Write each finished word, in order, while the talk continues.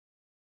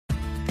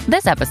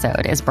This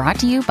episode is brought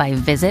to you by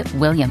Visit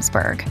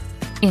Williamsburg.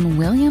 In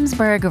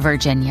Williamsburg,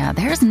 Virginia,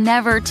 there's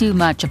never too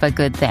much of a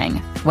good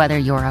thing. Whether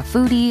you're a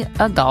foodie,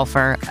 a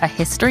golfer, a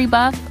history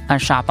buff, a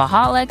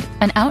shopaholic,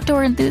 an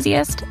outdoor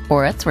enthusiast,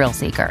 or a thrill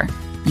seeker,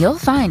 you'll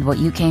find what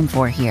you came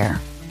for here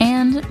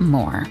and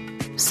more.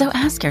 So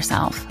ask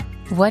yourself,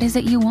 what is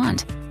it you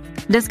want?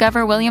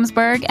 Discover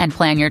Williamsburg and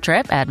plan your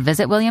trip at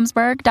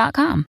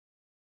visitwilliamsburg.com.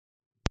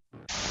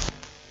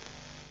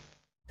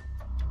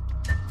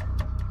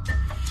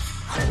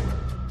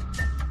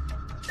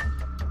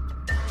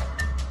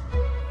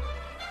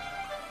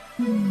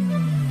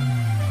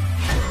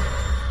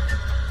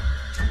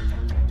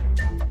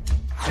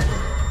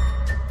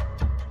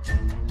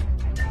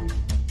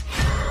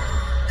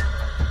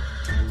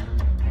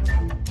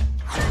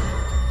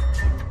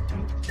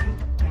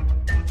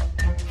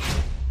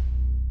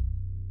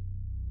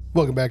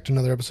 Welcome back to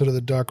another episode of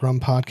the Dark Rum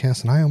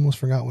Podcast, and I almost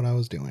forgot what I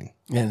was doing.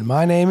 And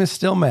my name is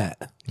still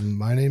Matt.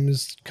 My name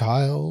is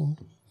Kyle.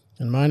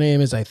 And my name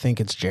is, I think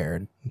it's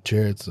Jared.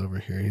 Jared's over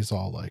here. He's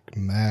all like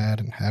mad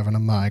and having a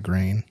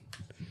migraine.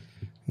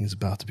 He's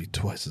about to be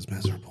twice as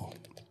miserable.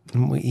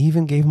 And we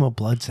even gave him a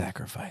blood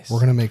sacrifice. We're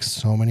going to make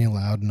so many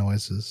loud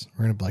noises.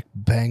 We're going to like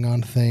bang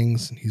on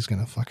things, and he's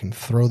going to fucking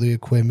throw the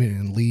equipment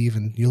and leave,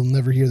 and you'll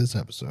never hear this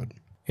episode.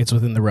 It's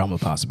within the realm of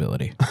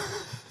possibility.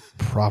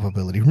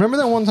 Probability. Remember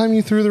that one time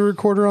you threw the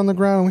recorder on the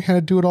ground and we had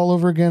to do it all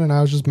over again, and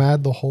I was just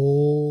mad the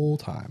whole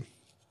time?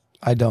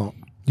 I don't.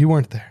 You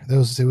weren't there. It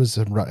was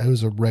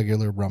a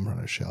regular Rum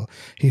Runner show.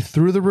 He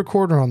threw the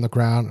recorder on the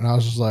ground, and I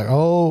was just like,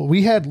 oh,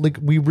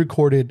 we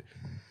recorded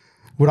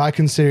what I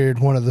considered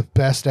one of the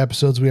best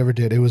episodes we ever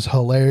did. It was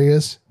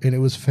hilarious and it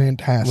was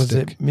fantastic. Was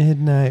it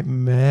Midnight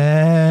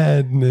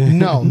Madness?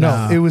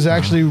 No. It was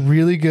actually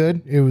really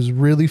good. It was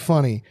really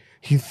funny.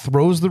 He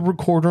throws the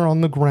recorder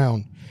on the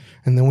ground,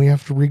 and then we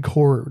have to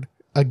record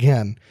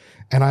again.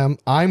 And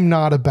I'm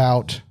not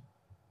about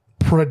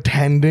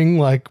pretending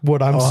like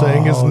what I'm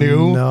saying is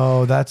new.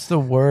 No, that's the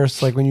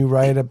worst. Like when you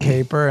write a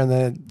paper and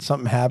then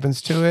something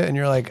happens to it and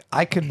you're like,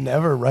 I could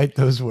never write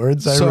those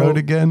words I wrote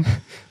again.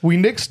 We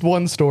nixed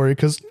one story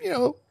because,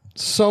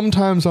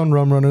 sometimes on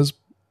Rum Runners,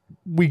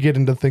 we get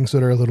into things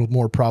that are a little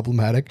more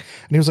problematic.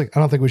 And he was like, I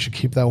don't think we should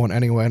keep that one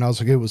anyway. And I was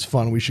like, it was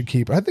fun. We should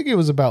keep it. I think it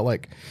was about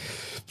like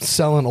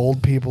selling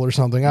old people or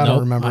something. I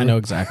don't remember. I know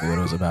exactly what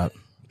it was about.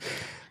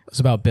 It was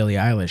about Billie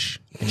Eilish,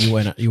 and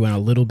you went a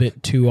little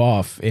bit too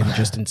off in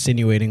just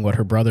insinuating what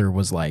her brother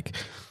was like.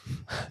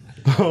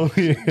 Oh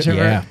yeah.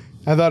 Yeah.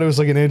 I thought it was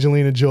like an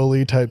Angelina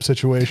Jolie type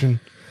situation.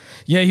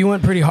 Yeah, you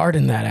went pretty hard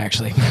in that,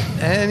 actually.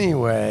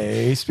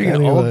 Anyway, speaking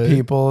of old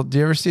people, do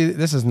you ever see,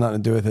 this has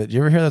nothing to do with it. Do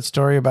you ever hear that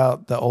story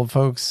about the old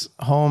folks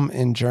home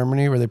in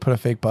Germany where they put a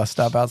fake bus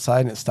stop outside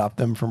and it stopped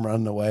them from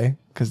running away?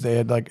 Because they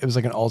had it was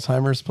like an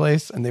Alzheimer's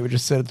place, and they would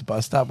just sit at the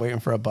bus stop waiting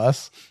for a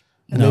bus.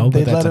 And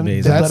but that's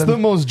amazing. That's the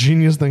most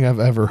genius thing I've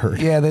ever heard.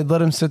 Yeah, they'd let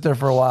him sit there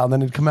for a while, and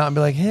then he'd come out and be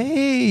like,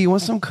 hey, you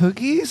want some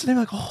cookies? And they'd be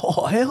like,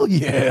 oh, hell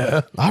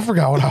yeah. I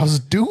forgot what I was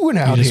doing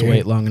out here. You just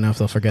wait long enough,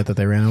 they'll forget that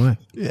they ran away.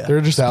 Yeah.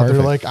 They're just out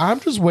there like, I'm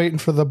just waiting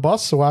for the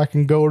bus so I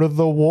can go to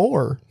the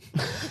war.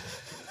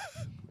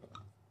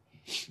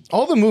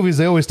 All the movies,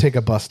 they always take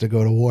a bus to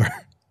go to war.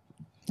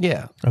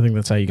 Yeah. I think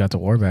that's how you got to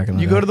war back in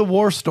the day. You go to the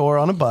war store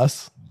on a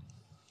bus.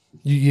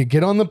 You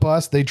get on the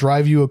bus, they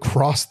drive you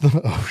across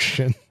the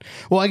ocean.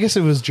 Well, I guess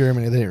it was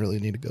Germany. They didn't really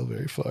need to go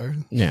very far.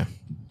 Yeah.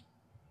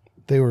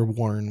 They were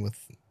warring with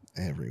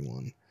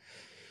everyone.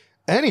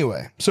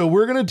 Anyway, so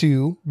we're going to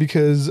do,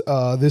 because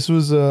this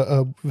was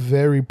a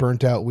very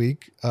burnt out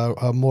week,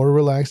 a more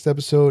relaxed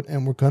episode,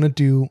 and we're going to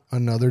do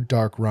another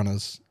Dark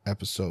Runnas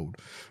episode.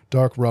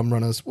 Dark Rum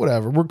Runnas,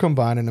 whatever. We're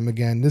combining them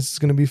again. This is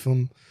going to be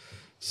from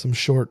some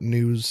short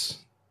news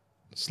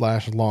 /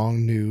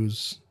 long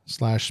news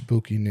 /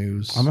 spooky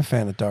news. I'm a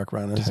fan of Dark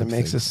Runnas. It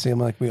makes us seem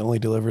like we only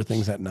deliver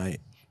things at night.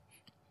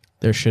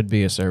 There should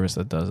be a service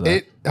that does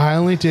that. I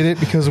only did it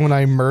because when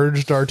I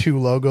merged our two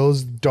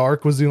logos,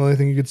 Dark was the only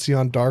thing you could see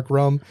on Dark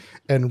Rum,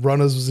 and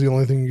Runnas was the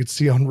only thing you could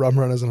see on Rum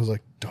Runnas, and I was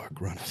like, Dark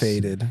Runnas.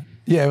 Faded.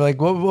 Yeah,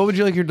 like, what would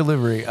you like your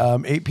delivery?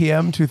 8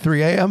 p.m. to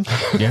 3 a.m.?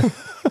 Yeah.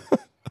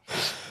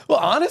 Well,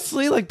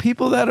 honestly, like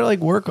people that are like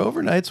work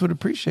overnights would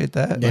appreciate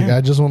that. Like,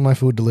 I just want my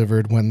food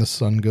delivered when the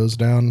sun goes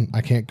down. I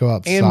can't go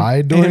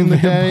outside during the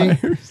day.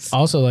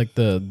 Also, like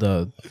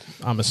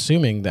I'm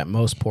assuming that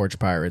most porch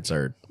pirates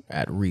are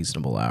at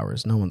reasonable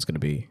hours. No one's going to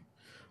be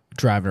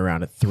driving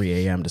around at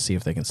 3 a.m. to see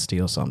if they can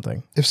steal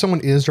something. If someone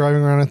is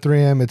driving around at 3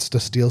 a.m., it's to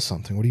steal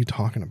something. What are you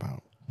talking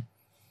about?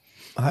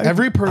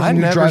 Every person I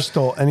who never drives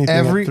stole anything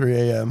at 3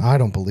 a.m. I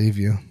don't believe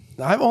you.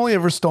 I've only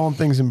ever stolen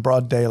things in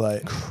broad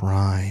daylight.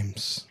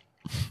 Crimes.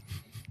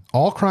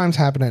 All crimes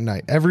happen at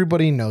night.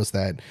 Everybody knows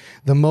that.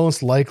 The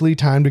most likely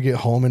time to get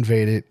home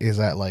invaded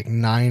is at like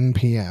 9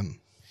 p.m.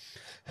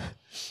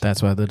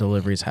 That's why the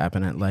deliveries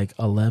happen at like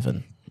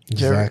 11.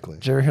 Exactly.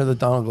 Did you ever hear the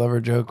Donald Glover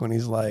joke when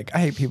he's like, I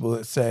hate people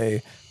that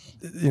say,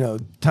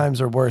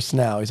 times are worse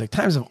now. He's like,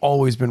 times have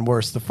always been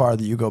worse the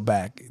farther you go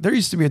back. There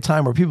used to be a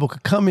time where people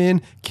could come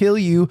in, kill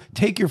you,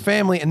 take your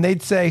family, and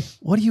they'd say,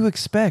 what do you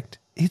expect?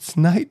 It's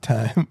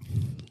nighttime.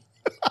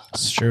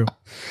 It's true.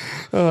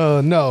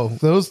 No,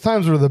 those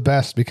times were the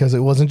best because it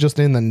wasn't just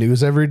in the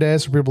news every day.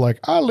 So people were like,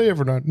 I live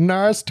in a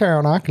nice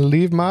town. I can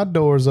leave my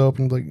doors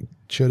open. Like,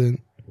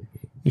 shouldn't.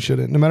 You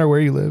shouldn't. No matter where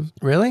you live.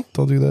 Really?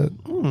 Don't do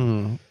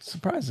that.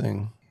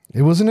 Surprising.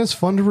 It wasn't as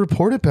fun to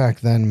report it back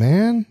then,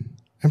 man.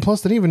 And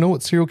plus, they didn't even know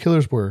what serial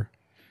killers were.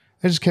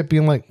 They just kept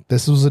being like,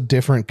 this was a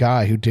different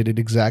guy who did it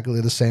exactly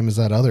the same as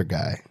that other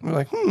guy. We're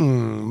like,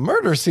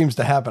 murder seems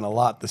to happen a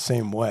lot the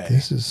same way.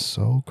 This is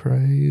so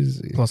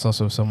crazy. Plus,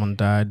 also, if someone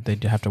died,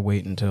 they'd have to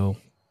wait until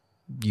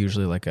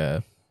usually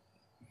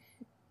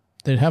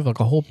they'd have like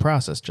a whole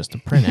process just to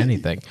print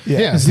anything.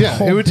 Yeah.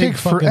 It would take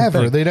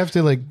forever. They'd have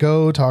to like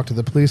go talk to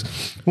the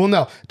police. Well,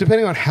 no,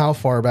 depending on how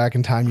far back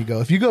in time you go.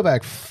 If you go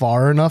back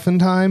far enough in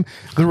time,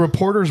 the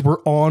reporters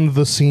were on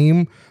the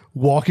scene,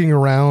 walking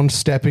around,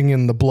 stepping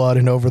in the blood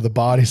and over the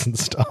bodies and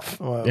stuff.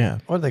 Well, Yeah.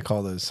 What do they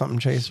call those? Something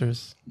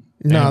chasers?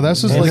 No,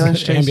 that's just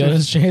ambulance like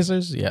ambulance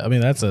chasers. Yeah, I mean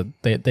that's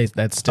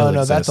that still Oh, no,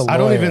 that's exists. a I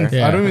don't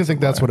lawyer. even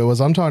think that's what it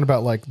was. I'm talking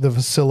about like the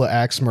Vasilla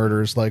axe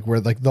murders, like where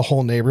like the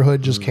whole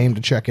neighborhood just came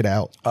to check it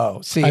out.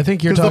 Oh, see, I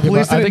think you're 'Cause the talking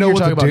police about. I didn't think know you're what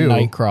talking to about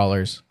do. night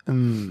crawlers.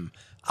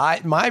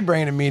 my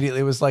brain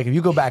immediately was like, if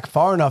you go back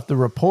far enough, the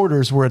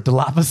reporters were at the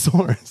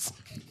Dilophosaurus.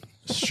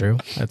 It's true.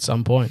 At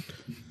some point,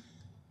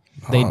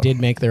 they did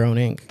make their own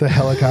ink. The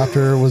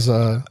helicopter was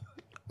a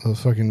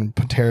fucking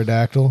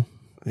pterodactyl.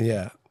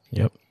 Yeah.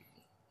 Yep.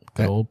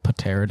 Good old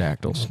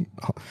pterodactyls.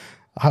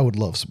 I would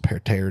love some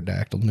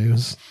pterodactyl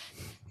news.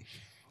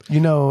 You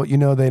know,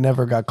 they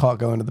never got caught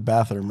going to the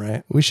bathroom,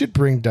 right? We should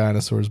bring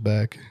dinosaurs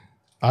back.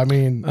 I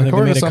mean, I think they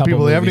according made to a some couple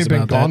people, they haven't movies even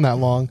been about gone that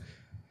long.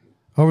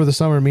 Over the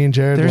summer, me and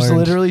Jared There's learned.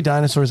 literally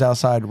dinosaurs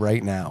outside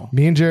right now.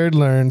 Me and Jared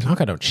learned. I don't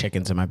got no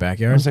chickens in my I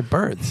backyard. was like,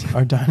 birds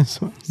are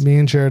dinosaurs. Me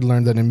and Jared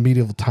learned that in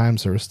medieval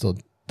times there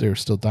were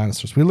still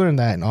dinosaurs. We learned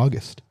that in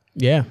August.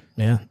 Yeah.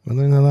 We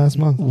learned that last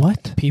month.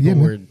 What?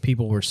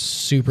 People were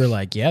super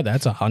like, yeah,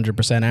 that's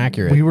 100%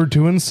 accurate. We were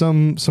doing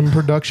some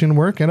production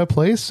work at a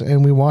place,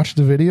 and we watched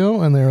the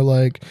video, and they were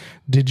like,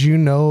 "Did you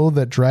know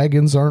that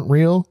dragons aren't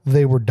real?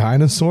 They were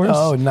dinosaurs."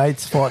 Oh,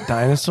 knights fought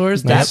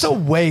dinosaurs? That's a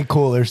way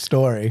cooler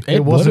story.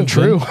 it wasn't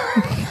true.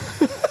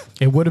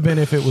 It would have been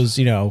if it was,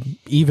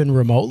 even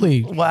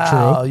remotely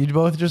Wow, true. you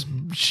both just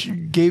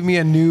gave me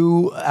a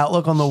new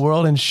outlook on the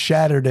world and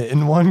shattered it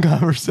in one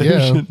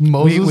conversation. Yeah,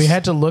 Moses. We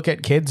had to look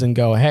at kids and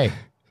go, hey,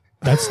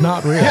 that's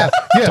not real. Yeah,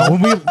 when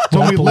we left,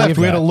 believe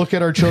we had to that. look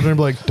at our children and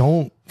be like,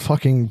 "Don't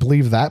fucking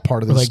believe that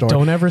part of the Like, story."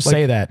 don't ever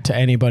say that to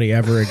anybody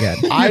ever again.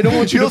 I don't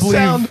want you to You'll believe.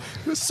 sound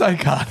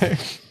psychotic.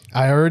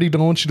 I already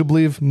don't want you to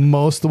believe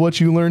most of what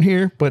you learn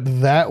here,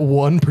 but that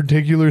one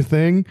particular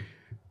thing,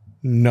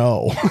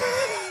 no.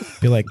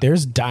 Be like,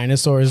 there's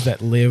dinosaurs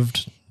that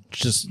lived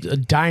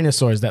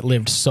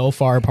so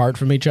far apart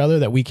from each other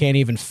that we can't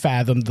even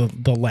fathom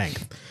the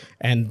length.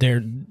 And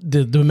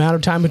the amount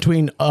of time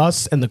between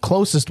us and the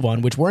closest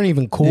one, which weren't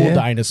even cool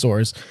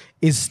dinosaurs,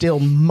 is still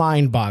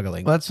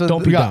mind-boggling. That's what Don't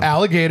we We be got dumb.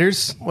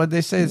 alligators. What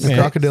they say is The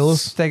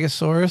crocodilos.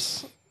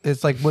 Stegosaurus.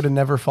 It's like would have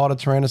never fought a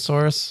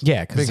Tyrannosaurus.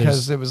 Yeah,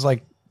 because it was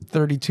like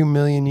 32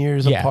 million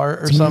years Yeah, apart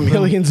or it's something.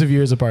 millions of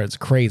years apart. It's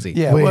crazy.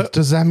 Yeah. Wait, what-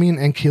 does that mean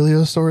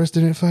Ankylosaurus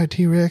didn't fight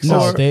T-Rex?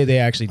 No, Or- they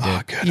actually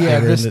did. Yeah,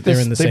 they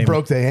were in the They same.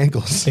 broke their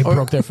ankles. They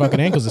broke their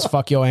fucking ankles. It's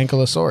fuck yo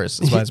Ankylosaurus.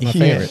 That's why it's my Yeah.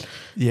 favorite.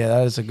 Yeah,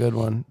 that is a good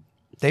one.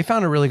 They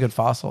found a really good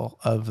fossil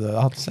of the.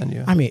 I'll have to send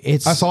you. I mean,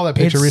 it's. I saw that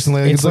picture it's-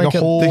 recently. It's like a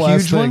whole the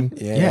ass huge one?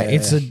 thing. Yeah,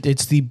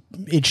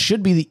 it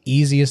should be the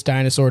easiest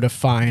dinosaur to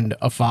find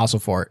a fossil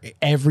for.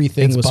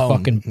 Everything It's was bone.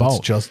 fucking bone. It's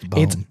just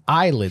bone. Its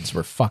eyelids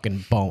were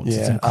fucking bones.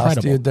 It's Yeah,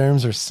 incredible.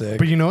 osteoderms are sick.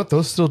 But you know what?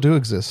 Those still do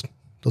exist.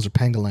 Those are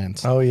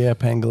pangolins. Oh yeah,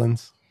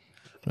 pangolins.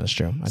 That's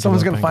true. I do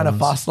Someone's love gonna find a pangolins.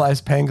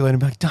 fossilized pangolin and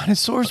be like,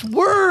 dinosaurs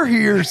were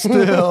here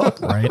still.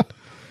 right?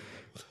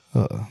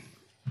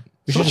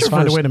 We should what's just your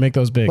find a first- way to make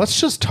those big. Let's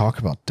just talk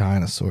about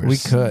dinosaurs. We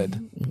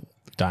could.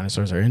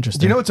 Dinosaurs are interesting.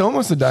 Do you know what's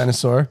almost a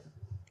dinosaur?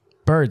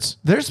 birds?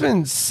 There's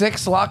been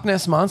 6 Loch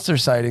Ness monster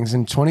sightings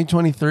in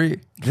 2023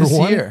 For this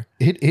one, year.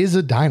 it is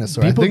a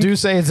dinosaur. People I think do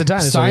say it's a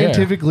dinosaur.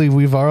 Scientifically,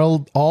 we've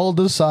all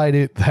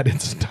decided that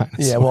it's a dinosaur.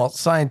 Yeah, well,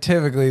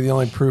 scientifically, the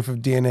only proof of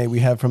DNA we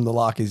have from the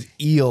loch is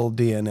eel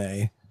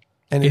DNA,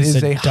 and it It's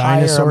is a a higher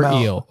dinosaur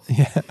amount. eel.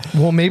 Yeah,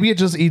 Well, maybe it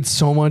just eats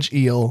so much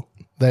eel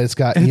that it's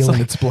got eel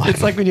in its blood.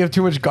 It's like when you have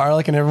too much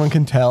garlic and everyone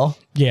can tell.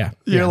 Yeah,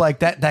 You're yeah. like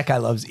that guy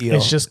loves eel.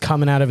 It's just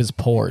coming out of his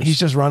pores. He's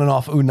just running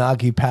off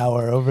unagi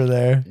power over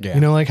there. yeah. You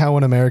know, like how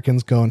when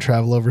Americans go and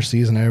travel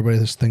overseas and everybody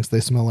just thinks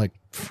they smell like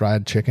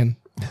fried chicken.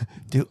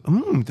 Dude,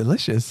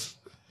 delicious.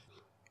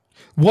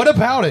 What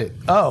about it?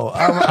 Oh,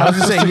 I was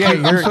gonna say, yeah,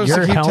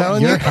 you're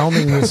telling you.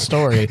 helming this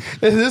story.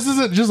 This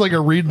isn't just like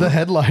a read the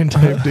headline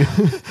type dude.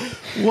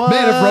 What?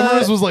 Man, if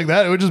Runnas was like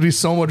that, it would just be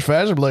so much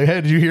faster. Like, hey,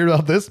 did you hear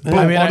about this? Boom,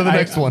 on to the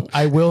next one.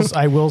 I will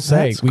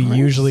say That's we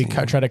usually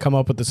crazy. try to come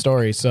up with the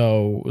story.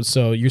 So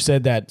you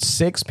said that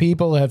 6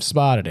 people have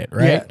spotted it,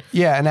 right?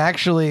 Yeah, and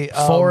actually,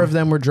 4 of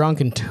them were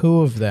drunk and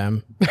 2 of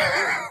them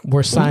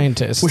were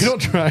scientists. We don't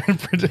try and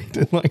predict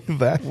it like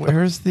that.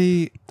 Where's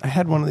the? I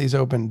had one of these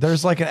open.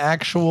 There's like an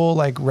actual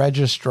like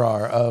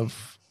registrar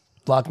of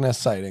Loch Ness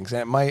sightings.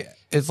 And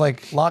it's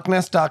like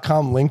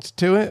LochNess.com linked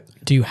to it.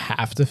 Do you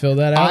have to fill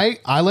that out?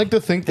 I like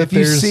to think that If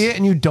you see it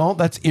and you don't,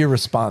 that's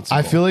irresponsible.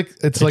 I feel like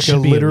it's like a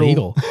should be literal.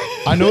 illegal.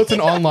 I know it's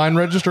an online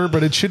register,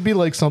 but it should be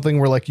like something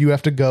where like you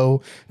have to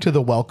go to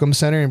the welcome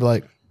center and be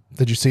like,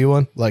 "Did you see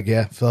one?" Like,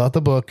 yeah, fill out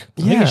the book.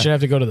 I think you should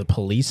have to go to the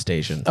police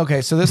station.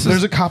 Okay, so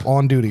There's a cop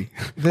on duty.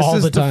 This all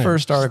is the the time.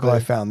 first article I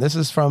found. This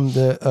is from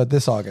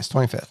this August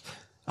 25th.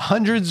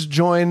 Hundreds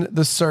join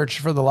the search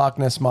for the Loch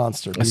Ness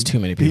monster. That's too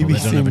many people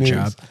that don't have a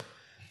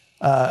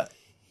job.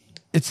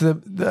 It's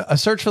a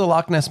search for the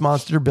Loch Ness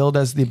monster, billed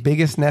as the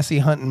biggest Nessie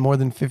hunt in more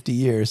than 50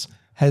 years,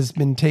 has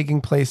been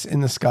taking place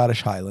in the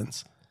Scottish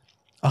Highlands.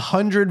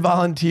 100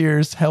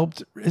 volunteers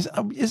helped.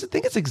 I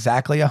think it's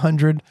exactly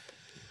 100.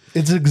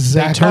 It's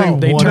exactly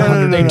They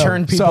 100.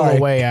 turn people Sorry.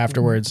 away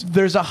afterwards.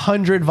 There's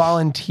 100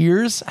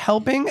 volunteers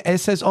helping. It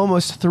says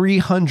almost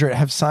 300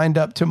 have signed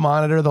up to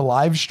monitor the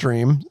live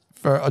stream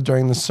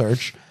during the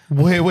search.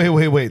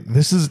 Wait.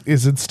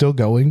 Is it still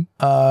going?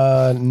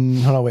 Hold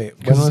on, wait.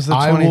 When was the 25th?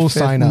 I will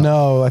sign up.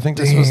 No, I think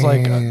this was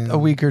like a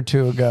week or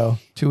 2 ago.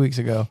 2 weeks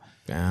ago.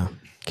 Yeah,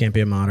 can't be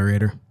a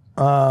moderator.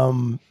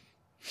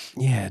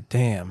 Yeah,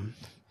 damn.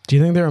 Do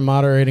you think they were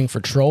moderating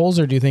for trolls,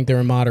 or do you think they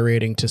were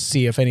moderating to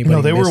see if anybody?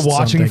 No, they were missed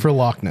watching something? for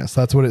Loch Ness.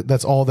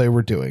 That's all they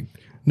were doing.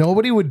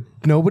 Nobody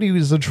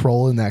was a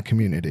troll in that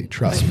community.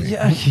 Trust me.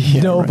 Yeah,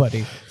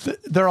 nobody. Right.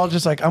 They're all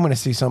just like, I'm going to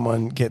see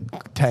someone get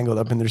tangled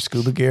up in their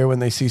scuba gear when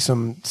they see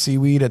some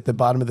seaweed at the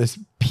bottom of this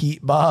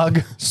peat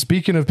bog.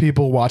 Speaking of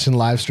people watching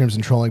live streams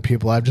and trolling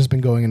people, I've just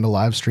been going into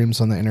live streams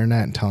on the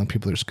internet and telling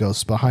people there's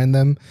ghosts behind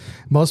them.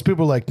 Most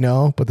people are like,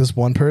 no, but this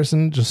one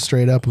person just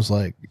straight up was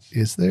like,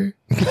 is there?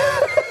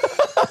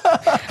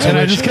 And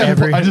I just kept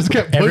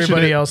pushing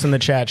Everybody it. else in the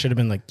chat should have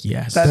been like,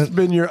 yes. That's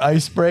been your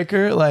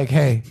icebreaker. Like,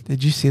 hey,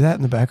 did you see that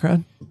in the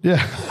background?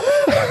 Yeah.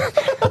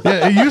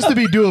 Yeah, it used to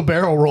be do a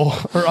barrel roll,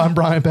 or I'm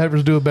Brian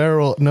Peppers, do a barrel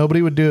roll.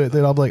 Nobody would do it.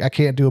 Then I'm like, I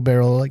can't do a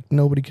barrel. Like,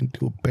 nobody can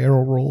do a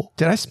barrel roll.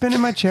 Did I spin in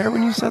my chair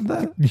when you said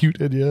that? You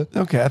did, yeah.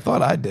 Okay, I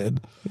thought I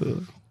did.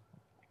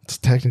 It's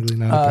technically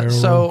not a barrel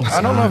So roll.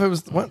 I don't know if it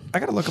was. What, I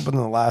got to look up when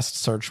the last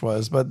search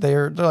was, but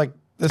they're like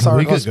this A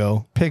week article's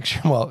ago.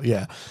 picture. Well,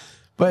 yeah,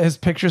 but his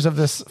pictures of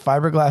this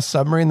fiberglass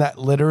submarine that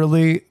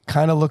literally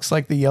kind of looks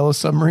like the yellow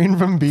submarine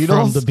from Beatles.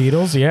 From the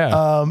Beatles,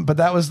 yeah. But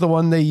that was the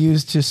one they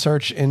used to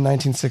search in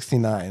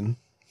 1969.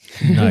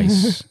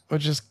 Nice.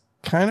 Which is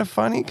kind of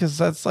funny because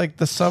that's like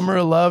the summer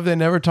of love. They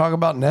never talk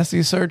about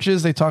Nessie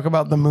searches. They talk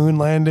about the moon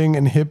landing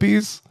and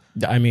hippies.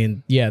 I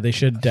mean, yeah, they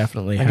should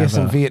definitely I have guess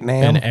in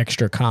Vietnam. an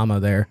extra comma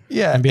there.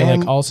 Yeah, And be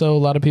and- like, also, a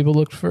lot of people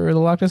looked for the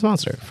Loch Ness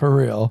Monster. For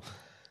real.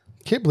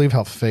 Can't believe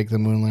how fake the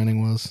moon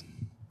landing was.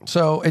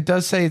 So it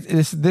does say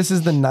this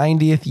is the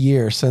 90th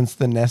year since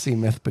the Nessie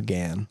myth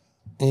began.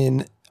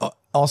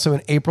 Also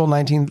in April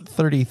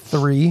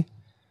 1933,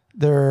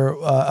 there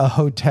a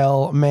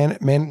hotel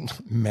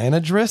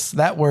manageress.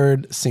 That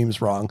word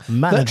seems wrong.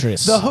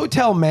 Manageress. The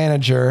hotel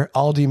manager,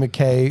 Aldi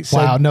McKay, said,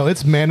 Wow, no,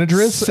 it's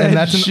manageress, said and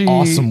that's she, an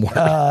awesome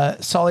word.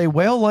 saw a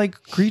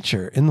whale-like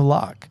creature in the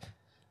loch.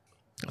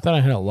 I thought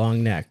I had a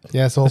long neck.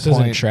 Yeah, it's the whole This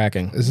isn't point.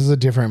 tracking. This is a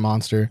different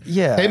monster.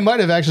 Yeah. It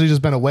might have actually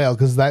just been a whale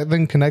because that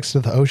thing connects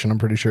to the ocean, I'm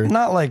pretty sure.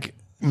 Not like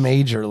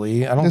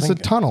majorly. I don't It's think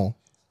a tunnel.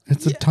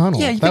 It's a tunnel.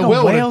 Yeah, you that think a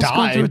whale would have whale's going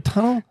died. through a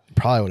tunnel?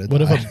 Probably would have What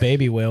died. if a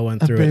baby whale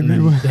went through it and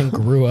then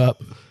grew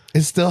up?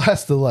 It still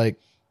has to like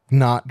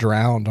not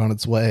drown on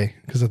its way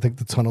because I think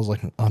the tunnel's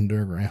like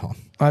underground.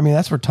 I mean,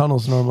 that's where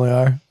tunnels normally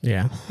are.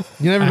 Yeah.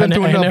 You never been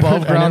to an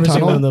above ground I've never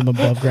seen one tunnel? of them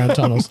above ground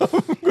tunnels.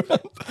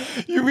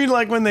 You mean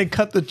like when they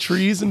cut the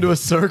trees into a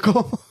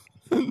circle?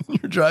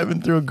 You're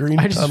driving through a green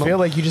I just tunnel. feel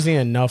like you just need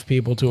enough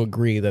people to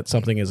agree that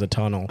something is a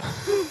tunnel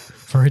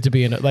for it to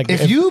be like.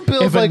 If you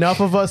build, if like- enough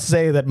of us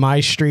say that my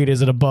street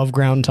is an above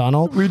ground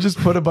tunnel, we just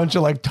put a bunch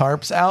of like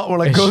tarps out. We're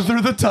like, go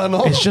through the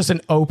tunnel. it's just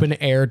an open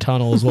air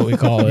tunnel, is what we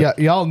call it. Yeah,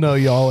 y'all know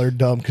y'all are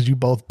dumb because you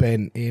both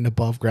been in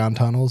above ground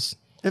tunnels.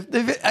 If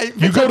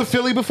You go to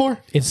Philly before?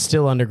 It's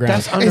still underground.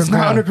 That's underground. It's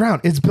not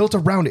underground. It's built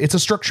around it. It's a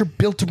structure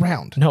built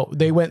around. No,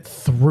 they went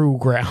through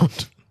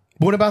ground.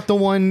 What about the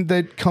one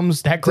that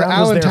comes? That the ground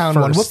was there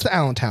Allentown one. first. What's the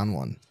Allentown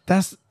one?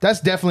 That's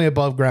definitely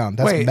above ground.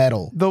 That's Wait,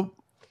 metal.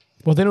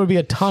 Well, then it would be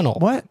a tunnel.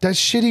 What? That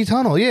shitty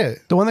tunnel. Yeah,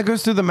 The one that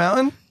goes through the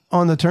mountain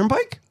on the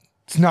turnpike?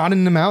 it's not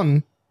in the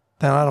mountain.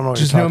 Then I don't know what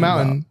Just you're no talking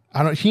mountain. about.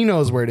 I don't. He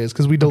knows where it is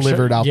because we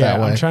delivered out yeah, that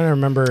way. I'm trying to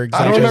remember exactly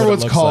I don't remember what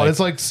what's it looks called. like.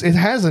 It's like it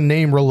has a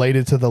name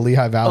related to the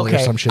Lehigh Valley or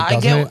some shit,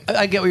 doesn't it?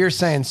 I get what you're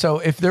saying. So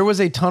if there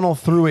was a tunnel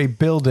through a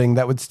building,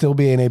 that would still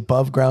be an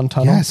above ground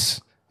tunnel?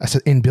 Yes, I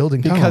said in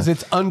building tunnel. Because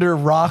it's under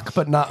rock,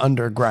 but not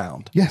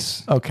underground.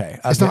 yes, Okay.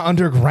 it's not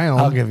underground.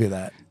 I'll give you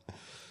that.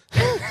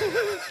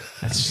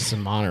 That's just a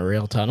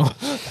monorail tunnel.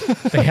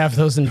 They have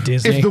those in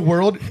Disney. If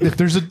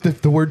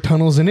the word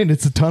tunnel's in it,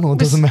 it's a tunnel. It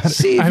doesn't matter.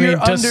 See, if I mean, you're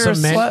does under a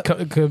cement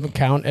slab,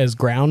 count as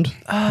ground?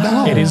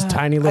 No. It is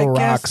tiny little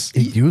I rocks.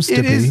 guess It used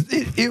to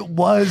be. It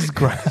was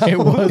ground. It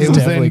was It was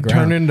definitely then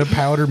ground. turned into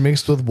powder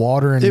mixed with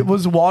water. And It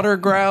was water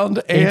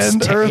ground It's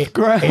and earth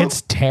ground.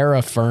 It's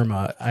terra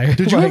firma.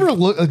 Did you ever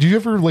look? Did you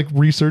ever like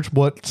research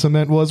what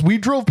cement was? We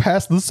drove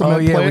past the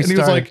cement yeah, plant, we and he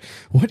was started- like,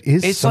 "What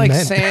is It's cement?"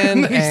 like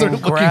sand then he started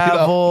and looking it up.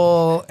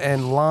 gravel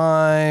and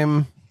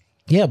lime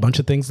Yeah, a bunch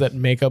of things that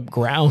make up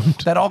ground.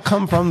 that all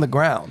come from the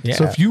ground. Yeah.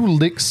 So if you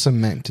lick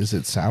cement, is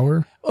it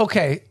sour?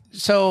 Okay,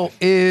 so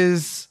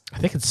is I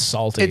think it's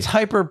salty. it's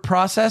hyper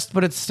processed,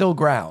 but it's still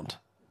ground.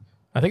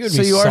 I think it would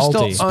So be you are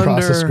salty. still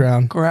Processed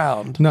under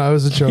ground. No, it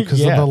was a joke because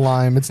Yeah. of the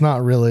lime. It's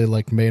not really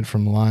like made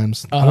from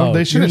limes. Oh,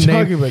 They shouldn't you're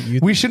name. talking about you-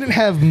 We shouldn't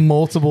have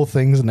multiple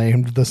things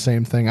named the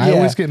same thing. I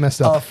always get messed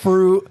A up.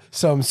 fruit,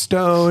 some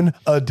stone,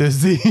 a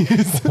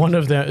disease. One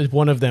of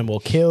them will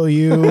kill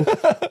you.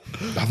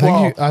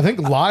 I think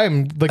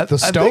lime, like the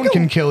stone, think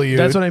can kill you.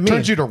 That's what I It mean.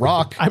 turns you to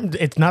rock.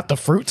 It's not the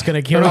fruit's gonna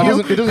Or kill no, you.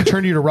 it doesn't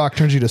turn you to rock.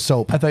 Turns you to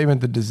soap. I thought you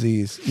meant the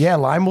disease. Yeah,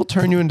 lime will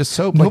turn you into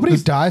soap. Nobody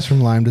Like dies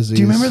from Lyme disease.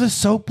 do you remember the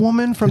soap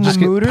woman from They the just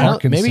get Mooter?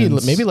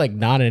 Parkinson's. Maybe like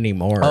not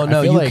anymore. Oh I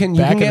no, feel you like can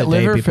back in get the day,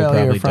 liver people failure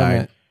probably from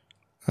died. it.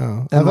 Oh,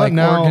 And I like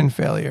thought organ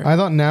failure. I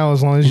thought now,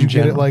 as long as you get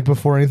it general. like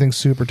before anything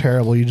super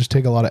terrible, you just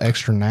take a lot of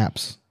extra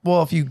naps.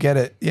 Well, if you get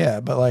it, yeah,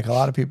 but like a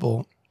lot of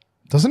people,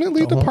 Doesn't it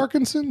lead to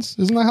Parkinson's?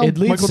 Isn't that how It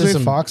leads Michael to J.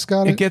 some- Fox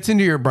got it it? gets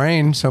into your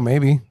brain, so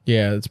maybe.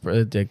 Yeah,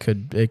 it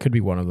could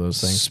be one of those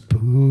things.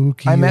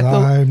 Spooky I met the-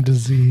 Lyme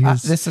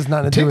disease. This is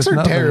not to do Ticks with are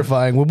nothing.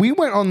 terrifying. When we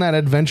went on that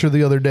adventure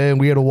the other day and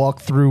we had to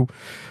walk through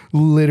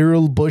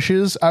literal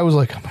bushes, I was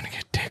like, I'm gonna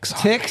get ticks on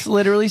me. Ticks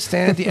literally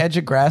stand at the edge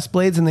of grass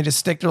blades and they just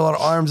stick their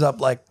little arms up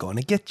like,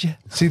 gonna get you.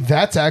 See,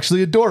 that's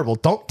actually adorable.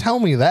 Don't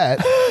tell me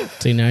that.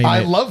 See now,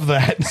 I love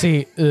that.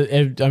 See,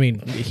 I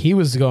mean, he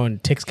was going.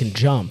 Ticks can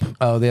jump.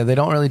 Oh, yeah, they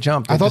don't really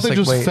jump. I thought they like,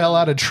 just wait. fell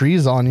out of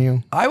trees on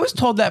you. I was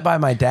told that by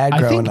my dad I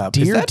growing think up.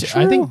 Is deer. that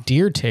true? I think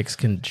deer ticks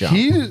can jump.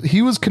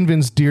 He was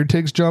convinced deer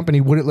ticks jump, and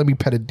he wouldn't let me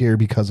pet a deer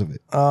because of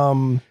it.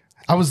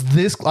 I was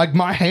this like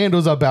my hand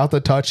was about to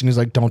touch, and he's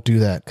like, "Don't do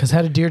that." Because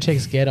how did deer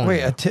ticks get on?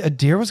 Wait, you? a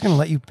deer was going to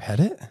let you pet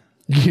it?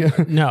 Yeah,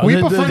 No, we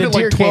the befriended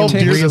deer like 12 came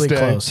deer really this day.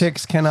 close.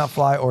 Ticks cannot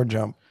fly or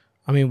jump.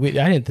 I mean,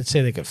 I didn't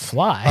say they could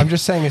fly. I'm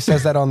just saying it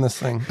says that on this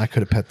thing. I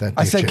could have pet that.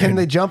 I deer, said, can Jared.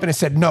 they jump? And it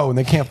said no, and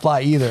they can't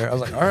fly either. I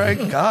was like, all right,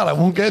 God, I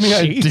won't get any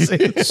ideas.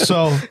 Jesus.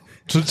 So,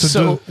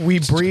 So we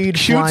breed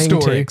flying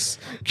ticks.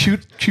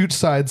 Cute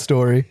side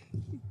story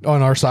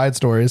on our side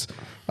stories.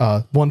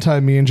 One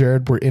time, me and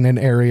Jared were in an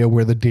area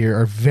where the deer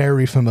are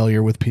very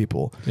familiar with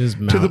people, It was to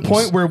the mountains.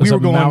 point where It was we were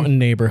a going. mountain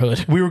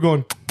neighborhood. We were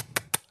going,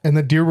 and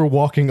the deer were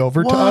walking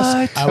over to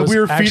us, What? and we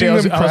were feeding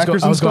them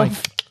crackers I and was going.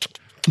 stuff.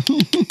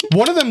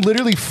 One of them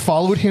literally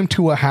followed him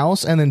to a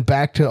house and then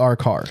back to our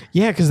car.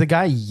 Yeah, because the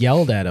guy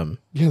yelled at him.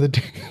 Yeah, the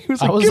deer. He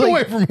was like, I was "Get like,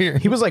 away from here!"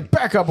 He was like,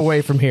 back up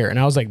away from here. And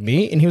I was like,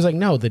 me? And he was like,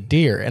 no, the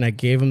deer. And I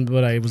gave him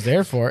what I was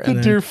there for. And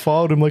The deer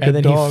followed him like and a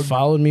then dog. he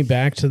followed me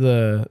back to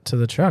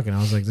the truck. And I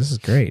was like, this is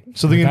great.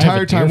 So the Like, I have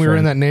a entire deer time we were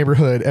in friend. that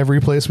neighborhood, every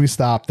place we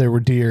stopped, there were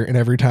deer, and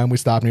every time we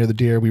stopped near the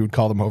deer, we would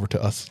call them over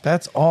to us.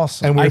 That's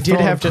awesome. And we I were did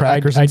throwing have to. I,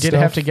 crackers I and did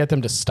stuff. have to get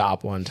them to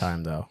stop one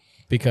time though,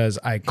 because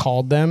I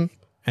called them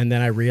and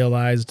then I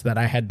realized that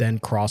I had then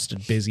crossed a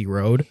busy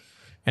road,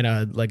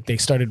 and like they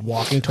started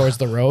walking towards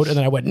the road, and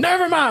then I went,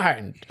 never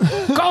mind,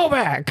 go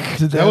back.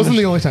 That wasn't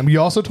the only time. You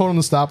also told him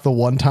to stop the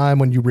one time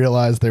when you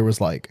realized there was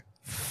like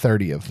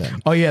 30 of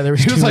them. Oh yeah, there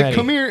was. He was too like, many.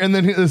 "Come here," and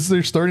then as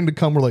they're starting to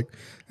come, we're like,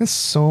 "There's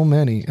so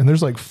many," and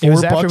there's like It 4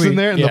 was after bucks we- in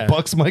there, and yeah. the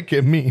bucks might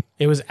get me.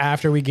 It was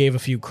after we gave a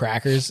few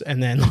crackers,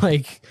 and then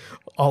like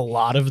a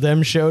lot of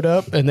them showed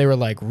up, and they were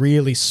like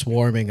really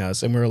swarming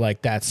us, and we were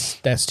like,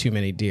 "That's too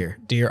many deer.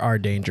 Deer are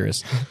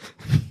dangerous.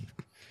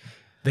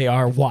 They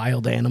are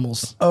wild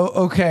animals."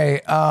 Oh,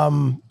 okay.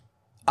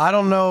 I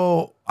don't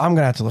know. I'm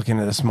gonna have to look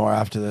into this more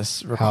after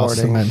this How recording.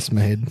 cement's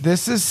made.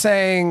 This is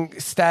saying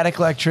static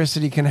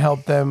electricity can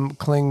help them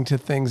cling to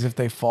things if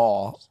they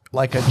fall,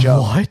 like a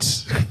jump.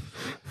 What?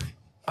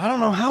 I don't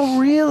know, how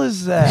real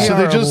is that? So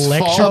they just fall.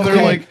 electrically-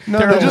 They're like, No,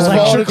 they no, just fall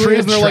to electrically trees,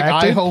 and they're like, "I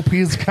attracted? hope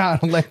he's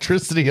got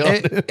electricity on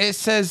it." It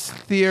says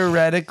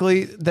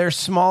theoretically they're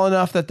small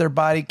enough that their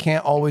body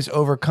can't always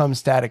overcome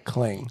static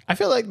cling. I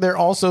feel like they're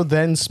also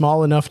then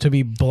small enough to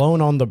be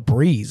blown on the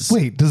breeze.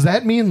 Wait, does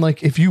that mean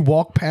like if you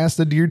walk past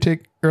a deer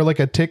tick or like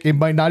a tick, it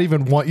might not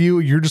even want you?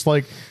 You're just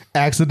like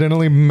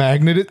accidentally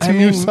magnet it to I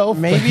mean, yourself.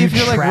 maybe if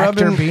you're like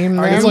tractor rubbing, beam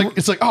are them? you,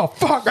 it's like oh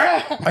fuck.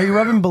 are you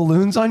rubbing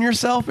balloons on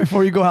yourself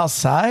before you go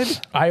outside?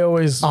 I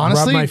always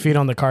Honestly, rub my feet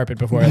on the carpet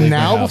before I leave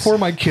Now, my house. before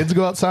my kids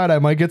go outside, I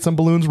might get some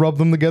balloons, rub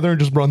them together, and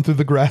just run through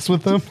the grass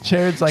with them.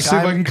 Jared's like, See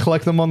if I can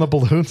collect them on the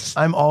balloons.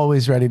 I'm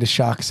always ready to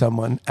shock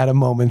someone at a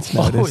moment's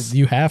notice. Oh,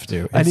 you have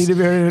to. I need to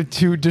be ready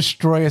to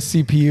destroy a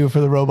CPU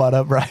for the robot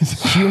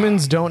uprising.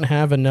 Humans don't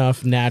have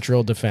enough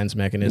natural defense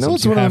mechanisms. You know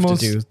what's one of the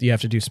most. You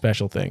have to do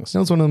special things.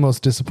 That's one of the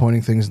most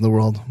disappointing things in the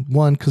world.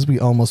 One, because we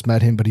almost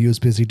met him, but he was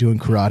busy doing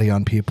karate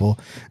on people.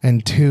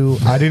 And two,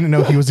 I didn't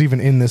know he was even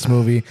in this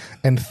movie.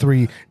 And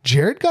three,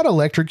 Jared got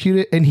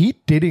electrocuted, and he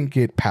didn't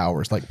get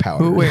powers like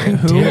powder.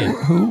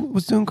 Who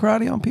was doing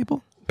karate on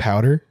people?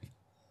 Powder.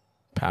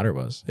 Powder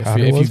was. If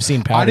Powder was? you've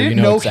seen Powder, I didn't you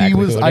know know exactly he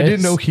was. who it I is.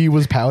 didn't know he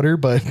was Powder,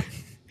 but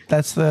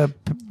That's the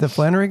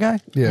Flannery guy?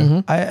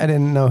 yeah. I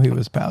didn't know he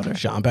was Powder.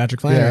 Sean Patrick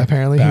Flannery. Yeah,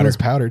 apparently Powder. he was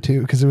Powder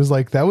too, because it was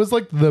like that was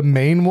like the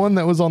main one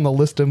that was on the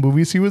list of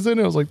movies he was in.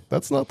 I was like,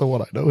 that's not the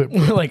one I know him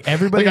from. Like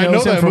everybody Like, I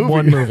knows know him that from movie.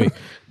 one movie.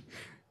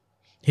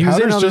 He was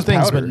in Powder's other just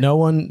things, Powder. but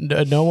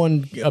no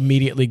one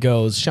immediately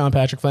goes, Sean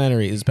Patrick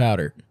Flannery is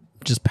Powder.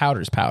 Just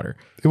Powder's Powder.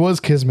 It was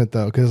Kismet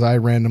though, because I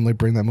randomly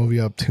bring that movie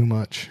up too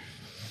much.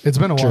 It's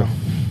been a while,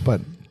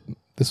 but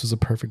this was a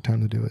perfect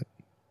time to do it.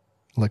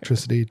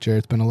 Electricity.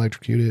 Jared's been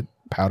electrocuted.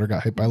 Powder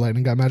got hit by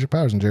lightning, got magic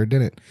powers, and Jared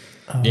didn't.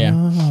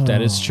 Yeah,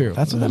 that is true.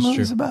 That's what that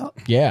movie's about.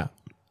 Yeah.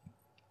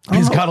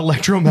 He's got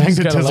electromagnetism. He's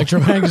got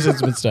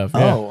electromagnetism and stuff.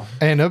 Yeah. Oh.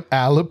 and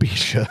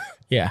alopecia.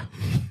 Yeah.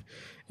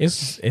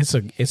 It's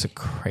a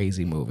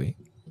crazy movie.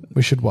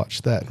 We should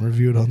watch that and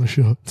review it on the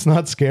show. It's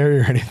not scary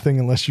or anything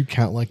unless you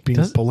count like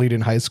being bullied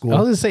in high school. I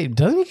was gonna say,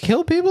 doesn't he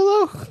kill people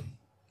though?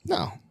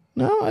 No.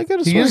 No, I could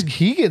have He sworn.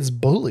 he gets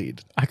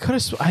bullied. I could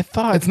have. I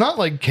thought. It's not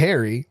like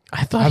Carrie.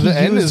 I thought At he the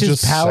end used is his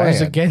just powers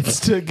sad.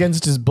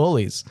 against his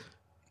bullies.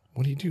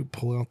 What do?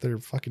 Pull out their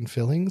fucking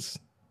fillings?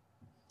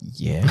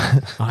 Yeah,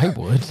 I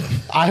would.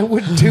 I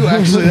would too,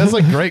 actually. That's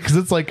like great because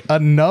it's like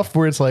enough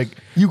where it's like,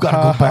 You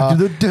gotta go back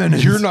to the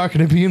dentist. You're not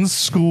going to be in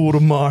school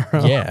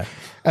tomorrow. Yeah.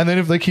 And then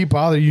if they keep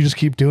bothering you, just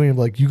keep doing it.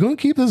 Like, you going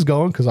to keep this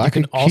going? Because I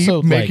can can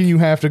also, keep making like- you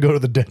have to go to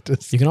the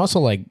dentist. You can also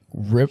like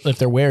rip if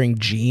they're wearing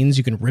jeans.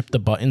 You can rip the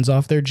buttons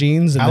off their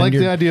jeans. And I then like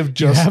the idea of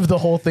just- you have the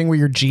whole thing where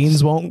your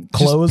jeans won't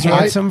close.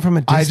 pants Right? them from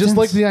a I distance. just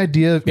like the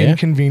idea of Yeah.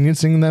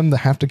 inconveniencing them to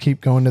have to keep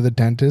going to the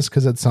dentist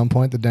because at some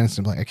point the dentist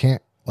is like, I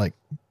can't like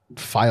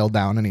file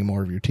down any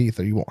more of your teeth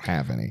or you won't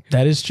have any.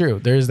 That is true.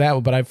 There's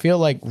that, but I feel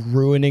like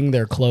ruining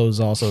their clothes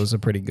also is a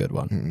pretty good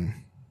one.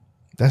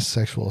 That's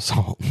sexual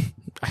assault.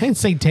 I didn't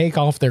say take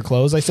off their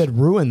clothes. I said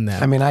ruin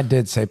them. I mean, I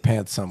did say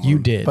pants someone. You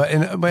did.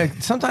 But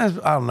sometimes,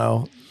 I don't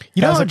know.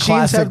 you know That's how a jeans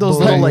classic have those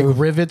bullying little like move.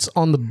 rivets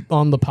on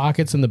the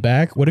pockets in the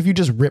back? What if you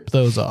just rip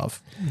those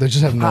off? They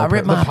just have no I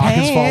ripped the my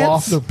pockets fall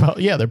off.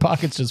 pants. Their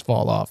pockets just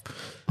fall off.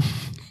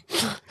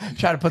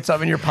 Try to put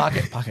something in your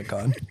pocket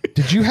gun.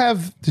 Did you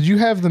have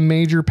the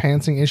major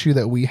pantsing issue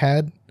that we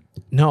had?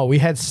 No, we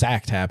had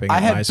sack tapping I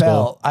in high had school.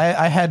 belt.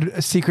 I had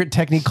a secret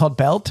technique called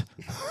belt.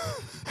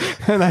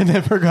 And I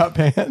never got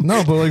pants.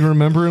 No, but like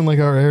remember in like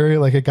our area,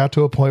 like it got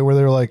to a point where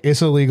they were like,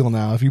 it's illegal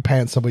now. If you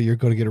pants somebody, you're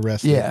going to get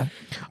arrested. Yeah.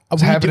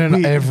 It's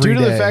happening every due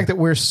to the day. fact that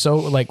we're so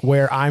like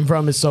where I'm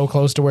from is so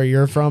close to where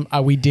you're from.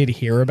 We did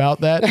hear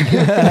about that.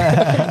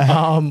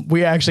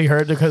 We actually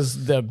heard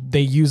because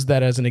they used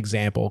that as an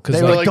example because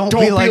They were like, don't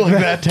be like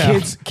that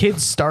town.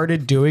 Kids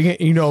started doing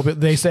it. You know, but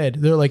they said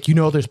they're like, you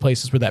know, there's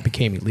places where that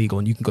became illegal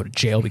and you can go to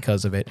jail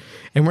because of it.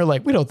 And we're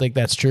like, we don't think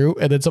that's true.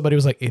 And then somebody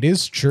was like, it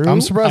is true.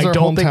 I'm surprised I our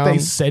don't think they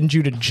hometown- send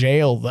you to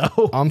jail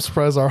though. I'm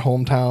surprised our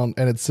hometown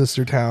and its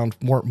sister town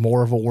weren't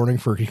more of a warning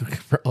for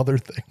other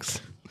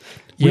things.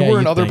 We Yeah, were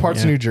in you'd other think, parts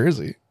of yeah. New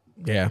Jersey.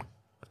 Yeah.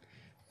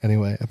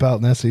 Anyway,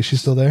 about Nessie,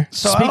 she's still there?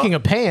 So Speaking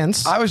of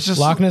pants, I was just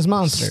Loch Ness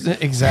Monster.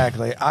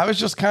 Exactly. I was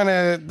just kind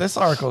of. This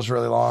article's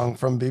really long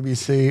from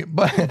BBC,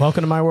 but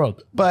Welcome to my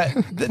world.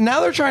 now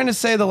they're trying to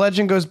say the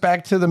legend goes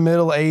back to the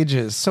Middle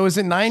Ages. So is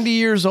it 90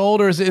 years old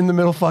or is it in the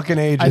Middle fucking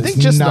ages? I think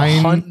just the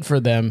 9 hunt for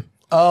them.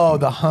 Oh,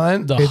 the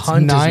hunt. The It's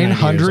hunt is 90 years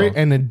 900 old.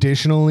 and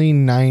additionally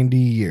 90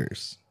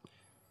 years.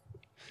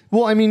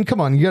 Well, I mean,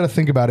 come on, you got to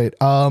think about it.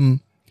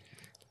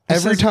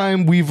 Every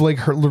time we've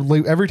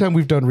every time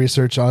we've done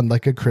research on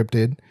like a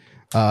cryptid,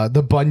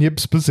 the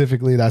bunyip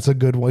specifically, that's a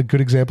good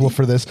example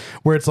for this,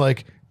 where it's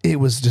like it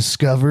was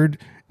discovered.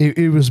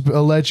 It was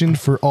a legend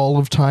for all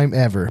of time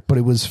ever, but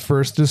it was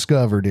first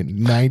discovered in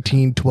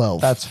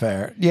 1912. That's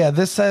fair. Yeah,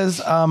 this says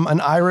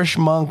an Irish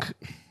monk,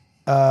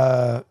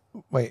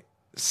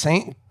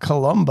 Saint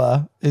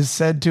Columba, is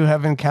said to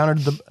have encountered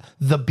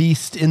the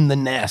beast in the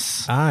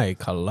Ness, Aye,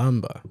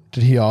 Columba.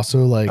 Did he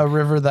also like a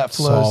river that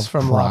flows solve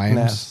from Loch crimes?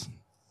 Ness.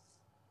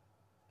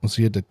 Was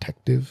he a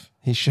detective?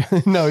 He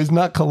should. No, he's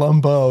not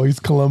Columbo. He's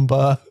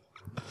Columba.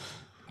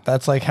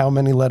 That's like how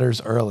many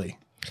letters early.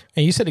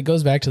 And you said it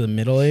goes back to the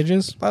Middle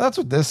Ages? Well, that's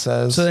what this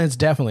says. So then it's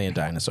definitely a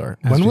dinosaur.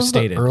 As When we was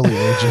stated. the early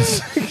ages?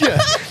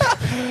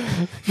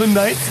 the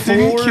knights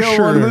didn't For kill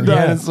one of the sure.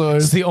 Yeah.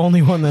 dinosaurs. It's the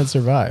only one that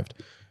survived.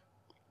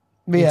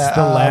 Yeah, It's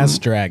the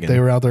last dragon. They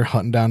were out there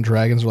hunting down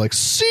dragons. Were like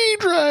sea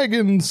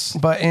dragons.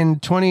 But in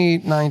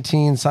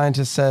 2019,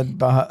 scientists said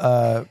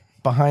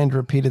behind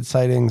repeated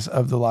sightings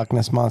of the Loch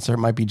Ness Monster, it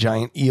might be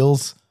giant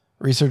eels.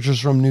 Researchers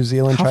from New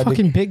Zealand How tried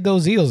fucking big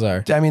those eels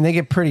are. I mean, they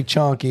get pretty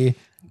chunky.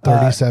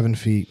 37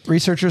 feet.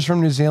 Researchers from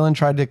New Zealand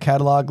tried to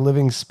catalog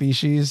living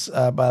species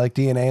by like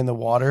DNA in the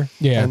water.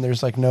 Yeah. And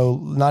there's like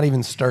not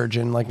even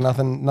sturgeon, like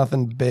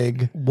nothing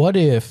big. What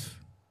if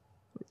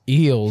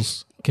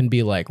eels can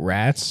be like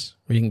rats,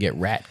 where you can get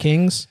rat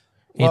kings,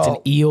 It's an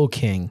eel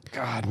king.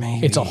 God,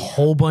 maybe. It's a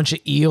whole bunch of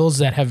eels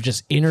that have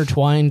just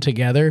intertwined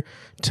together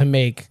to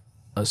make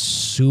a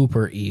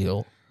super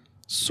eel.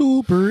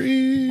 Super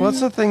eel. What's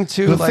the thing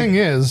too? The thing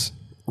is,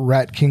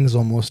 rat kings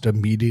almost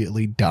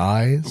immediately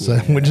die, so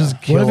it would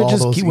just kill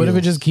What if it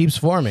eels. just keeps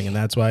forming, and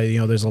that's why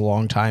there's a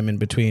long time in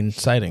between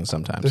sightings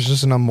sometimes. There's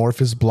just an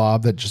amorphous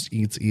blob that just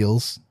eats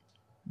eels.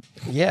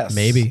 Yes.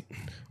 Maybe.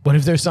 What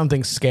if there's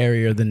something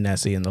scarier than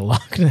Nessie in the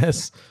Loch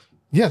Ness?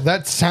 Yeah,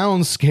 that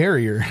sounds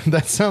scarier.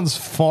 That sounds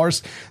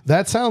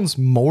that sounds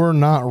more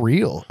not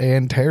real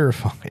and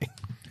terrifying.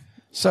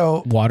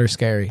 So Water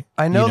scary.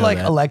 I know, like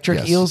that. electric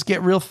Yes. eels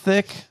get real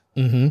thick.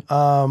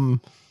 Mm-hmm.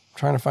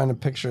 Trying to find a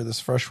picture of this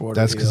freshwater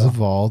That's because eel.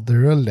 of all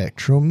their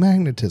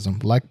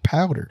electromagnetism, like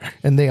powder.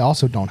 And they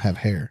also don't have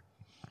hair.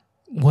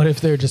 What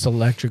if they're just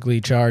electrically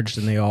charged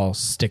and they all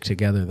stick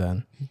together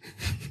then?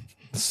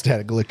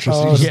 Static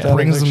electricity Oh, just static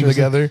brings them electricity.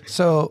 together.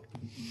 So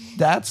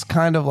that's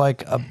kind of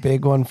like a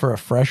big one for a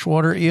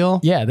freshwater eel.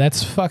 Yeah,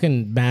 that's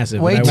fucking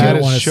massive. Wait and till- I Matt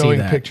would want is to see showing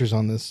that. pictures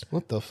on this.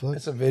 What the fuck?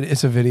 It's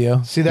a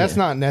video. See, that's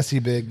not Nessie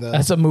big, though.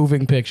 That's a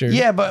moving picture.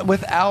 Yeah, but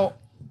without.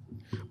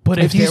 But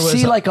If you there was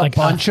see, like, a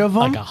bunch of 'em-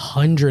 like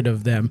 100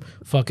 of them,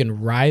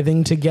 fucking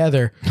writhing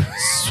together,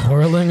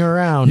 swirling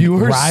around, You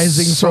were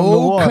rising so from the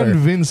water.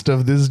 convinced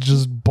of this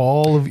just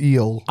ball of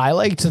eel. I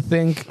like to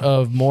think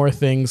of more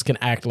things can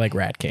act like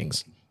rat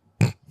kings.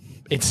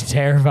 It's a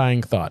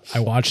terrifying thought. I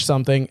watched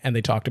something and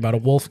they talked about a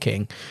wolf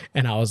king,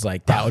 and I was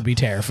like, that would be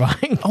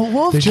terrifying. A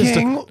wolf Just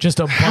king? just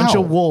a bunch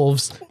How? of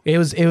wolves. It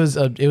was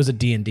a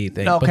D&D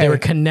thing, but Okay. they were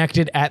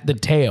connected at the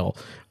tail.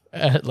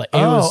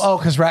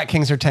 Because rat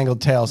kings are tangled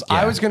tails.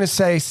 I was gonna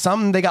say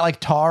something. They got like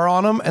tar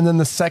on them, and then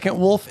the second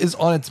wolf is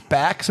on its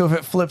back, so if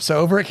it flips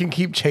over, it can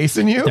keep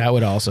chasing you. That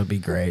would also be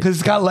great. Because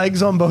it's got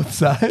legs on both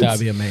sides. That'd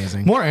be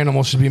amazing. More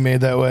animals should be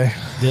made that way.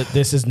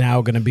 This is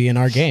now going to be in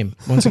our game.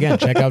 Once again,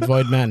 check out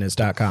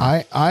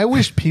voidmadness.com. I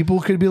wish people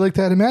could be like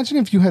that. Imagine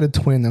if you had a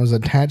twin that was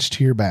attached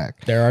to your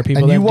back. There are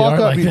people And that you walk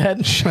are up, like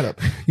that. Shut up.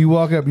 You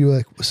walk up, you're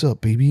like, "What's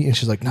up, baby?" And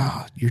she's like,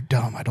 "Nah, you're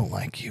dumb. I don't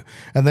like you."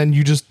 And then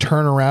you just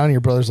turn around, and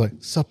your brother's like,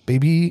 "What's up,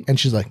 baby?" And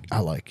she's like, "I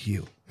like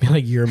you." Be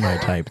like, you're my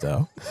type,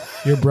 though.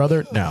 Your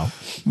brother? No.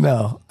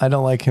 No, I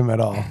don't like him at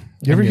all.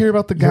 You ever hear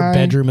about the guy? Your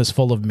bedroom is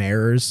full of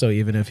mirrors, so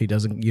even if you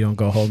don't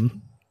go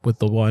home with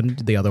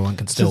the other one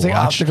can still It's like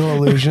watch. optical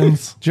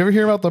illusions. Did you ever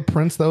hear about the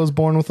prince that was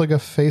born with like a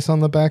face on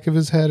the back of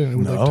his head and it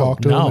would like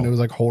talk to him and it was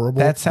like horrible?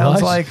 That sounds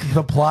What? like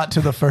the plot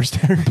to the first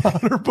Harry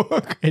Potter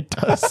book. It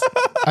does.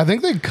 I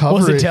think they cover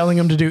Was it it. telling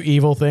him to do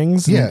evil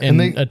things and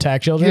they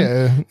attack children?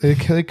 Yeah,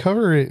 they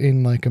cover it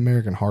in like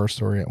American Horror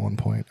Story at one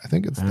point. I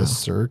think it's the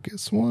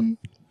circus one.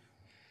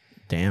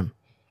 Damn.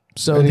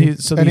 So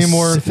Any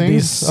more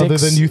things other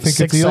than you think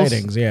six it's eels?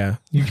 sightings? Yeah.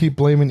 You keep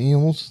blaming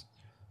eels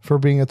for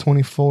being a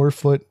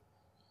 24-foot.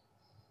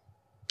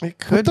 It What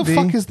could the be.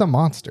 fuck is the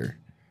monster?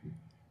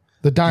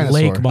 The dinosaur.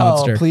 Lake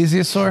monster. Oh, a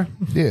plesiosaur?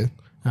 Yeah.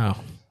 Oh,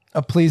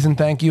 A please and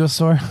thank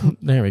you-asaur?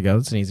 there we go.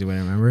 That's an easy way to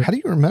remember it. How do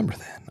you remember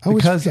that? I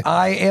always Because forget.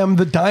 I am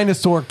the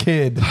dinosaur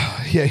kid.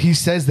 Yeah, he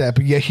says that,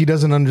 but yet he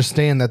doesn't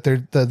understand that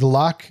the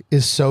lock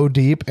is so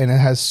deep and it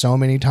has so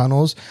many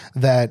tunnels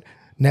that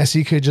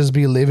Nessie could just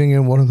be living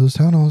in one of those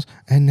tunnels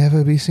and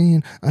never be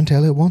seen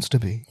until it wants to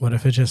be What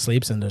if it just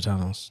sleeps in the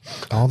tunnels?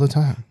 all the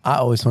time. I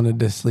always wanted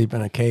to sleep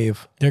in a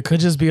cave. There could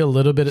just be a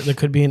little bit. There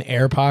could be an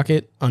air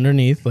pocket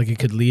underneath, like it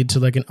could lead to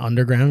like an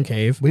underground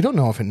cave. We don't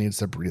know if it needs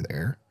to breathe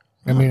air.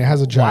 I mean, it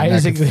has a Why giant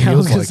is neck. it? I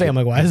was gonna feels say, I'm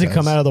like, why does it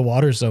come does. out of the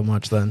water so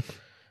much? Then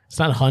it's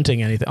not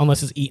hunting anything,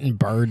 unless it's eating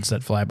birds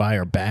that fly by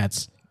or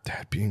bats.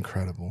 That'd be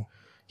incredible.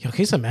 Yo, can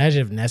you just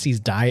imagine if Nessie's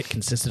diet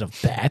consisted of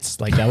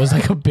bats? Like that was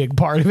like a big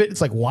part of it.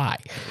 It's like why?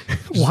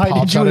 Why did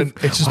Pops you? out it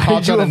just why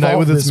pops did you out at night evolve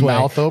with its this way?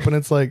 mouth open.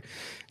 It's like,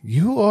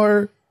 you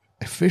are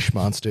a fish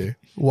monster.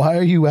 Why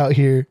are you out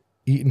here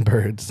eating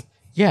birds?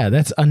 Yeah,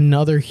 that's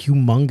another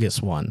humongous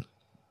one.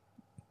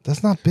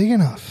 That's not big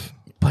enough.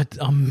 But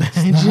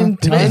imagine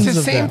It's tons the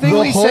of same them. thing The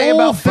we say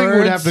whole about thing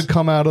would have birds. to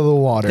come out of the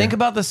water. Think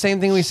about the same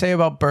thing we say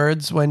about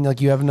birds when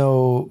like you have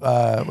no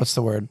what's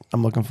the word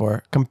I'm looking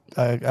for?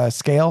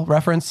 Scale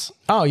reference.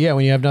 Oh yeah,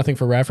 when you have nothing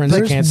for reference,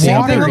 There's I can't see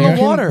water anything. in the You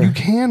can- water. You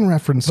can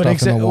reference But stuff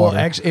except, in the well, water.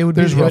 actually, it would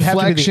be. There's It would have to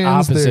be the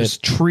reflections. There's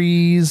opposite.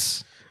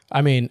 trees.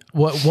 I mean,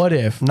 what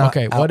if? Not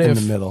okay, out what in if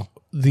the middle.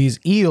 these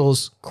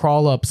eels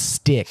crawl up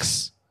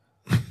sticks,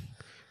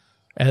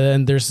 and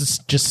then there's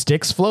just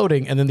sticks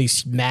floating, and then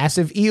these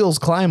massive eels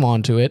climb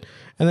onto it,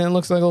 and then it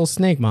looks like a little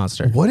snake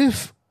monster. What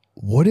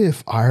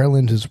if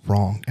Ireland is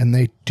wrong and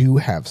they do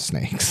have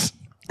snakes?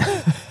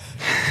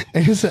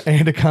 It's an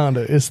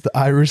anaconda. It's the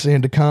Irish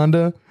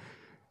anaconda.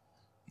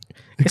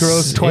 It It's-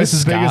 grows twice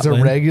it's as big as a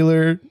Scotland.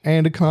 regular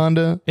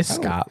anaconda. It's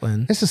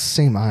Scotland. It's the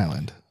same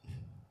island,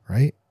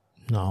 right?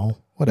 No,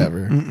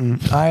 Whatever.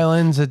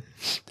 Islands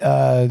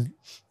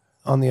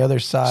on the other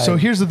side. So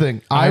here's the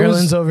thing.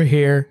 Ireland's over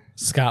here.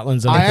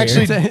 Scotland's over I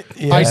here. actually,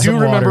 Yeah. I Some do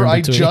water remember. in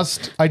I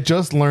between.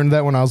 just learned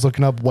that when I was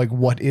looking up like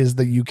what is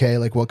the UK,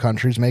 like what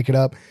countries make it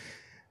up.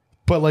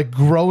 But like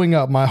growing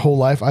up my whole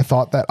life, I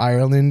thought that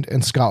Ireland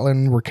and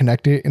Scotland were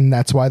connected, and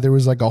that's why there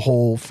was like a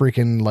whole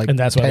freaking like And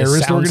that's why they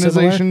terrorist sound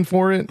organization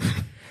for it.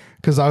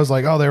 Because I was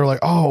like, oh, they were like,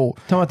 oh,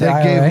 Talking about the they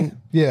IRA? gave,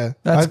 yeah,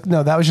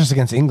 No, that was just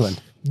against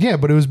England. yeah,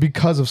 but it was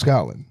because of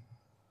Scotland.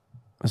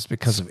 That's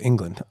because of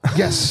England.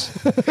 Yes,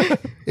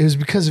 it was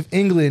because of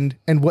England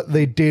and what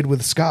they did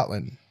with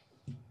Scotland.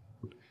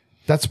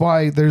 That's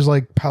why there's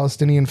like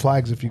Palestinian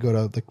flags if you go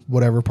to like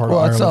whatever part of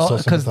Well, it's Ireland. all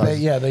because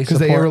they support,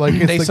 they were like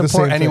it's they like the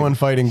support same anyone thing.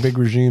 fighting big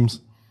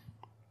regimes.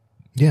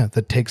 Yeah,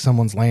 that take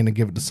someone's land and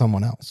give it to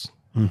someone else.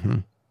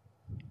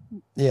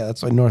 Yeah,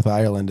 that's why North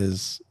Ireland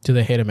is. Do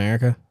they hate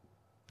America?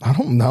 I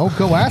don't know.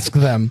 Go ask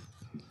them.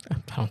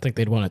 I don't think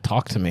they'd want to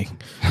talk to me.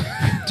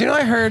 Do you know?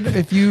 I heard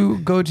if you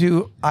go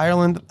to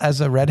Ireland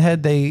as a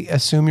redhead, they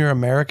assume you're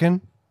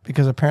American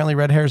because apparently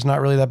red hair is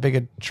not really that big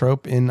a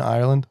trope in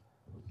Ireland.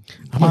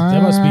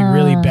 That must be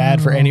really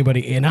bad for anybody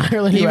in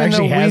Ireland who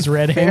actually though has we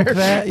red think hair.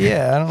 that-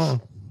 yeah, I don't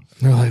know.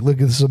 They're like,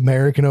 look at this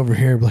American over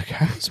here. Be like,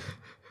 how's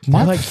They're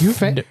my like,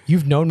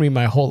 you've known me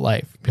my whole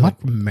life. Be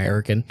like,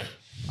 American.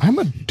 I'm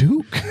a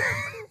duke.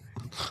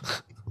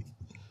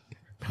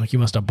 Like, you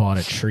must have bought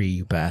a tree,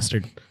 you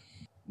bastard.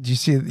 Do you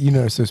see? You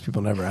notice those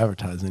people never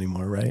advertise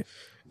anymore, right?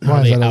 Why, Are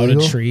is they that out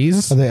illegal? of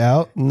trees? Are they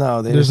out?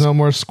 No, they There's just, no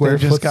more they square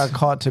just foot. got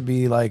caught to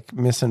be like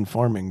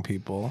misinforming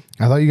people.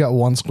 I thought you got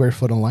 1 square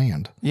foot of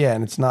land. Yeah,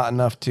 and it's not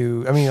enough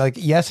to. I mean, like,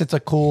 yes, it's a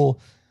cool,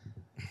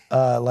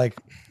 like,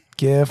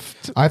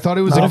 gift. I thought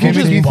it was No, a If you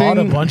just gimmicky bought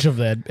a thing. bunch of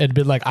that and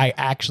been like, I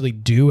actually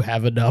do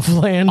have enough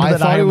land I that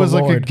thought I it am was a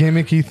like a lord.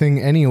 gimmicky thing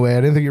anyway.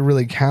 I didn't think it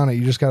really counted.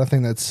 You just got a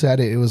thing that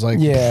said it. It was like,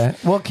 Yeah,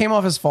 well, it came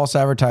off as false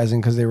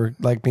advertising because they were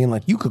like being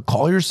like, you could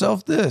call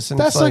yourself this, and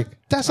that's it's like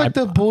that's like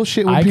the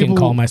bullshit. When I people, can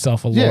call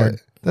myself a Yeah,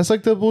 lord. that's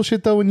like the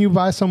bullshit though. When you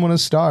buy someone a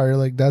star,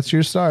 like that's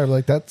your star.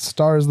 Like that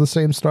star is the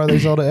same star they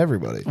sell to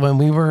everybody. when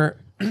we were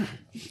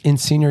in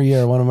senior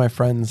year, one of my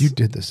friends You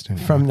did this to me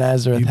from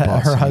Nazareth, You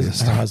bought her somebody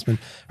a husband,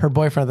 her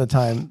boyfriend at the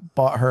time,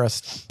 bought her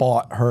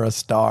a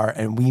star,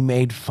 and we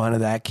made fun of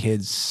that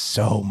kid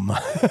so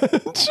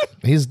much.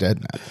 He's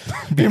dead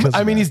now.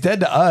 I mean, he's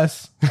dead to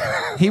us.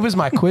 He was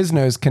my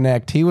Quiznos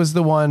Connect. He was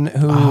the one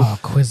who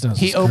Quiznos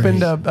he is opened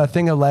great. a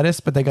thing of lettuce,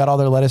 but they got all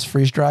their lettuce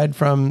freeze dried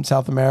from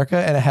South America,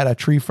 and it had a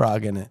tree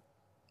frog in it,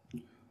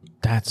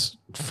 That's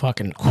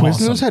fucking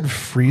Quiznos awesome. had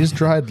freeze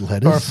dried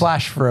lettuce or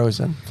flash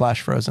frozen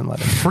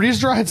lettuce. Freeze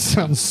dried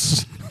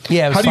sounds.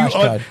 Yeah, it was How do you?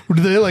 flash dried.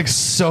 Do they like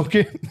soak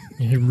it?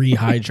 You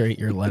rehydrate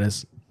your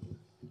lettuce.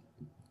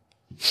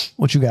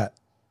 What you got?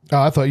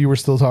 Oh, I thought you were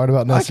still talking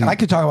about Nessie. I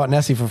could talk about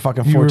Nessie for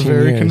fucking 14 you were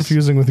very years.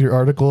 confusing with your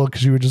article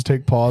because you would just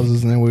take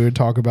pauses and then we would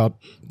talk about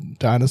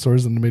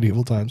dinosaurs in the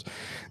medieval times.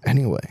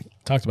 Anyway,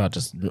 Talked about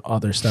just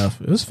other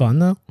stuff. It was fun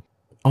though.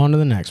 On to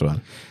the next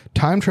one.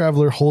 time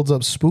traveler holds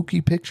up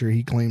spooky picture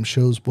he claims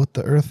shows what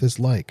the Earth is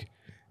like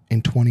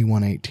in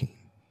 2118.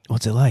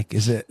 What's it like?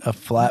 Is it a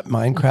flat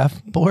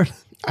Minecraft board?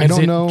 I Is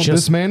don't it know. just-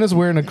 This man is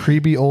wearing a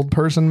creepy old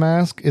person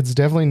mask. It's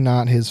definitely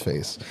not his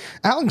face.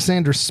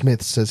 Alexander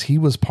Smith says he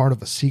was part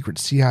of a secret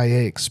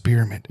CIA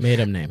experiment Made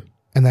him name.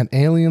 and that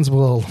aliens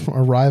will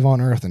arrive on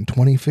Earth in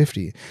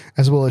 2050,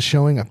 as well as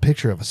showing a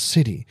picture of a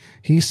city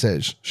he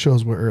says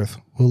shows what Earth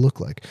will look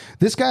like.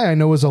 This guy I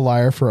know is a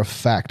liar for a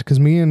fact because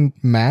me and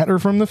Matt are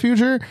from the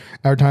future.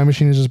 Our time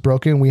machine is just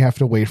broken. We have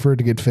to wait for it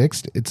to get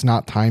fixed. It's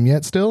not time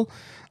yet still.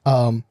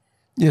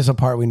 There's a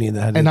part we need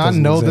that. And I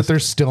doesn't know that exist.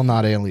 there's still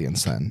not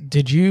aliens then.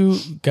 Did you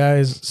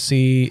guys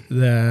see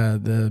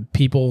the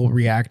people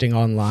reacting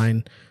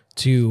online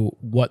to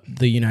what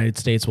the United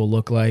States will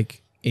look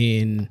like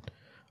in,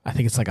 I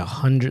think it's like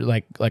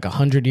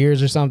 100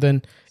 years or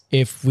something,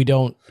 if we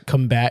don't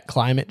combat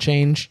climate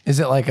change? Is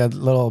it like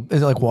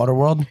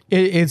Waterworld?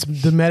 It's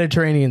the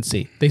Mediterranean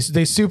Sea. They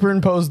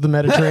superimposed the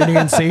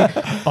Mediterranean Sea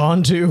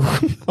onto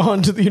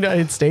the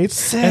United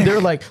States, and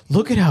they're like,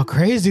 "Look at how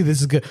crazy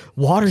this is.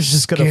 Water's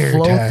just going to Scare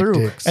flow through."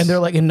 tactics. And they're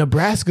like, "And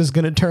Nebraska's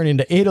going to turn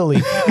into Italy.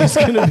 It's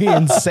going to be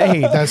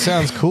insane." That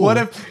sounds cool. What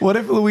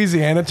if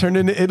Louisiana turned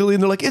into Italy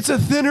and they're like, it's a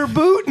thinner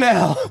boot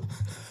now?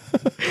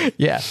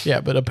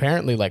 Yeah, but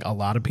apparently, like, a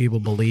lot of people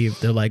believe,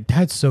 they're like,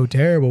 "That's so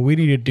terrible. We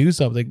need to do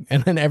something."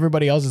 And then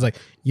everybody else is like,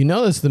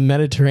 it's the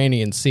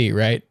Mediterranean Sea,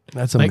 right?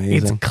 That's like,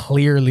 amazing. It's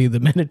clearly the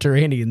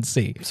Mediterranean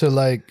Sea. So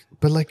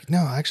no,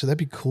 actually that'd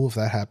be cool if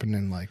that happened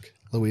in like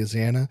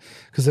Louisiana.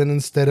 Because then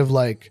instead of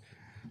like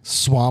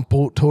swamp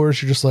boat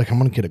tours, you're just like, I'm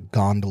gonna get a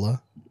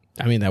gondola.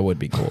 I mean, that would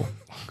be cool.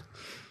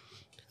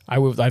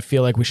 I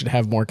feel like we should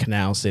have more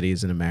canal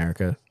cities in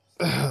America.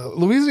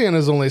 Louisiana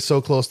is only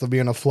so close to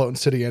being a floating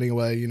city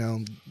anyway. You know,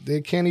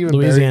 they can't even.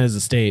 Louisiana is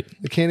a state.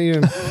 They can't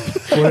even.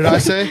 What did I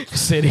say?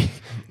 City.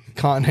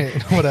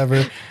 Continent,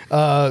 whatever.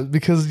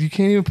 Because you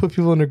can't even put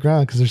people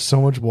underground because there's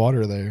so much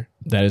water there.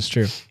 That is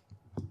true.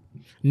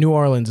 New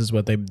Orleans is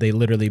what they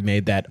literally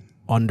made that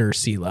under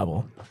sea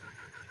level.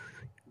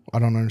 I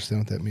don't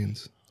understand what that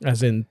means.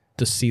 As in,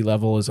 the sea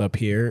level is up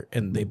here,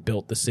 and they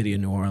built the city of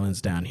New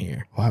Orleans down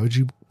here. Why would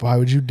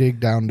you dig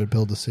down to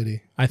build a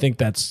city? I think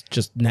that's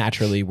just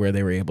naturally where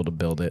they were able to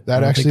build it.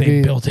 That'd actually they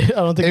be built it. I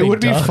don't think it they would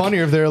dug. be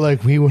funnier if they're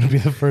like, we want to be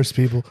the first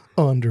people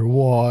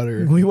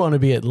underwater. We want to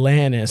be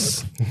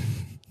Atlantis.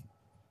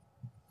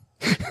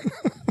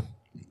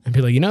 And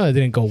be like, that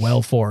didn't go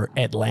well for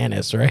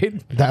Atlantis,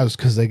 right? That was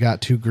because they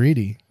got too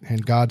greedy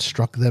and God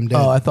struck them dead.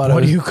 Oh, I thought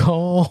What do you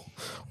call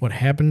what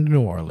happened in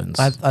New Orleans?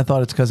 I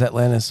thought it's because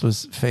Atlantis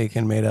was fake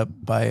and made up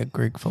by a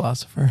Greek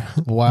philosopher.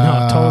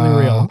 Wow. No,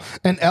 totally real.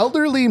 An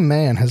elderly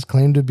man has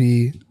claimed to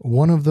be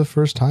one of the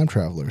first time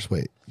travelers.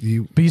 Wait,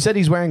 But you said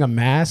he's wearing a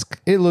mask?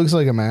 it looks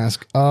like a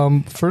mask.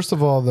 First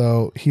of all,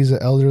 though, he's an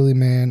elderly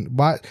man.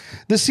 Why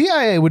the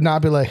CIA would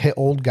not be like, hey,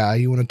 old guy,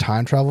 you want to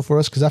time travel for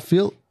us? Because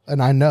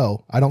I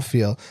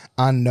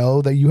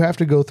know that you have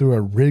to go through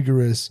a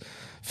rigorous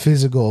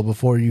physical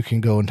before you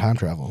can go and time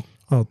travel.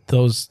 Well,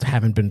 those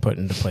haven't been put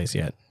into place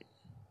yet.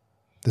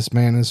 This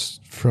man is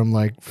from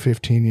like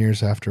 15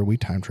 years after we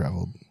time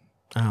traveled.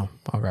 Oh,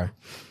 okay.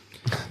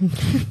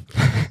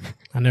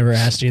 I never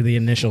asked you the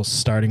initial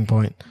starting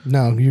point.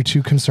 No, you're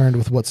too concerned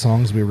with what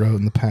songs we wrote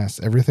in the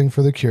past. Everything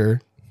for the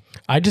Cure.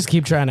 I just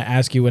keep trying to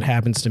ask you what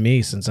happens to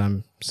me since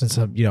I'm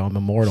I'm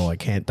immortal. I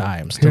can't die.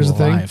 I'm still Here's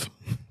the alive.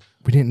 thing.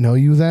 We didn't know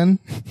you then.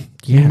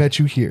 Yeah. We met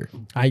you here.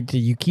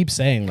 You keep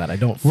saying that. I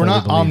don't. We're fully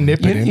not believe it.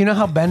 omnipotent. You know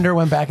how Bender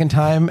went back in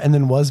time and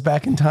then was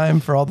back in time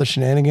for all the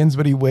shenanigans,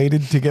 but he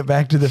waited to get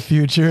back to the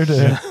future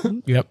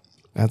to... Yep.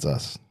 That's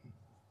us.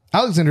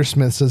 Alexander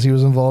Smith says he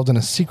was involved in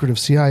a secretive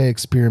CIA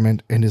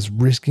experiment and is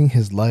risking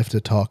his life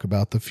to talk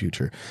about the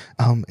future.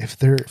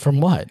 From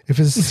what? If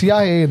it's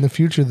CIA in the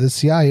future, the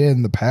CIA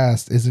in the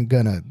past isn't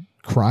gonna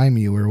crime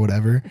you or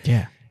whatever.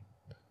 Yeah.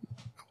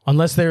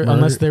 Unless they were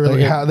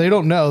like, how, they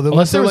don't know.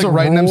 Unless they're there was like a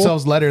writing rule-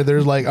 themselves letter.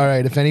 They're like, all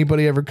right, if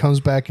anybody ever comes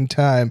back in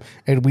time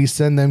and we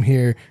send them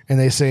here and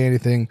they say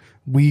anything,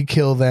 we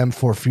kill them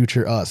for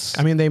future us.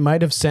 I mean, they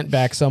might have sent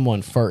back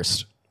someone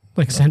first.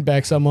 Like sent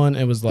back someone.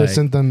 It was like they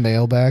sent them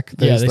mail back.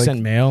 they There's, like,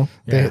 sent mail.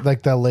 They, Yeah.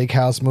 like that Lake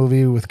House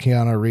movie with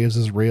Keanu Reeves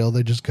is real.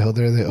 They just go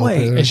there. They open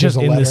Wait, it. it's just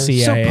there's a in the letter.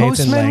 CIA. So it's in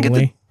postmen get the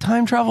Langley.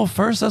 time travel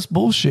first? That's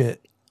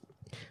bullshit.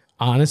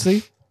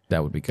 Honestly,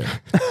 that would be good.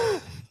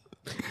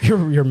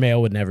 Your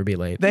mail would never be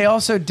late. They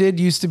also did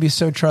used to be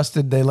so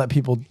trusted they let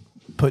people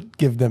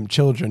give them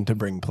children to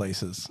bring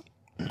places.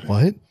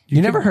 What?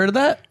 You never heard of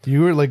that?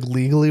 You were like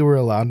legally were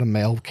allowed to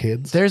mail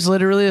kids. There's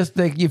literally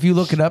if you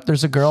look it up,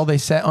 there's a girl they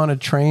set on a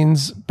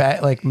train's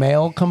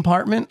mail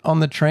compartment on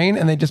the train,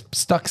 and they just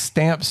stuck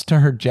stamps to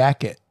her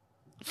jacket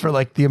for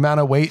like the amount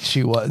of weight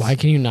she was. Why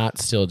can you not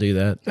still do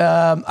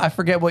that? I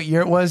forget what year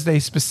it was. They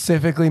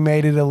specifically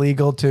made it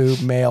illegal to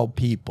mail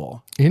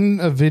people. In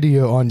a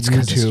video on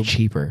Because YouTube, it's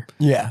cheaper.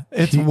 Yeah,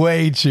 it's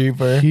way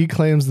cheaper. he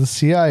claims the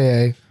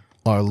CIA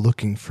are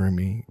looking for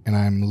me and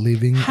I'm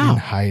living in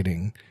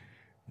hiding.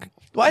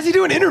 Why is he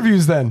doing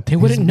interviews then? They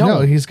wouldn't know. No,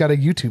 he's got a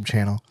YouTube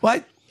channel.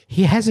 What?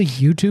 He has a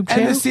YouTube And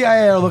channel. the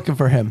CIA are looking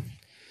for him.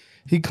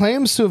 He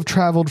claims to have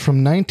traveled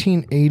from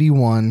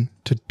 1981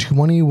 to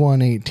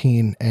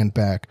 2118 and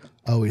back.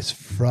 Oh, he's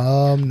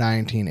from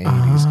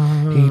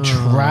 1980s. He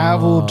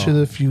traveled to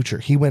the future.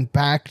 He went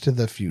back to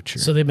the future.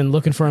 So they've been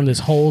looking for him this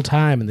whole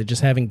time, and they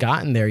just haven't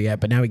gotten there yet.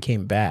 But now he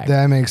came back.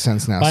 That makes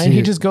sense now. Why didn't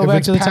he just go if back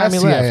it's to the time past he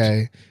left?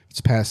 CIA, if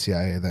it's past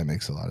CIA. That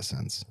makes a lot of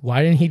sense.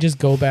 Why didn't he just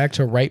go back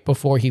to right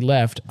before he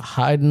left,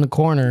 hide in the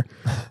corner,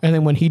 and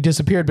then when he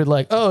disappeared, be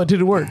like, "Oh, it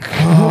didn't work."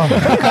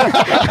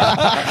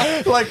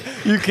 Like,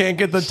 you can't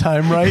get the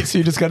time right, so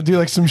you just got to do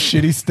like some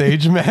shitty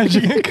stage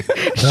magic.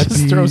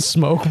 Just throw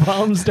smoke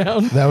bombs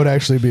down. That would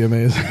actually be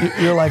amazing.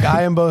 You're like,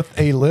 I am both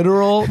a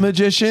literal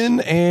magician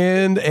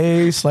and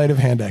a sleight of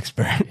hand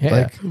expert.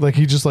 Yeah. Like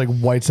he just like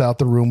whites out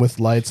the room with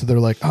lights. So they're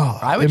like, oh,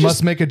 I would it must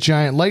just- make a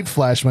giant light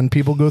flash when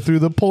people go through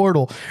the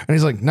portal. And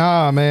he's like,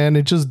 nah, man,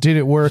 it just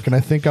didn't work. And I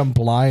think I'm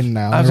blind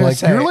now. I And was they're gonna like,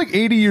 say- you're like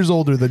 80 years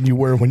older than you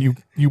were when you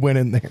went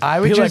in there. I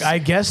Be would like, just I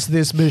guess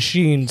this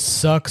machine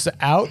sucks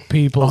out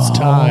people's Oh,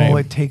 time.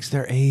 it takes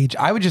their age.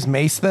 I would just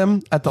mace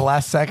them at the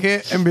last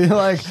second and be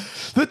like,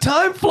 the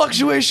time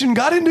fluctuation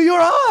got into your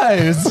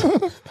eyes.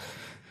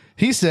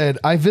 He said,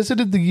 I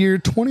visited the year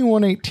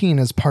 2118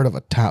 as part of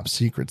a top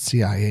secret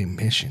CIA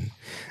mission.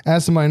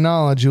 As to my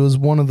knowledge, it was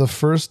one of the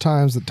first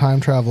times that time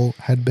travel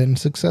had been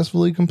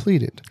successfully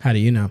completed. How do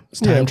you know?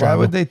 It's time Why travel.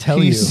 would they tell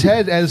He you?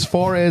 said, as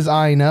far as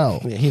I know,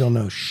 Yeah, he don't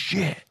know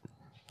shit.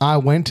 I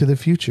went to the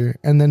future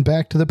and then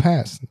back to the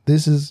past.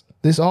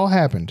 This all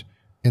happened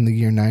in the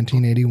year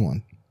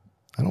 1981.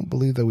 I don't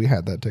believe that we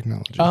had that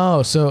technology.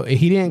 Oh, so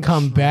he didn't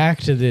come back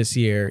to this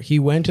year. He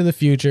went to the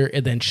future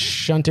and then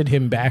shunted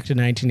him back to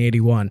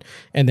 1981,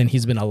 and then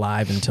he's been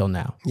alive until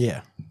now.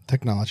 Yeah.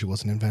 Technology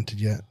wasn't invented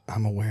yet.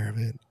 I'm aware of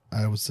it.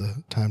 I was a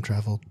time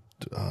travel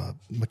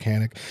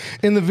mechanic.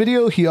 In the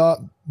video, he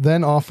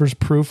then offers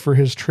proof for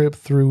his trip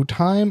through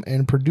time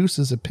and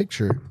produces a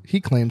picture he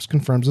claims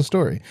confirms the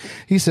story.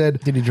 He said,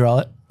 Did he draw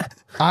it?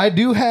 I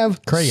do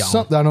have Crayon.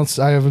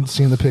 I haven't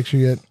seen the picture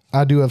yet.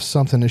 I do have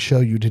something to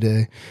show you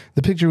today.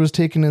 The picture was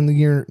taken in the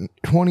year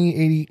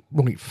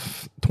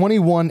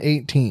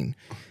 2118.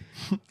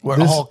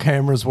 Where all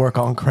cameras work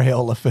on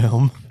Crayola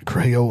film.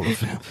 Crayola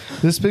film.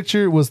 This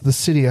picture was the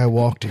city I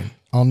walked in.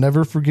 I'll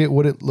never forget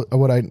what it looked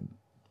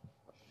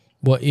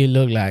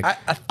like.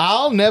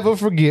 I'll never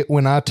forget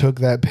when I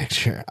took that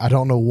picture. I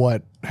don't know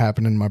what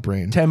happened in my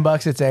brain.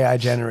 $10, it's AI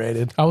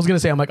generated. I was going to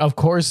say, I'm like, of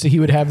course he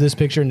would have this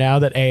picture now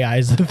that AI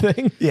is the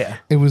thing. Yeah.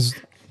 It was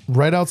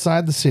right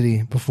outside the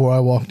city before I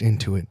walked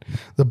into it.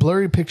 The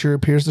blurry picture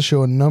appears to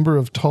show a number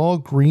of tall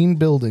green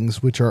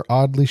buildings which are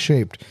oddly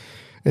shaped.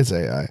 It's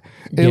AI.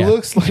 It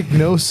looks like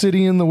no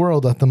city in the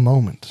world at the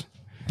moment.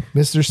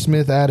 Mr.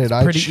 Smith added,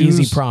 Pretty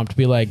easy prompt.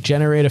 Be like,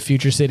 generate a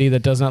future city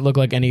that does not look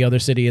like any other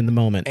city in the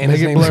moment. And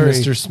his name's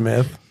Mr.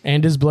 Smith.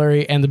 And is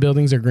blurry, and the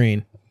buildings are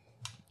green.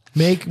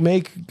 Make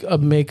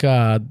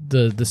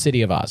the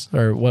city of Oz,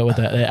 or what with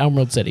the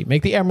Emerald City.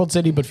 Make the Emerald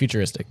City, but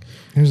futuristic.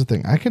 Here's the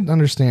thing. I can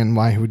understand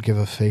why he would give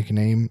a fake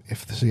name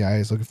if the CIA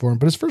is looking for him,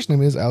 but his first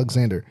name is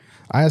Alexander.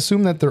 I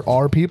assume that there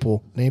are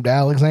people named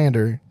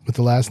Alexander with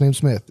the last name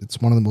Smith.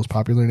 It's one of the most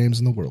popular names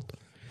in the world.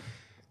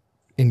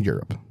 In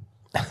Europe.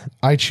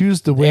 I choose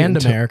to wait and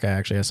America,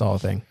 actually. I saw a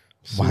thing.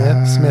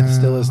 Smith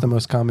still is the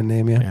most common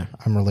name, yeah.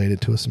 I'm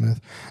related to a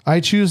Smith. I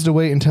choose to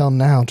wait until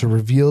now to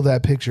reveal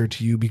that picture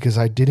to you because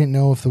I didn't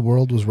know if the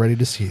world was ready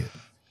to see it.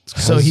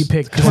 So he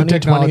picked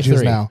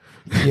 2023 now.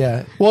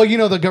 Yeah. Well,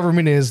 the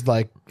government is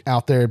like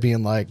out there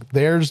being like,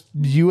 there's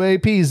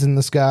UAPs in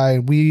the sky.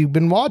 We've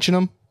been watching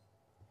them.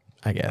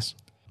 I guess.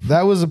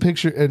 That was a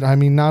picture. I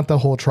mean, not the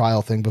whole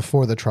trial thing.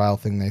 Before the trial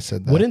thing, they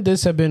said that. Wouldn't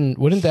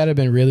that have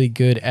been really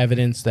good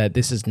evidence that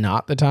this is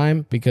not the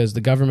time? Because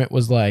the government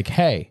was like,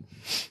 hey,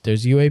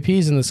 there's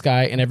UAPs in the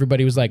sky, and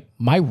everybody was like,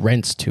 my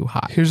rent's too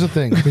high. Here's the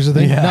thing.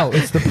 No,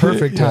 it's the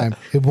perfect time.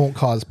 It won't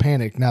cause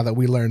panic now that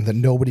we learned that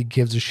nobody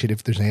gives a shit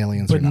if there's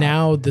aliens or not. But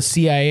now the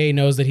CIA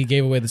knows that he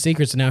gave away the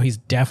secrets, and now he's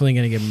definitely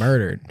going to get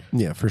murdered.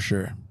 Yeah, for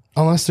sure.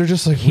 Unless they're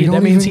just like,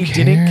 that means he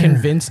didn't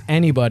convince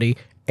anybody,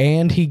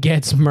 and he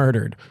gets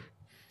murdered.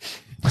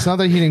 It's not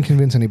that he didn't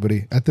convince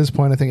anybody. At this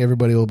point, I think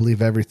everybody will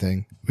believe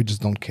everything. We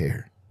just don't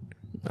care.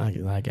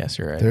 I guess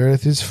you're right. The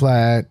Earth is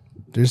flat.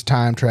 There's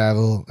time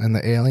travel, and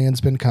the aliens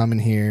been coming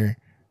here,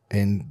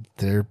 and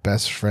they're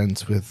best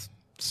friends with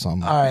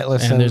some. All right,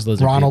 listen. And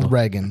there's Ronald people.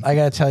 Reagan. I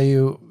gotta tell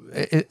you,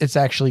 it's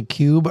actually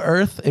cube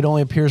Earth. It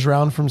only appears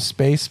round from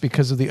space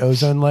because of the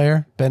ozone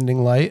layer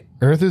bending light.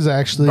 Earth is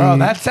actually. Bro,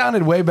 that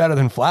sounded way better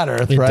than flat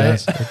Earth, It right?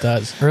 does. It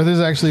does. Earth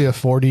is actually a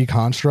 4D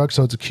construct,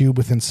 so it's a cube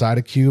within inside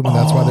a cube, and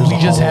that's why there's.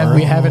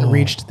 We haven't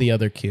reached the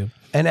other cube.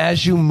 And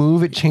as you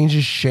move, it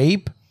changes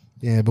shape.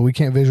 Yeah, but we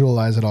can't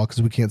visualize it all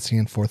because we can't see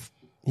in fourth.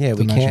 Yeah, we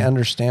dimension. can't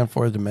understand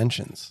 4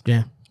 dimensions.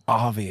 Yeah.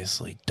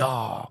 Obviously,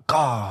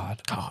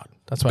 God.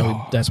 That's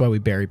why we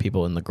bury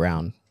people in the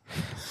ground.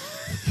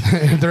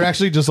 They're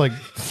actually just like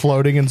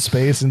floating in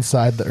space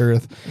inside the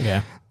Earth.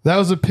 Yeah. That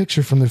was a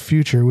picture from the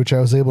future, which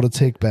I was able to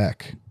take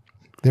back.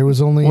 There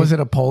was only. Was it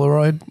a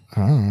Polaroid?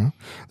 I don't know.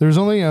 There was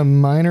only a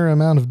minor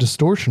amount of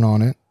distortion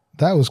on it.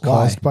 That was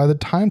caused by the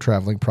time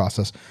traveling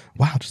process.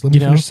 Wow, just let me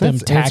finish them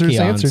answers.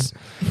 tachyons.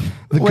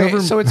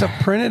 The So it's a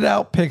printed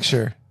out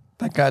picture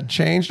that got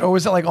changed? Or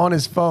was it like on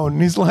his phone?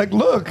 And he's like,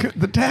 look,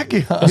 the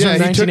tachyon. Yeah,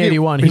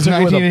 1981. He took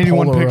it with a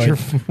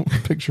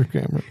 1981 picture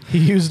camera. He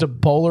used a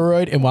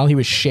Polaroid, and while he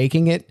was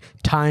shaking it,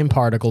 time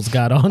particles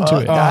got onto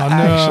it. That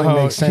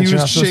actually makes sense. He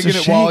You're was not supposed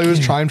shaking to it while he was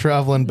shake it. time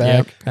traveling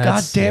back.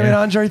 God damn it,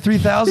 Andre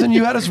 3000.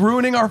 You had us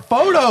ruining our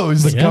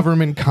photos. The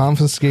government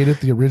confiscated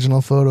the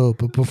original photo,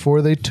 but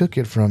before they took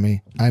it from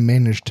me, I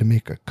managed to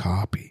make a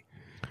copy.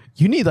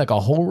 You need like a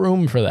whole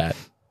room for that.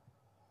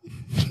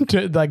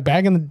 Like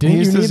back in the day,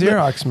 Use the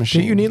Xerox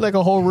machine. Did you need like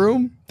a whole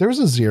room? There was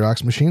a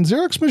Xerox machine.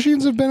 Xerox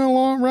machines have been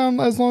around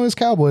as long as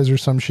Cowboys or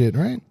some shit,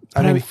 right?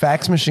 I mean,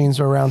 fax machines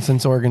were around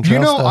since Oregon Trail.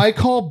 You know, stuff. I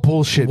call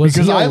bullshit Was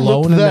because he I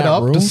alone looked in that that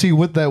up room? to see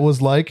what that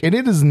was like, and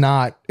it is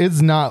not.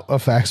 It's not a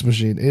fax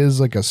machine. It is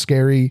like a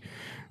scary,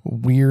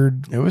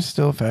 weird It was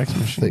still a fax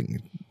machine.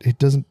 thing. It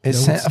doesn't. It no,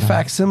 sent it's a not.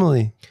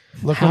 facsimile.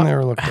 Look when they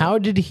were looking. How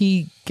did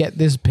he get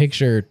this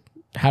picture?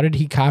 How did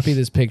he copy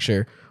this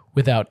picture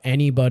without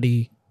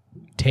anybody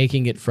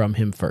taking it from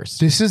him first?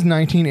 This is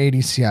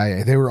 1980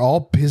 CIA. They were all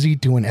busy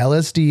doing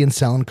LSD and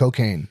selling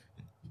cocaine.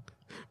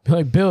 Be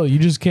like, Bill, you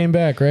just came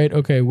back, right?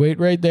 Okay, wait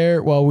right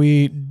there while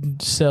we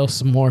sell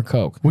some more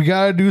coke. We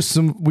gotta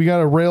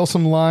rail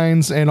some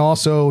lines, and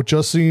also,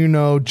 just so you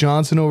know,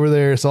 Johnson over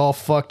there is all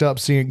fucked up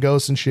seeing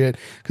ghosts and shit,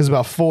 because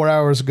about 4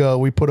 hours ago,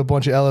 we put a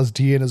bunch of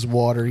LSD in his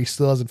water. He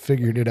still hasn't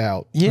figured it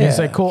out. Yeah. And he's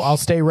like, cool, I'll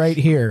stay right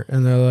here.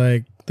 And they're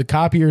like, the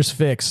copier's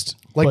fixed,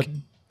 but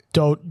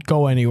don't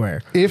go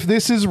anywhere. If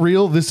this is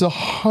real, this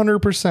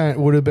 100%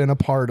 would have been a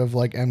part of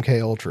like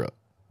MK Ultra.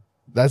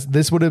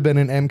 This would have been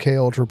an MK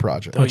Ultra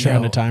project. They're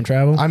trying to time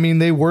travel. I mean,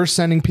 they were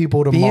sending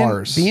people to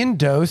Mars. Being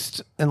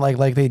dosed and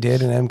like they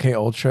did in MK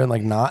Ultra, and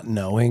like not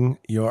knowing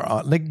you're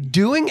on, like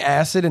doing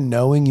acid and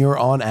knowing you're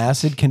on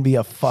acid can be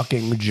a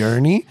fucking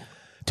journey.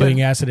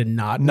 Doing acid and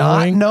not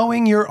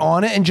knowing you're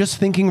on it and just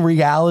thinking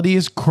reality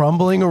is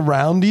crumbling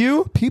around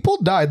you. People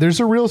died. There's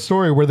a real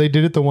story where they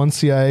did it to one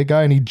CIA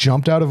guy, and he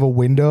jumped out of a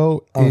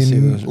window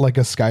in like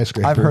a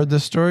skyscraper. I've heard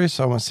this story,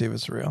 so I want to see if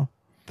it's real.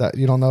 That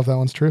you don't know if that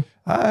one's true?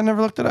 I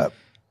never looked it up.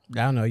 I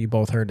don't know. You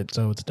both heard it,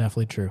 so it's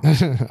definitely true.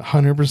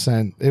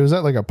 100%. It was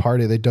at like a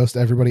party. They dosed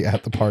everybody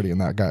at the party,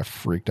 and that guy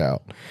freaked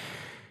out.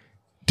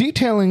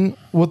 Detailing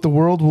what the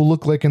world will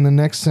look like in the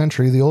next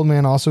century, the old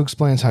man also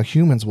explains how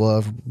humans will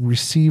have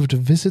received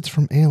visits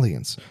from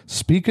aliens,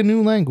 speak a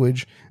new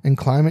language, and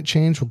climate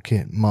change will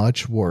get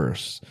much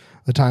worse.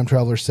 The time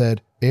traveler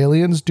said,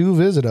 aliens do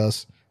visit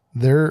us.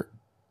 There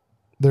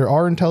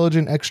are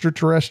intelligent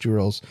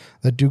extraterrestrials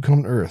that do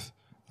come to Earth.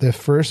 Their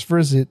first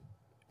visit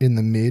in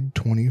the mid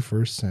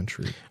 21st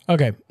century.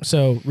 Okay,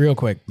 so real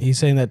quick, he's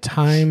saying that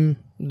time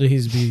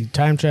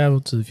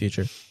travel to the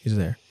future. He's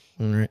there.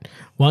 All right.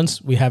 Once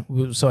we have,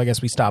 so I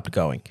guess we stopped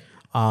going.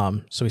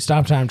 So we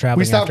stopped time traveling.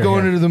 We stopped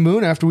going into the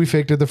moon after we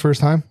faked it the first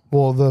time.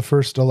 Well, the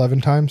first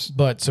 11 times.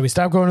 But so we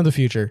stopped going to the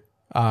future.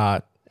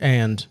 And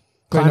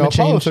climate change.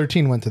 Apollo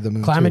 13 went to the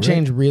moon. Climate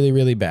change really,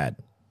 really bad.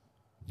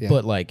 Yeah.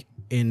 But like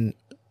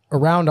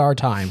around our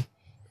time,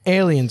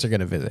 aliens are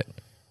going to visit.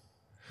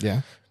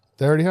 Yeah.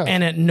 They already have.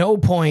 And at no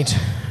point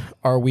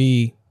are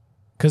we,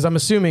 because I'm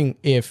assuming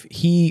if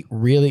he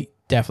really,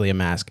 definitely a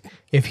mask,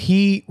 if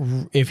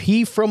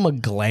he from a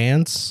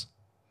glance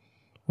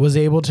was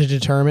able to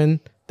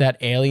determine that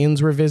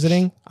aliens were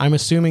visiting, I'm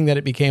assuming that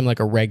it became like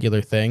a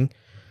regular thing.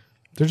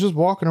 They're just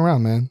walking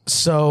around, man.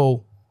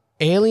 So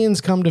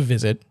aliens come to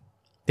visit.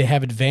 They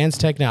have advanced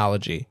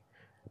technology,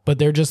 but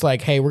they're just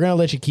like, hey, we're going to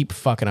let you keep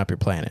fucking up your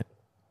planet.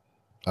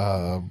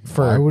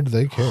 Why would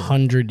they care?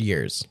 100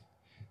 years.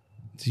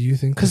 Do you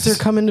think? Because they're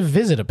coming to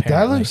visit,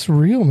 apparently. That looks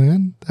real,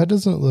 man. That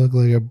doesn't look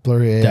like a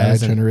blurry AI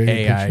generated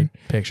AI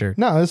picture.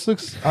 No, this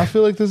looks, I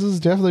feel like this is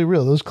definitely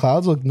real. Those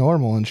clouds look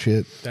normal and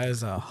shit. That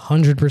is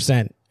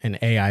 100% an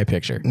AI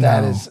picture.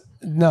 That is,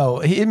 no,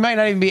 it might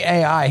not even be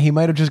AI. He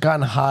might have just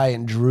gotten high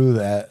and drew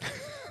that.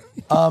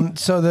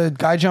 So the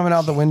guy jumping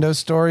out the window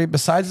story,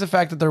 besides the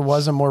fact that there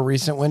was a more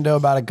recent window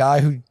about a guy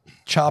who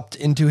chopped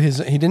into he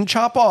didn't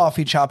chop off,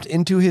 he chopped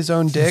into his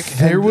own dick.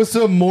 There was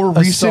a more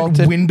recent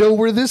window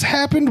where this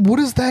happened? What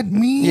does that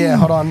mean? Yeah,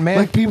 hold on, man.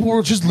 Like people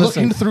were just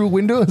looking through a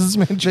window.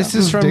 This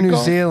is from New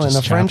Zealand.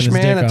 A French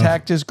man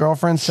attacked his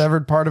girlfriend,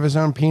 severed part of his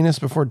own penis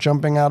before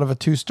jumping out of a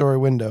 2-story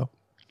window.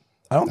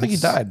 I don't think he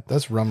died.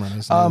 That's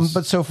Runnas.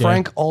 But so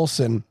Frank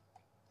Olson,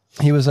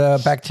 he was a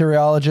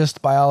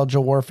bacteriologist,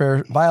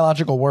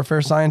 biological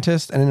warfare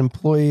scientist, and an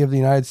employee of the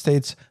United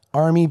States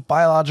Army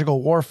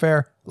Biological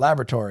Warfare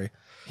Laboratory.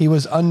 He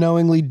was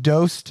unknowingly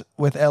dosed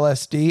with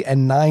LSD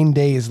and 9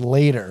 days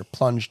later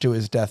plunged to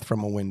his death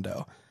from a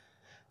window.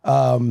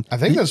 I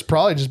think that's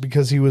probably just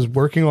because he was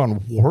working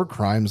on war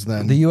crimes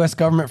then. The U.S.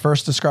 government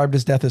first described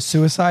his death as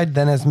suicide,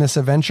 then as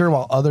misadventure,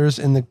 while others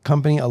in the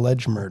company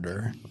allege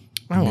murder.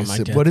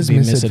 What is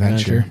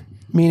misadventure?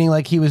 Meaning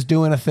like he was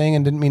doing a thing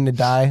and didn't mean to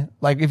die.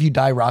 Like if you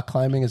die rock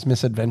climbing, it's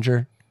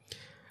misadventure.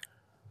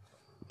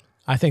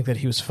 I think that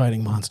he was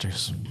fighting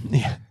monsters.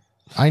 Yeah.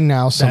 I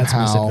now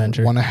somehow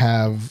want to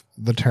have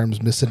the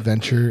terms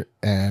misadventure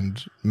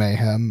and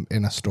mayhem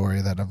in a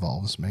story that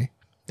involves me.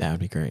 That would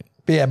be great.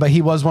 But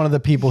he was one of the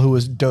people who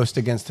was dosed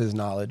against his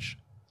knowledge.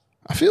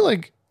 I feel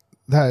like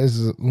that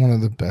is one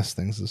of the best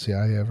things the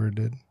CIA ever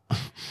did.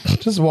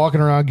 Just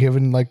walking around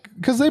giving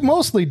because they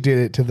mostly did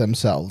it to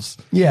themselves.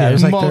 Yeah, it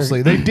was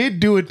mostly. They did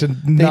do it to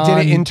They did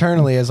it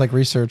internally as like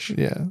research.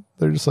 Yeah.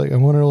 They're just like, I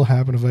wonder what will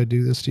happen if I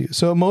do this to you.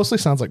 So it mostly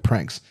sounds like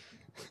pranks.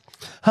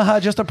 Haha,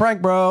 just a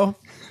prank, bro.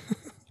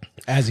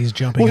 As he's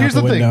jumping out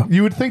the window. Thing.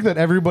 You would think that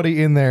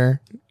everybody in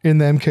there, in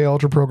the MK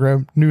Ultra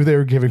program, knew they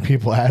were giving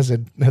people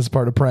acid as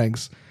part of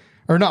pranks.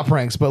 Or not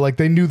pranks, but like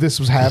they knew this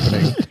was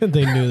happening.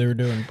 They knew they were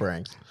doing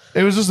pranks.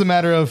 It was just a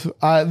matter of,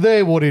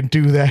 they wouldn't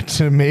do that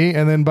to me.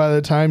 And then by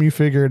the time you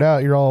figure it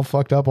out, you're all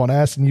fucked up on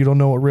acid and you don't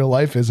know what real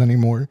life is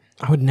anymore.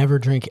 I would never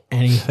drink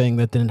anything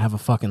that didn't have a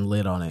fucking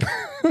lid on it.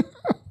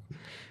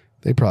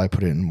 They probably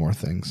put it in more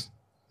things.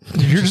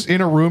 You're just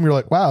in a room. You're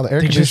like, wow, the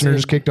air conditioner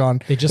just kicked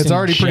on. It's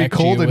already pretty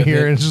cold in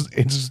here. And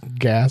it's just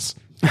gas.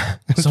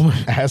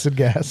 Acid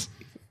gas.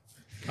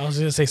 I was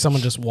gonna say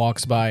someone just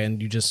walks by and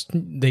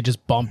they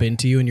just bump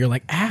into you and you're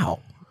like, ow.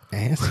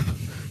 Acid.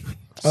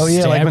 Oh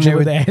yeah, like when they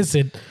would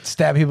acid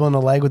stab people in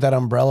the leg with that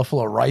umbrella full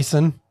of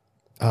ricin.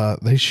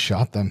 They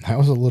shot them. That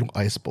was a little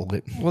ice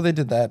bullet. Well, they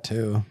did that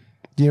too.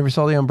 Do you ever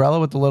saw the umbrella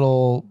with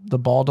the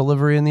ball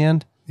delivery in the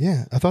end?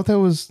 Yeah, I thought that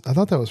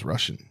was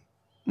Russian.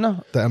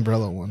 No, the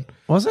umbrella one.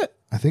 Was it?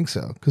 I think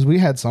so, because we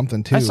had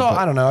something too.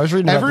 I don't know. I was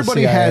reading.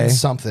 Everybody had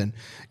something.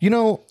 You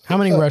know, how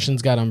many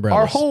Russians got umbrellas?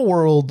 Our whole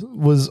world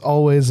was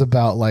always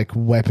about like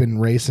weapon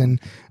racing.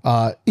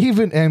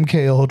 Even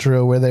MK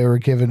Ultra, where they were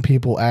giving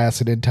people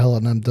acid and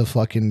telling them to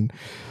fucking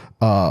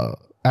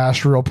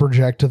astral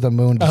project to the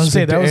moon. I was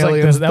say that was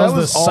aliens. That was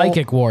the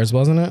psychic wars,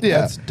 wasn't it?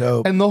 Yeah, that's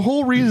dope. And the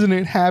whole reason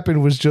it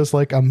happened was just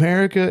like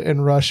America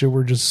and Russia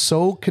were just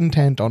so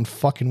content on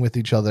fucking with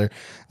each other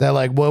that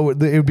like it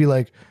would be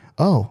like.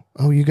 Oh,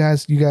 you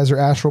guys are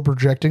astral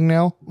projecting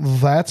now?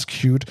 That's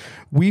cute.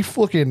 We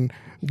fucking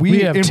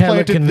we have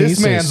implanted this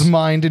telekinesis. man's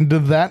mind into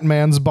that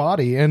man's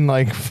body, and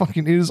like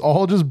fucking, it is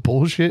all just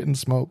bullshit and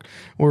smoke.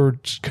 Or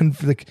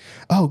like,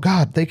 oh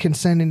god, they can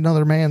send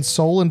another man's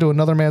soul into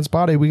another man's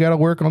body. We got to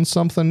work on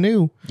something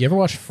new. You ever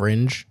watch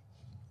Fringe?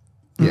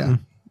 Yeah,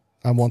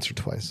 once or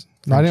twice.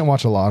 No, I didn't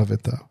watch a lot of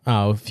it though.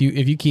 Oh, if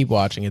you keep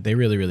watching it, they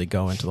really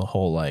go into the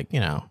whole like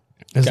Isn't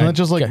that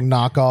just like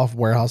knockoff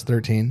Warehouse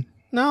 13?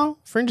 No,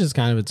 Fringe is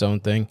kind of its own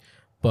thing,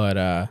 but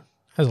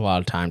has a lot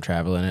of time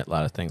travel in it, a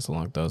lot of things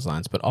along those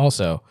lines. But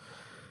also,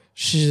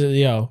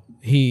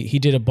 he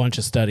did a bunch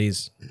of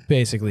studies.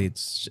 Basically,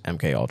 it's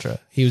MK Ultra.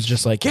 He was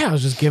just like, I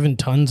was just giving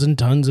tons and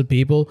tons of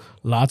people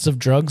lots of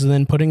drugs and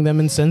then putting them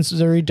in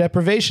sensory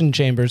deprivation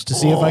chambers to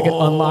see if I could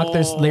unlock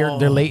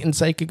their latent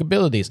psychic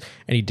abilities.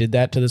 And he did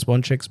that to this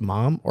one chick's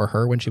mom or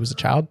her when she was a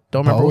child.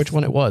 Don't remember which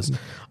one it was.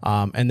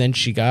 And then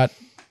she got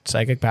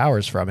psychic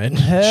powers from it.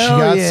 Hell She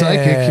got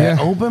psychic, yeah.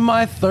 Open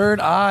my third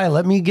eye.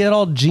 Let me get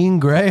all Jean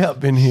Grey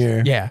up in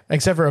here. Yeah,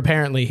 except for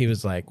apparently he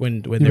was like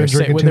when they been were,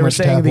 drinking when too they were much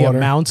saying tap the water.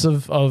 amounts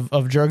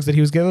of drugs that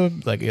he was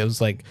given, like it was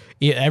like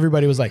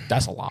everybody was like,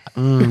 that's a lot.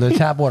 The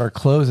tap water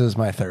closes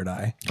my third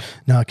eye.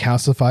 No, it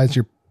calcifies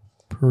your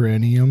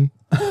perineum.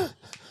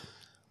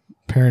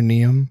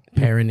 Perineum.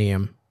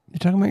 Perineum. You're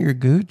talking about your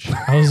gooch?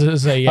 I was gonna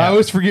say I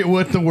always forget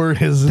what the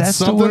word is. It's That's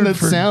the something word that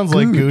for sounds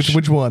like gooch. gooch.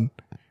 Which one?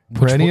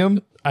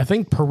 Perineum? I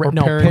think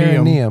perineum?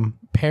 Perineum.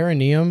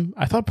 perineum.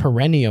 I thought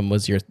perineum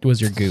was your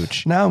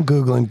gooch. Now I'm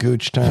Googling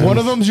gooch terms. One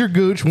of them's your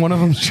gooch, one of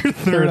them's your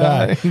third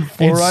eye.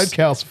 Fluoride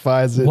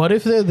calcifies it. What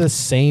if they're the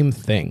same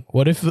thing?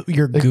 What if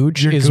your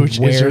gooch your is gooch is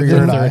where your your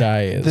third third eye.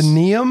 eye is? The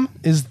neum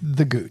is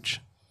the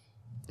gooch.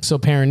 So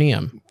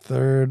perineum.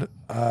 Third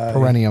eye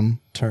Perineum.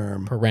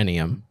 term.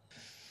 Perineum.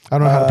 I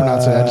don't know how to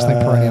pronounce it. I just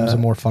think perineum is a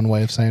more fun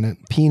way of saying it.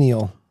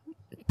 Pineal.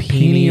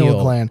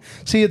 Pineal gland.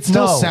 See, it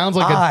still sounds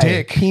like eye. a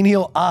dick.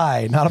 Pineal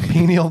eye, not a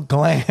pineal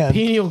gland.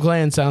 Pineal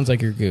gland sounds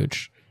like your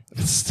gooch.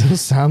 It still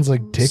sounds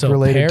like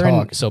dick-related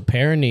talk. So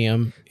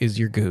perineum is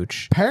your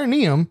gooch.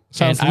 Perineum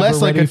sounds And I've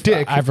less like a already-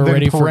 dick I've than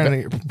already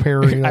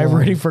perineal. I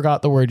already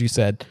forgot the word you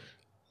said.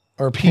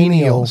 Or Pineal.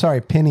 pineal.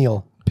 Sorry,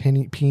 pineal.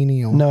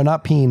 Pineal. No,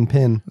 not pin.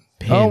 Pin.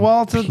 Oh,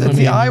 well, it's the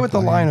Pineal eye with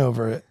the gland. line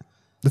over it.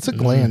 It's a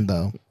gland,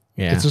 though.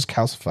 Yeah. It's just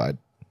calcified.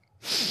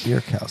 You're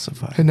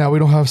calcified. And now we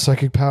don't have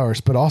psychic powers.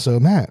 But also,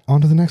 Matt,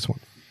 on to the next one.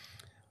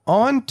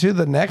 On to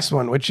the next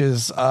one, which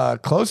is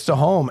close to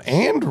home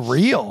and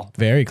real.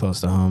 Very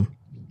close to home.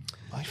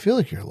 I feel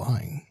like you're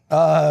lying.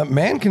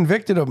 Man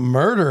convicted of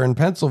murder in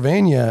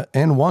Pennsylvania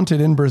and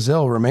wanted in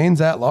Brazil remains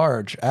at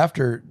large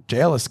after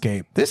jail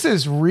escape. This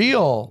is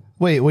real.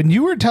 Wait, when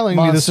you were telling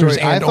me the Monsters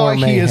story, I and thought or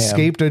he mayhem.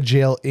 escaped a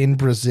jail in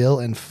Brazil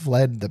and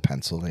fled to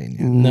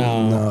Pennsylvania.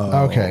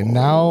 No. Okay,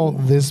 now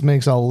this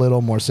makes a little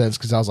more sense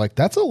because I was like,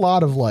 that's a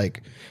lot of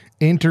like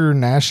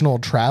international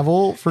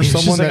travel for He's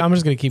just someone like, that I'm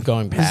just gonna keep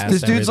going past.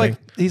 This dude's everything.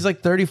 he's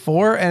like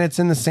 34 and it's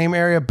in the same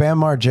area Bam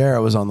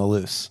Margera was on the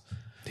loose.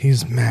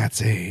 he's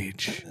Matt's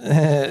age.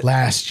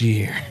 Last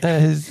year.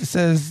 It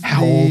says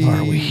How old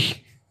are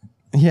we?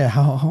 Yeah,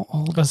 how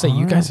old? I'll say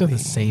you guys are the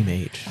same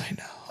age. I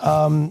know.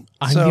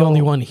 I'm the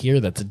only one here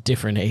that's a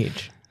different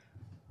age.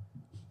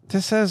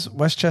 This says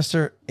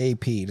Westchester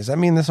AP. Does that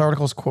mean this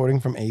article is quoting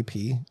from AP?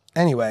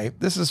 Anyway,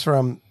 this is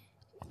from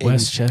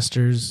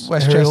Westchester's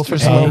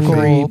Westchester's Ariel local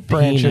Filipino.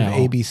 branch of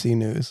ABC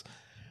News.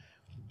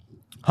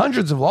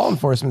 Hundreds of law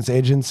enforcement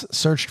agents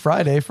searched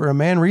Friday for a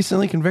man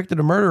recently convicted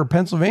of murder in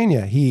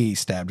Pennsylvania. He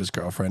stabbed his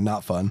girlfriend.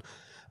 Not fun.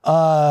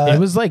 It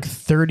was like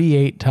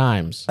 38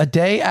 times. A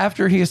day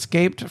after he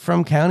escaped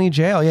from county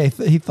jail. Yeah,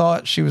 he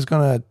thought she was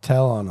going to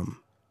tell on him.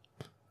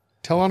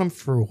 Tell on him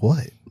for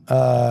what?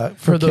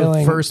 For the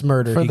killing- first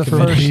murder for he the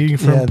committed. first- Being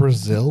from yeah.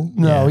 Brazil?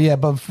 No, yeah,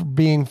 but for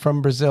being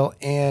from Brazil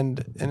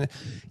and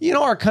you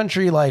know our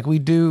country, like we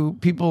do,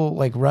 people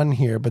like run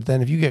here, but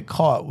then if you get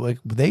caught, like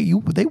they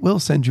will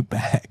send you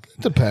back.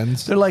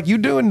 Depends. They're like, you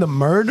doing the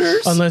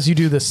murders? Unless you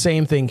do the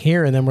same thing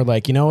here, and then we're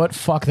like, you know what?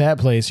 Fuck that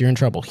place. You're in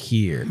trouble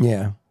here.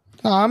 Yeah.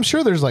 No, I'm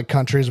sure there's like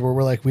countries where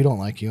we're like, we don't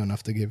like you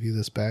enough to give you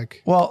this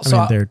back. Well, I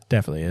mean, there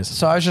definitely is.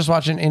 So I was just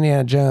watching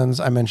Indiana Jones,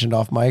 I mentioned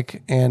off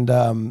mic, and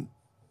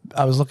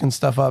I was looking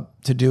stuff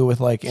up to do with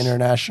like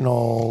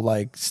international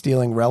like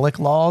stealing relic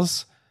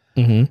laws.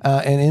 And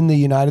in the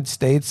United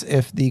States,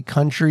 if the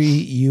country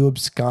you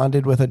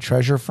absconded with a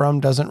treasure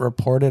from doesn't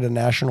report it a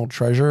national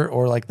treasure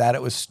or like that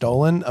it was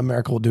stolen,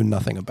 America will do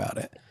nothing about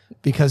it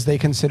because they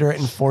consider it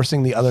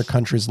enforcing the other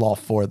country's law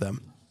for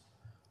them.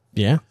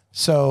 Yeah.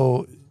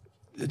 So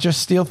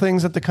just steal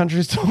things that the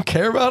countries don't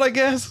care about, I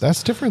guess.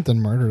 That's different than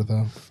murder,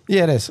 though.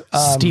 Yeah, it is.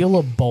 Steal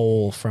a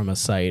bowl from a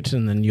site,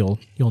 and then you'll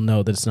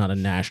know that it's not a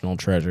national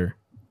treasure.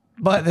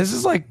 But this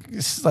is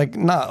it's like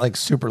not like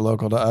super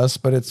local to us,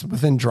 but it's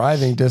within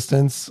driving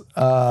distance.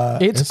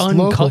 It's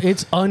local.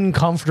 it's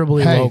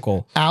uncomfortably Hey,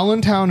 local.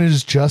 Allentown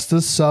is just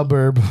a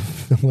suburb of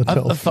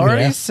Philadelphia.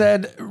 Authorities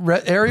said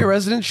area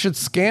residents should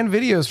scan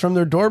videos from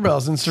their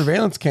doorbells and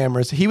surveillance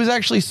cameras. He was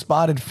actually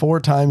spotted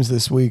 4 times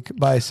this week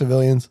by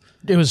civilians.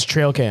 It was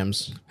trail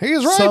cams.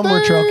 He's right Some there.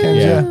 were trail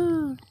cams, yeah.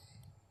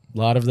 A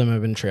lot of them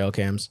have been trail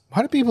cams.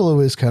 Why do people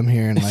always come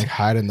here and like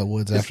hide in the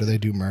woods after they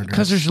do murder?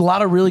 Because there's a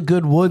lot of really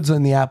good woods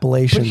in the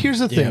Appalachians. But here's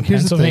the thing. Yeah,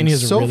 Here's the thing.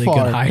 Pennsylvania's a really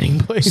good hiding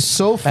place.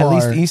 So far, At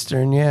least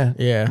Eastern, yeah.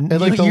 Yeah.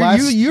 And like the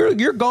last,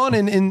 You're gone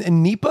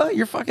in NEPA.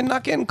 You're fucking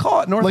not getting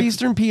caught.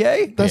 Northeastern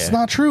PA. that's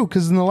not true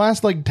because in the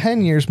last like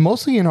 10 years,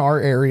 mostly in our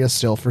area,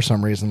 still for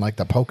some reason, like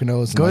the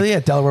Poconos. And, Go to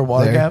like, Delaware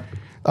Water there.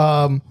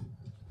 Gap.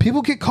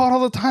 People get caught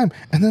all the time,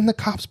 and then the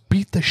cops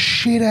beat the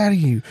shit out of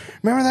you.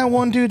 Remember that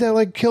one dude that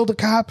like killed a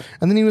cop,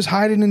 and then he was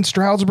hiding in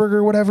Stroudsburg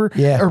or whatever,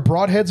 Yeah. or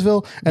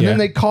Broadheadsville, and then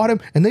they caught him,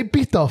 and they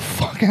beat the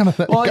fuck out of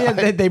that Well, guy.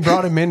 yeah, they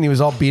brought him in. And he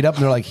was all beat up,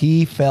 and they're like,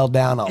 he fell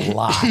down a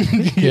lot.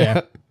 Yeah.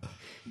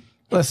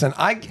 Listen,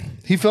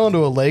 He fell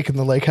into a lake, and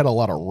the lake had a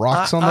lot of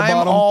rocks on the I'm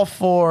bottom. all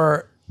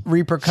for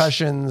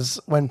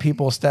repercussions when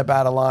people step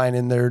out of line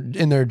in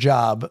their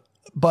job,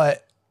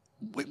 but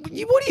what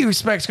do you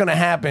expect is going to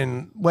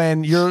happen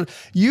when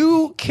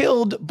you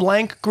killed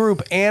blank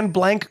group and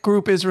blank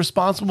group is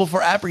responsible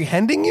for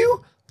apprehending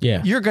you?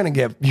 Yeah. You're gonna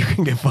get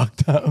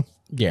fucked up.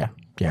 Yeah.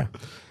 Yeah.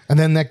 And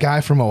then that guy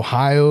from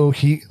Ohio,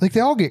 they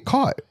all get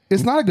caught.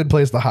 It's not a good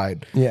place to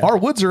hide. Yeah. Our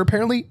woods are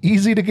apparently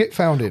easy to get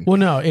found in. Well,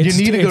 no, you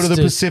need to go to the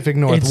Pacific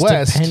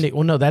Northwest.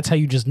 Well, no, that's how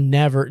you just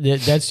never.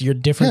 That's your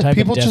different type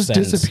people of death just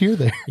sentence. disappear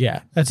there.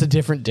 Yeah, that's a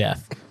different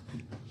death.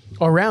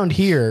 Around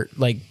here,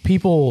 like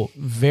people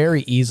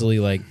very easily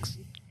like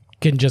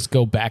can just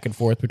go back and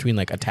forth between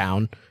like a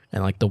town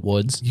and like the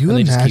woods. You and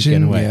they just keep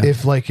getting imagine away.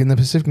 if like in the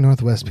Pacific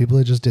Northwest, people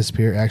that just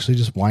disappear actually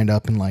just wind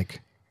up in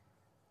like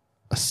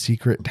a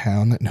secret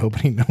town that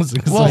nobody knows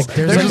exists. Well, like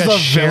there's like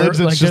just a village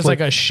that's there's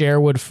like a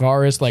Sherwood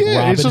Forest, like yeah,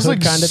 Robin it's just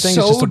Hood like kind of thing.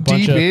 so It's just a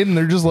bunch deep of, in,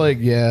 they're just like,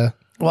 yeah,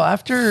 Well,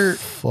 after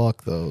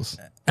fuck those.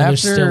 and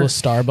there's after- still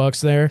a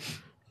Starbucks there.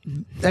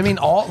 I mean,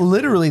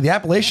 literally the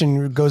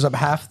Appalachian goes up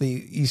half the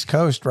East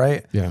Coast,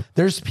 right? Yeah.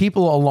 There's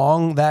people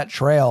along that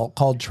trail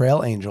called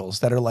trail angels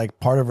that are like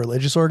part of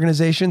religious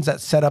organizations that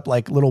set up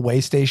like little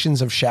way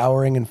stations of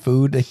showering and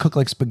food. They cook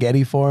like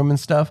spaghetti for them and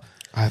stuff.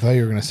 I thought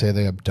you were going to say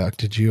they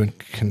abducted you and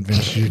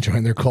convinced you to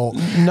join their cult.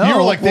 No, you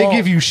were like, they well-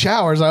 give you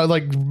showers. I was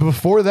like,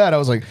 before that, I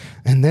was like,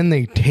 and then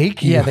they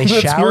take you. Yeah, they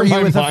That's shower where you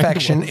my with mind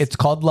affection. was. It's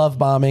called love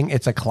bombing.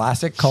 It's a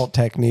classic cult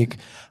technique.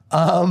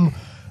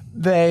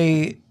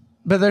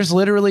 But there's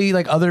literally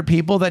like other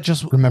people that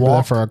just Remember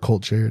walk, that for our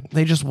cult, Jared.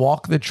 they just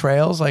walk the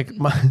trails. Like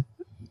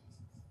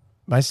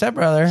my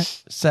stepbrother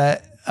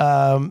said,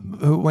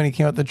 who when he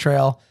came up the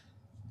trail,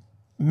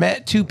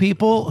 met two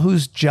people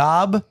whose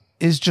job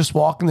is just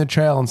walking the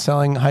trail and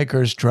selling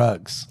hikers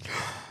drugs.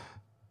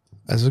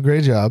 That's a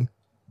great job.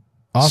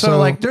 Also, So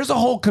like, there's a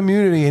whole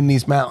community in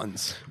these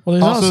mountains. Well,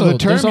 there's also the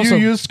term there's also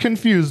you used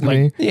confused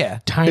me. like, Yeah,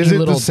 tiny Is it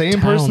little the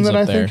same person towns that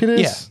I up there. think it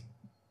is?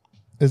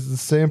 Yeah. Is it the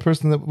same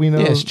person that we know?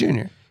 yeah, it's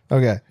Junior.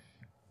 Okay.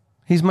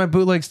 He's my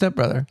bootleg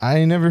stepbrother.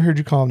 I never heard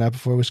you call him that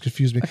before, which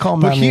confused me. I call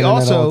him but that on he the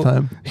internet also all the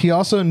time. he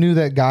also knew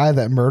that guy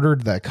that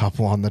murdered that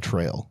couple on the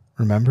trail.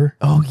 Remember?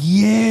 Oh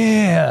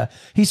yeah,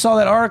 he saw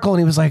that article and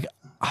he was like,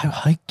 I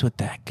hiked with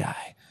that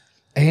guy.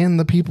 And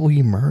the people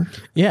he murdered.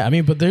 Yeah, I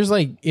mean, but there's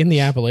like in the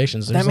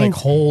Appalachians, there's That like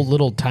means- whole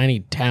little tiny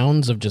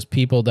towns of just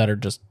people that are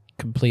just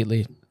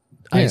completely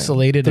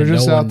isolated. They're and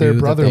just no out one there knew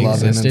that brother they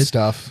loving existed. and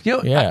stuff. You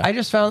know, Yeah. I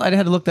just found I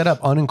had to look that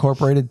up.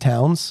 Unincorporated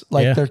towns,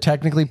 like Yeah. they're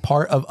technically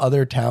part of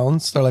other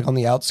towns. They're like on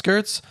the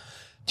outskirts.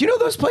 Do you know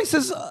those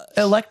places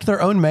elect their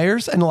own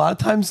mayors, and a lot of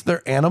times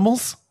they're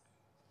animals?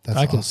 That's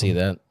I can awesome. see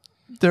that.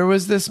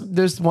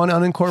 There's one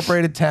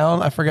unincorporated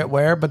town, I forget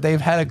where, but they've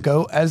had a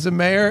goat as a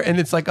mayor, and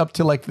it's like up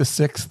to like the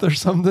 6th or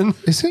something.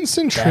 Isn't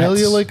Centralia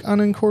That's- like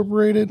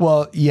unincorporated?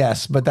 Well,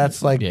 yes, but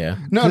that's like Yeah.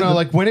 No,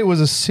 like when it was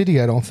a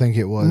city, I don't think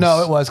it was.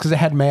 no, it was because it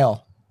had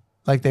mail.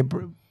 Like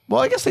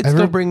well, I guess they'd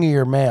still bring you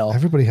your mail.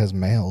 Everybody has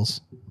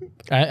males.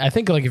 I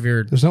think like if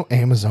you're There's no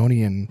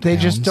Amazonian. They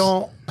just towns.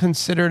 don't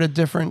consider it a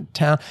different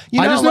town. You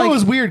I know, just know like, it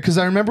was weird because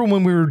I remember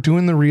when we were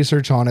doing the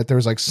research on it, there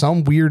was like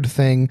some weird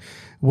thing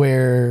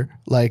where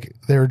like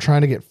they were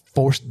trying to get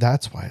forced.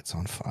 That's why it's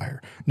on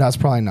fire. No, it's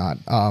probably not.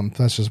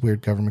 That's just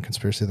weird government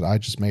conspiracy that I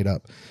just made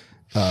up.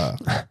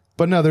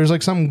 But no, there's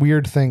like some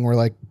weird thing where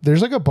like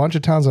there's like a bunch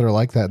of towns that are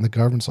like that, and the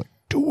government's like,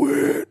 do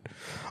it.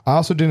 I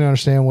also didn't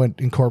understand what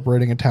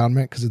incorporating a town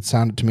meant because it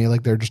sounded to me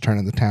like they're just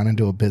turning the town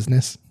into a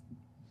business.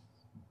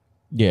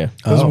 yeah.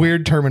 It was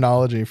weird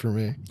terminology for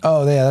me.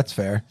 Oh, yeah, that's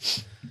fair.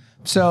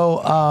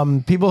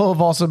 So, people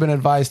have also been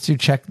advised to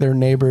check their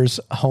neighbors'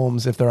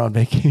 homes if they're on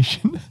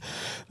vacation.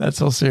 That's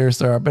how serious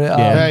they are. But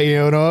Yeah. Hey,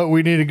 you know what?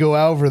 We need to go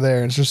over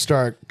there and just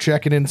start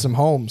checking in some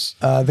homes.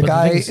 the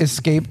guy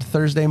escaped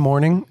Thursday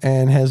morning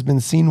and has been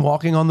seen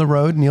walking on the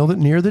road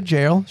near the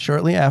jail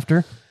shortly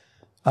after.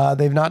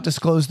 They've not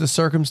disclosed the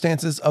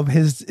circumstances of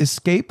his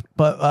escape,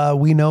 but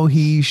we know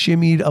he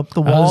shimmied up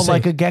the wall say,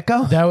 like a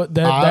gecko.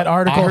 That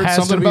article I heard has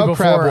to something be about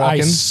crab before I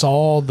walking.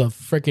 saw the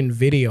freaking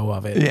video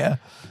of it. Yeah.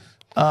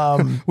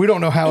 We don't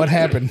know how it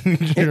happened.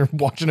 You're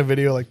watching a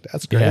video like,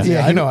 that's crazy.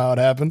 Yeah. I know how it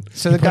happened.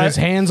 So the guy, his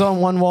hands on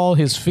one wall,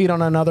 his feet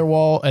on another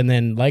wall, and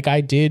then like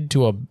I did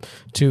to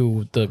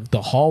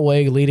the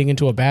hallway leading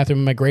into a bathroom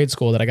in my grade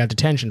school that I got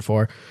detention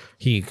for,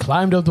 he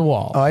climbed up the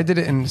wall. Oh, I just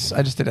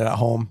did it at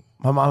home.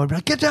 My mom would be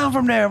like, "Get down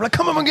from there!" I'm like,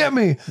 "Come on and get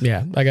me!"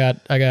 Yeah, I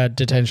got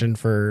detention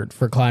for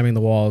climbing the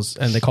walls,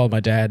 and they called my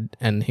dad,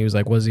 and he was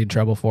like, "What's he in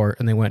trouble for?"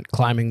 And they went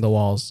climbing the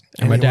walls,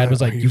 and my dad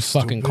was like, "You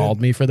fucking called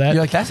me for that."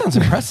 You're like, "That sounds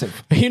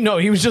impressive." He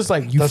was just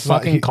like, "You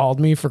fucking called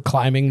me for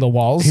climbing the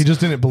walls." He just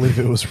didn't believe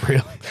it was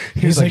real.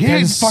 He's like, "That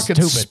 "He's is fucking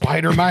stupid."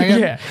 Spider-Man."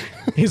 Yeah,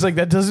 he's like,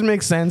 "That doesn't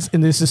make sense,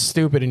 and this is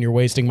stupid, and you're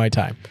wasting my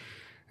time."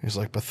 He's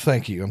like, "But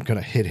thank you. I'm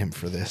gonna hit him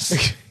for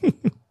this."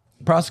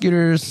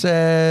 Prosecutors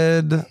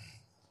said,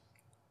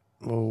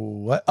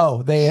 "What?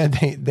 Oh,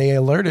 they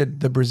alerted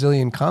the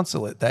Brazilian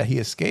consulate that he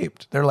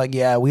escaped. They're like,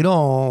 yeah, we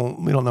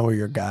don't know where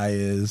your guy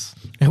is.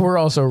 And we're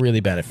also really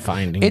bad at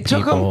finding It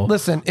took people. them.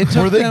 Listen, it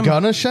took Were they them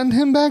gonna send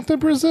him back to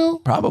Brazil?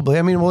 probably.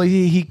 I mean, well,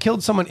 he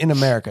killed someone in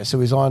America, so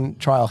he's on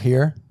trial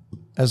here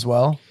as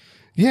well.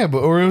 Yeah, but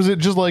or was it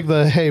just like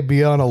hey,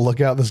 be on a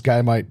lookout. This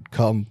guy might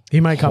come.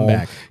 He might come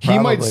back. He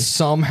might Probably.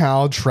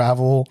 somehow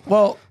travel.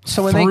 Well,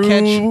 so when through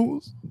they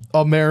catch.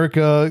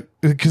 America,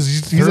 because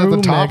he's at the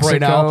Through top right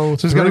now, Mexico,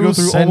 so he's got to go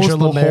through through almost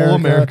Central the whole America.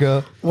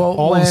 America, Well,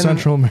 all of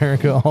Central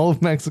America, all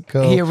of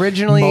Mexico. He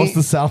originally- most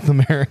of South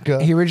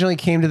America. He originally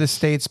came to the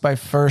States by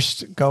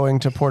first going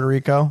to Puerto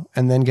Rico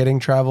and then getting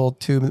travel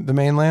to the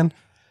mainland.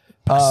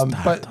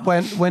 But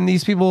when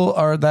these people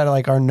are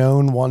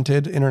known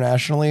wanted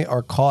internationally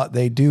are caught,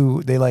 they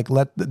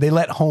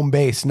let home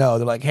base know.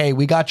 They're like, hey,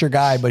 we got your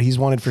guy, but he's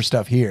wanted for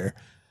stuff here.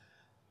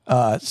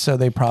 So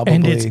they probably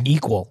And it's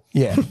equal.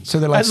 yeah. So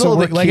they're like, That's so the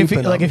we're thing.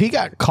 keeping If him. he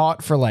got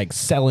caught for like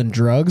selling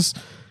drugs,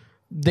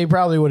 they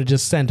probably would have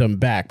just sent him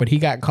back. But he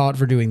got caught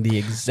for doing the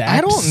exact I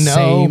don't know.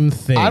 same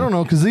thing. I don't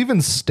know because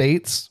even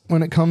states,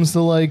 when it comes to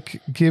like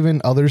giving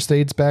other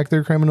states back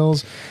their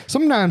criminals,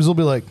 sometimes they'll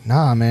be like,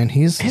 "Nah, man,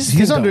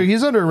 he's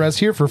under arrest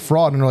here for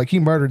fraud," and they're like, "He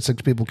murdered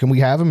 6 people. Can we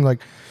have him?" Like,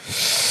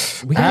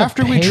 We gotta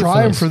after we pay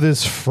try him those- for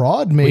this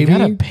fraud, we maybe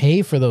gotta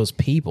pay for those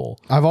people.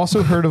 I've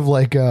also heard of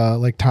like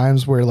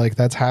times where like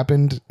that's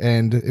happened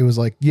and it was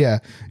like, yeah,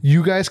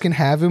 you guys can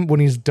have him when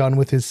he's done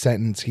with his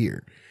sentence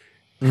here.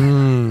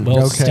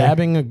 Well,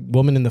 stabbing a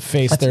woman in the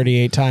face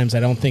 38 times, I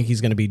don't think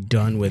he's going to be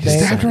done with his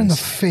Stabbed her in the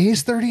sentence.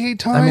 face 38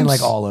 times. I mean,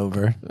 like all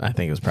over. I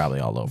think it was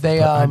probably all over. They,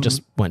 but I um,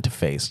 just went to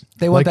face.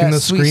 They want like in that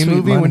the sweet, Scream sweet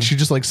movie money. when she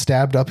just like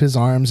stabbed up his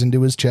arms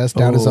into his chest,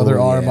 down his other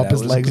arm, yeah, up his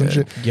that was legs and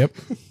good. shit. Yep.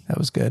 That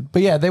was good.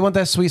 But yeah, they want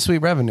that sweet, sweet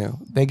revenue.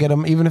 They get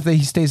him, even if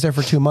he stays there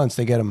for 2 months,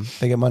 they get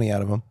money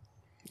out of him.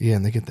 Yeah,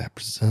 and they get that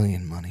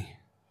Brazilian money.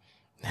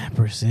 That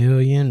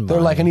Brazilian. They're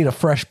like, I need a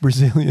fresh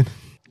Brazilian.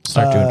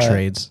 Start doing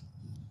trades.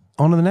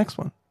 On to the next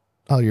one.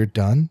 Oh, you're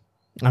done?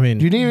 I mean,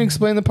 You didn't even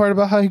explain the part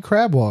about how he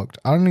crab walked.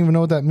 I don't even know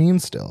what that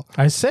means still.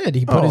 I said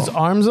he put his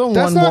arms on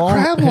That's one not wall.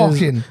 crab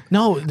walking.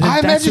 No, I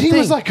that's imagine the he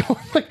was thing. like, going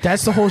like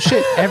That's the whole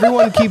shit.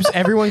 Everyone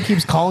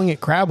keeps calling it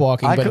crab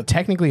walking, but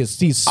technically it's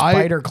he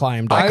spider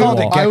climbed. I up called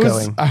the it wall.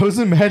 geckoing. I was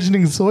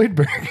imagining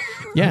Zoidberg.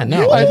 Yeah,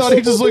 no. I thought he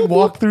just like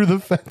walked through the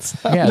fence.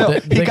 Yeah, No,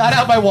 the- he got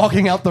out by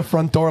walking out the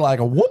front door like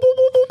a whoop, whoop,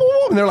 whoop, whoop,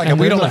 whoop, and they're like,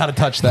 we don't know how to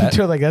touch that.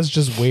 They're like, that's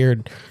just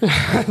weird.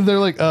 They're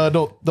like,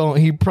 don't.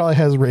 He probably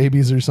has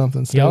rabies or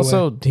something. Stay He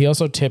away.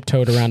 also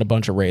tiptoed around a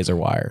bunch of razor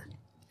wire.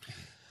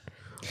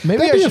 Maybe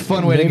That'd I be a should-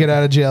 fun way to get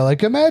out of jail.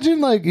 Like,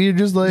 imagine like you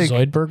just like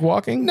Zoidberg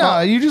walking.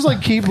 no, you just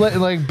like keep letting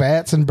like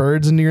bats and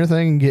birds into your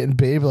thing and getting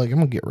big. Like, I'm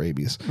gonna get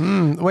rabies.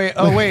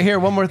 Wait, here,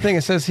 one more thing.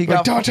 It says he Like,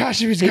 got don't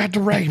touch him. He's got the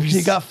rabies.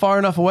 he got far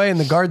enough away, and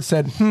the guard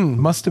said,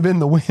 must have been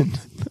the wind.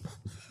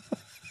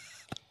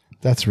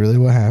 That's really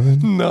what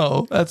happened.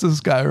 No, that's a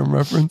Skyrim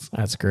reference.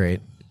 That's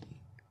great.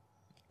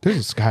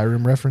 There's a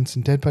Skyrim reference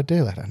in Dead by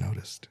Daylight. I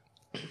noticed.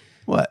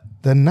 What?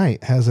 The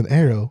knight has an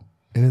arrow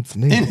in its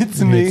knee. In its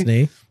In knee. its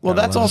knee? Well,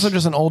 that's also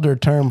just an older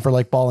term for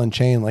like ball and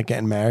chain, like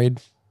getting married.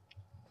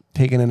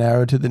 Taking an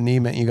arrow to the knee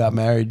meant you got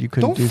married. You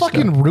couldn't Don't do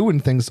fucking stuff.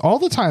 ruin things all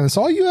the time. That's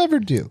all you ever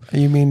do.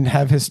 You mean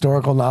have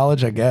historical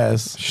knowledge? I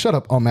guess. Shut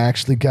up,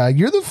 actually guy.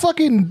 You're the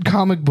fucking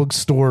comic book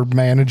store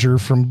manager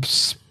from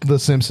The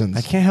Simpsons.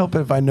 I can't help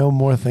it if I know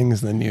more things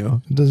than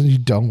you. You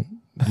don't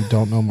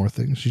know more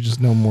things. You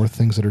just know more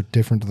things that are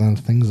different than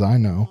the things I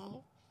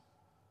know.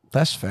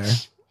 That's fair.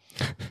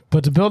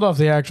 But to build off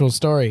the actual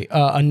story,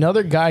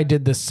 another guy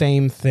did the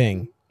same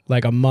thing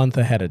like a month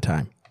ahead of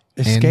time.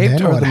 Escaped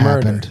then or what the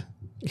murder? happened?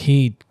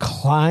 He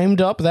climbed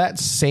up that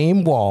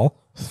same wall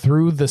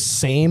through the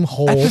same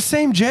hole At the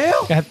same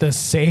jail? at the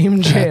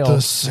same jail. At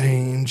the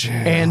same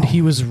jail. And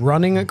he was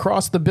running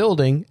across the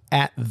building.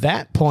 At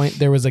that point,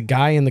 there was a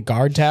guy in the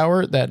guard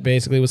tower that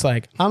basically was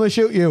like, I'm going to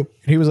shoot you. And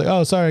he was like,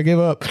 oh, sorry, I gave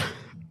up.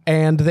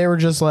 And they were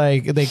just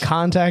like, they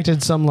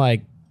contacted some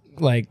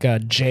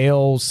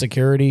jail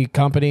security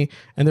company.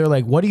 And they're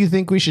like, what do you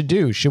think we should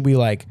do? Should we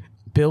like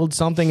build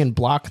something and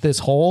block this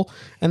hole?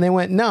 And they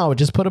went, no,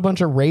 just put a bunch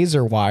of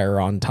razor wire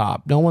on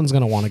top. No one's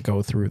going to want to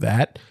go through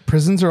that.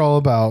 Prisons are all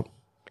about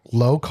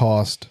low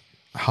cost,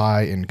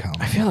 high income.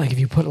 I feel like if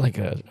you put like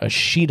a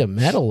sheet of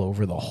metal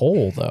over the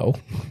hole, though.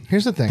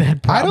 Here's the thing. That I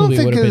don't probably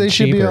think would that have they been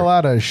should be cheaper.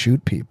 allowed to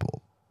shoot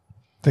people.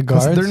 The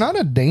 'Cause guards. they're not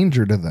a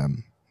danger to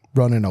them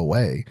running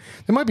away.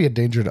 They might be a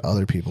danger to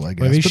other people, I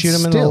guess. Maybe but shoot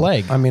them in the still.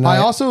 leg. I mean, I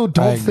also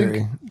don't I think-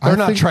 agree. I They're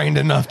not think- trained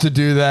enough to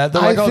do that.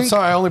 They're I like, oh, think-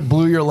 sorry, I only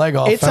blew your leg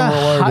off.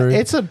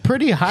 It's a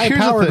pretty high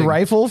powered thing.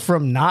 rifle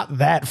from not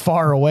that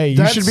far away. You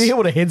That's- should be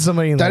able to hit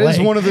somebody in the That leg.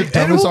 is one of the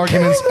dumbest will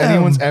arguments kill them.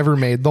 anyone's ever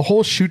made. The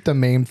whole shoot the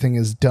maim thing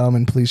is dumb,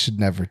 and police should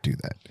never do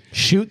that.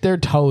 Shoot their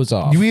toes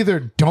off. You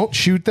either don't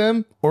shoot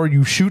them or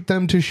you shoot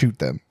them to shoot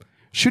them.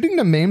 Shooting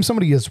to maim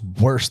somebody is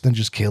worse than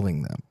just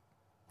killing them.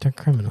 They're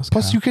criminals.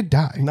 Plus, Kyle. you could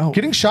die. No.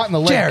 Getting shot in the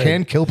leg Jared,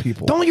 can kill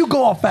people. Don't you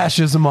go all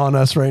fascism on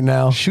us right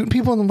now. Shooting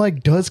people in the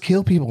leg does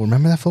kill people.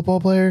 Remember that football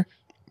player?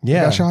 He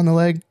Yeah. got shot in the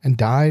leg and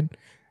died.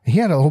 He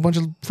had a whole bunch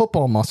of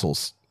football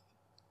muscles.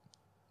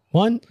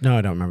 One? No,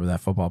 I don't remember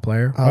that football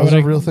player. That was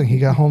a real thing. He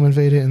got home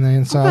invaded and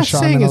then saw I'm a not shot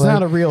saying in the it's leg,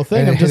 not a real thing.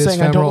 and it I'm hit just his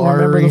saying I don't femoral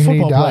remember artery the and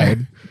he football player.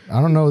 died.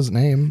 I don't know his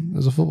name. It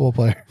was a football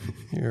player.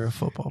 You're a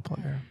football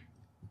player.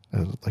 It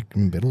was like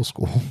in middle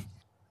school.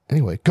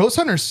 Anyway, ghost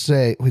hunters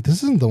say, wait,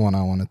 this isn't the one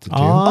I wanted to do.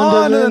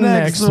 On to the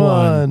next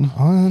one.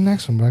 On to the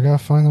next one, but I gotta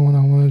find the one I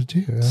wanted to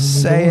do. That was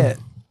the Say one. it.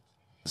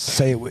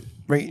 Say it with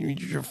right in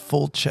your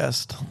full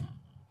chest.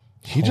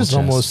 He just chest.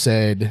 almost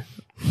said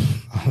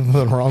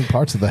the wrong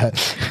parts of that.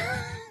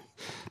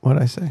 What'd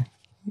I say?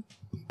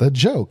 The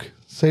joke.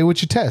 Say it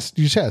with your chest.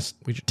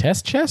 Would you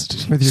test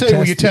chest? With Say it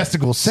with your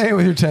testicles. Say it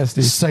with your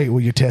testes. Say it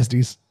with your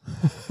testes.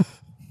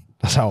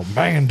 That's how a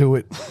man do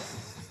it.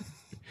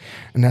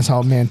 And that's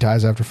how a man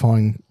dies after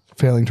failing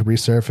to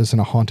resurface in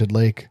a haunted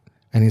lake.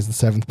 And he's the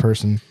 7th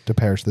person to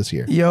perish this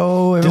year.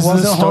 Yo, if This it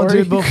is the wasn't story?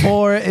 haunted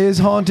before, it is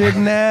haunted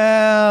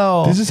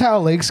now. This is how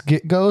lakes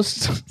get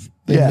ghosts.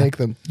 They Yeah. make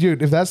them.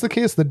 Dude, if that's the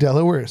case, the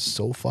Delaware is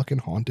so fucking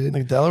haunted.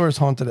 Like Delaware's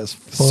haunted as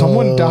fuck.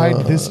 Someone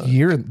died this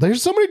year.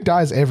 There's somebody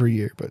dies every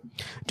year, but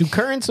Do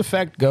currents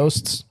affect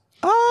ghosts?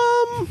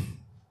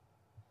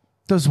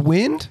 Does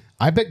wind?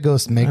 I bet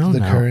ghosts make I don't the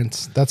know.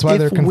 currents. That's why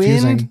they're If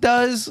confusing. wind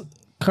does,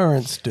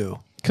 currents do.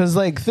 Because,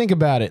 like, think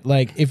about it.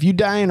 Like, if you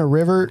die in a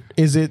river,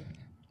 is it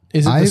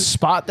I- the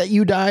spot that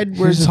you died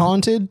where Here's it's the-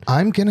 haunted?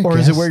 I'm gonna or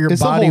guess is it where your it's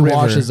the body whole river.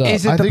 washes up?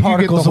 Is it I the think you get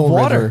particles of whole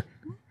water? river.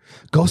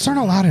 Ghosts aren't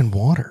allowed in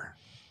water.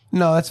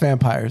 No, that's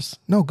vampires.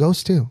 No,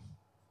 ghosts too.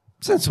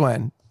 Since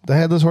when? The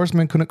headless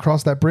horseman couldn't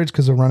cross that bridge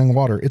because of running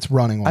water. It's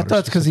running water. I thought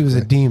it's because he was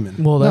a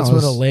demon. Well, that's No,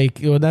 what a it's- lake.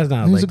 Well, that's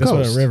not a He was lake. That's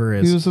what ghost. a river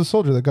is. He was a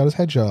soldier that got his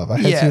head shot off. A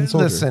Yeah, Hessian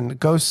soldier. listen,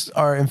 ghosts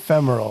are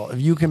ephemeral.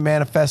 If you can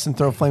manifest and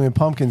throw flaming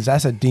pumpkins,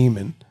 that's a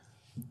demon.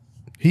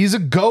 He's a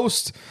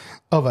ghost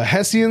of a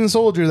Hessian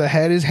soldier that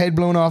had his head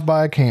blown off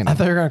by a cannon. I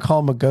thought you were going to call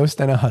him a ghost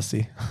and a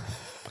hussy.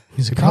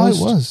 He's a probably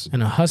ghost was.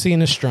 and a hussy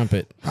and a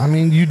strumpet. I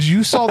mean,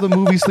 you saw the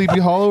movie Sleepy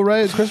Hollow,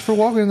 right? Christopher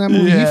Walken in that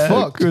movie. He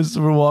fucked.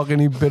 Christopher Walken,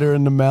 he bit her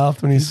in the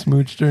mouth when he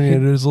smooched her and he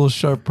had his little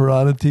sharp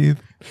piranha teeth.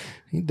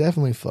 He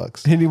definitely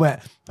fucks. And he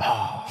went,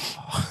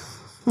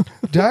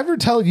 Did I ever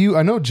tell you?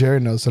 I know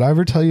Jared knows. Did I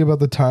ever tell you about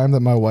the time that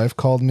my wife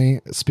called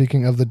me?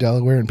 Speaking of the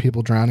Delaware and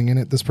people drowning in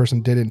it, this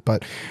person didn't,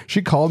 but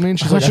she called me and I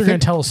she's thought like, you were I going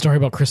think, to tell a story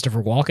about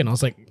Christopher Walken. I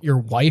was like, your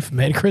wife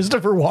met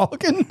Christopher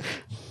Walken?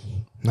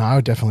 no, I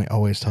would definitely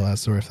always tell that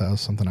story if that was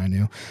something I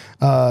knew.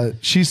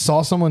 She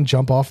saw someone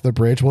jump off the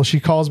bridge. Well, she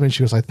calls me and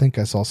she goes, I think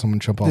I saw someone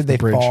jump off did the they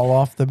bridge. fall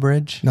off the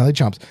bridge? No, they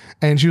jumped.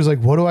 And she was like,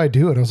 what do I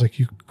do? And I was like,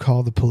 you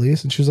call the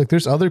police. And she was like,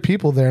 there's other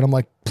people there. And I'm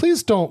like,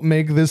 please don't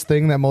make this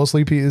thing that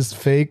mostly is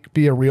fake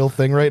be a real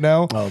thing right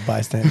now. Oh,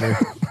 bystander.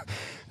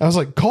 I was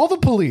like, call the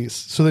police.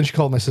 So then she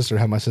called my sister,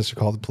 had my sister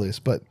call the police.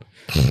 But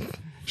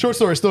short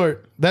story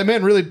short, that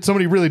man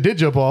somebody really did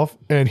jump off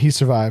and he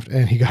survived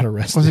and he got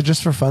arrested. Was it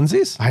just for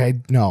funsies?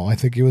 I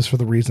think it was for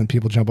the reason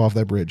people jump off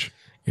that bridge.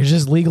 You're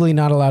just legally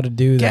not allowed to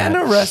do that.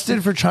 Getting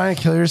arrested for trying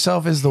to kill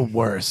yourself is the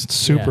worst.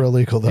 Super Yeah.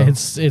 illegal though.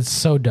 It's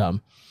so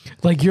dumb.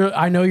 Like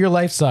I know your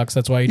life sucks.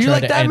 That's why you You're try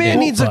like, to that end man it,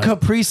 needs a but-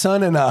 Capri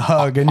Sun and a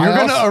hug, and you're I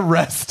going to also-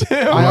 arrest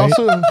him.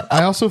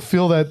 I also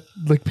feel that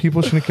like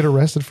people shouldn't get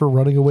arrested for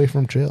running away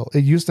from jail.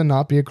 It used to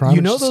not be a crime. You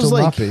It know should those, still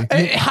like- not be.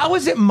 Hey, how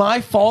is it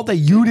my fault that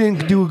you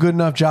didn't do a good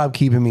enough job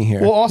keeping me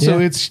here? Well, also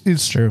Yeah.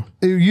 it's true.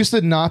 It used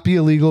to not be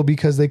illegal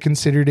because they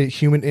considered it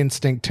human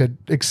instinct to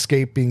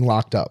escape being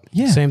locked up.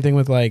 yeah, Same thing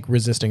with like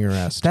resisting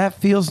arrest. that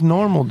feels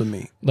normal to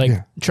me. Like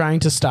Yeah. trying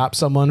to stop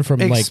someone from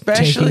like taking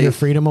Especially- your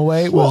freedom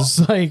away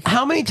was like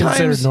How many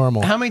considered times?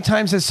 normal. How many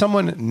times has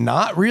someone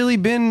not really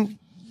been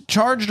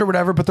charged or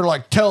whatever, but they're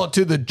like, tell it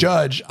to the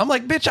judge? I'm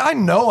like, bitch, I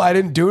know I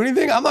didn't do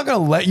anything. I'm not gonna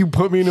let you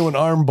put me into an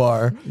arm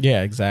bar.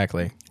 Yeah,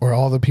 exactly. Or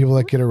all the people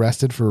that get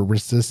arrested for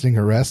resisting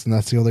arrest and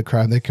that's the only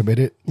crime they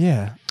committed.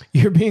 Yeah.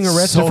 You're being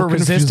arrested So for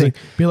resisting. confusing.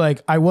 Be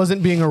like, I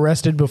wasn't being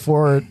arrested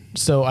before,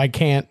 so I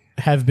can't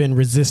have been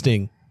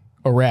resisting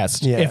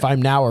arrest Yeah. if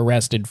I'm now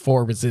arrested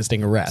for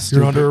resisting arrest.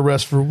 You're under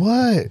arrest for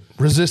what?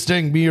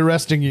 Resisting me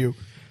arresting you.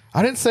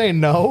 I didn't say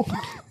no.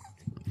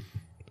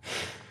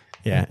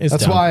 Yeah, it's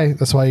That's dumb.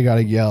 why you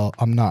gotta yell,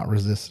 I'm not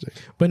resisting.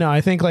 But no,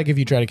 I think like if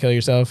you try to kill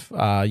yourself,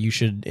 you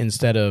should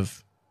instead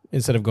of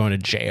instead of going to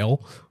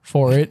jail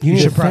for it. You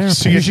should need a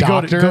therapist. you You should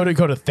should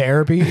go to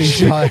therapy. And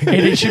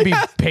it should be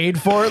paid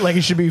for. Like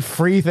it should be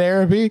free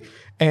therapy.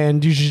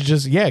 And you should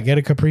just get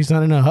a Capri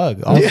Sun and a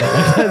hug. Also.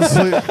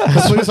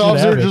 The police should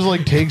officer happen. just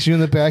like takes you in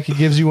the back. He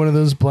gives you one of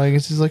those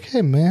blankets. He's like,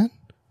 "Hey man,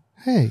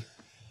 hey,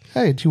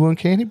 do you want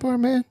a candy bar,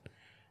 man?"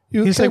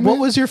 He's okay, like, man? "What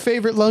was your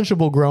favorite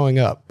Lunchable growing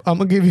up?" I'm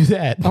gonna give you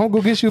that. I'm gonna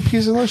go get you a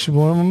piece of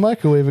Lunchable. I'm gonna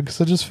microwave it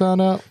because I just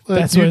found out that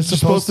That's you're what it's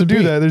supposed to do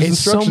be. that. There's it's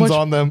instructions so much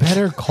on them.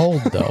 Better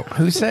cold though.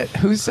 Who said?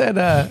 Do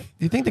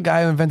you think the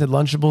guy who invented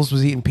Lunchables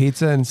was eating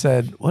pizza and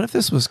said, "What if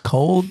this was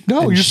cold?"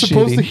 No, and you're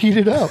supposed to shitty?" heat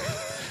it up.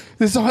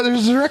 There's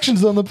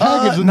directions on the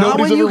package that Not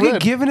when nobody's you ever get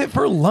read. given it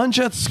for lunch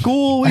at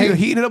school. When you're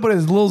heating it up with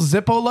his little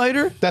Zippo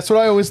lighter. That's what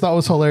I always thought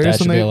was hilarious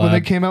That should when be they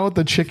allowed. came out with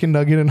the chicken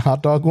nugget and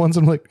hot dog ones.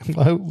 I'm like,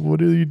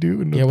 what are you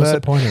doing? Yeah, with what's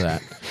that? the point of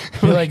that?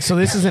 You're like, so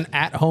this is an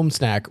at-home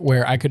snack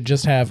where I could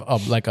just have a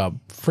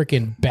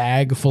freaking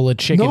bag full of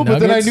chicken No, but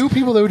nuggets. then I knew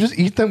people that would just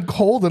eat them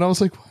cold, and I was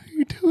like, why are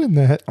you doing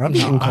that? I'm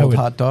eating I cold would-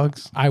 hot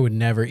dogs. I would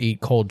never eat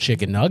cold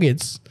chicken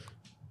nuggets.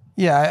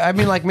 Yeah, I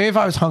mean, like maybe if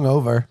I was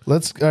hungover.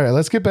 Let's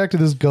get back to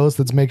this ghost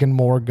that's making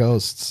more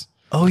ghosts.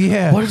 Oh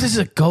yeah, What if this is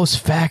a ghost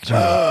factory?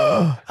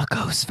 a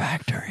ghost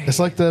factory. It's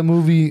like the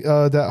movie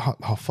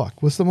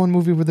what's the one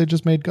movie where they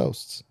just made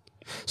ghosts?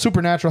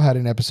 Supernatural had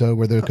an episode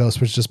where the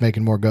ghost was just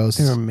making more ghosts.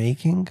 They were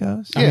making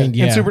ghosts. Yeah, mean,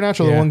 yeah, in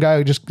Supernatural, yeah. the one guy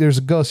who there's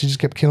a ghost. He just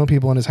kept killing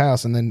people in his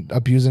house and then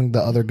abusing the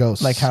other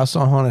ghosts. Like House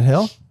on Haunted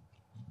Hill.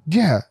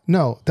 Yeah,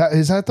 no,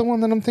 is that the one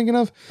that I'm thinking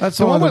of? That's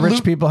the one where with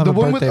rich people have the a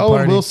one with birthday Owen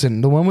party.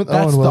 Wilson. The one with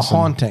That's Owen The Wilson.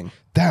 Haunting.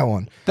 That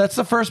one. That's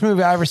the first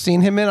movie I ever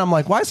seen him in. I'm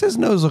like, why does his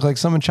nose look like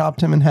someone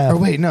chopped him in half? Or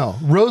wait, no,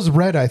 Rose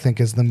Red. I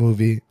think is the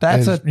movie.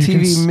 That's a And you can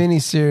TV s-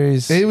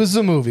 miniseries. It was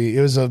a movie.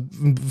 It was a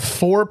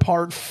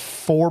 4-part,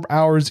 4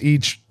 hours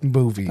each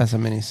movie. That's a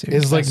miniseries.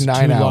 It's like That's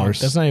 9 too long. hours.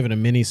 That's not even a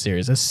mini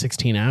series. That's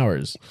 16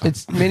 hours.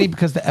 It's mini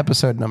because the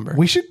episode number.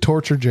 We should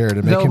torture Jared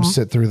and make Though- him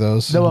sit through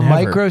those. Though a Never.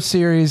 micro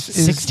series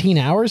is 16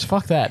 hours?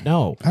 Fuck that.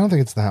 No. I don't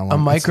think it's that long. a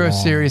It's micro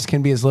long. series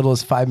can be as little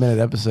as 5-minute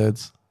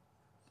episodes.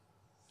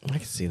 I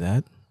can see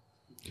that.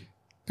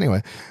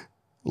 Anyway,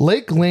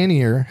 Lake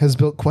Lanier has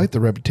built quite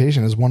the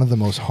reputation as one of the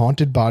most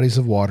haunted bodies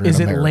of water Is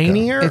in it America.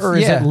 linear It's- or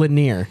is yeah. it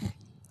linear?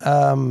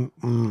 I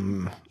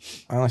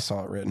only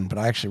saw it written, but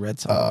I actually read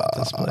something about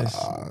this place.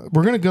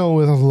 We're gonna go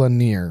with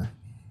Lanier.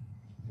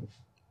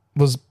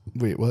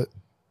 Wait, what?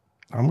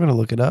 I'm gonna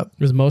look it up.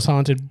 It was the most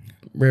haunted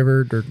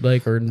river or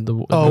lake or in the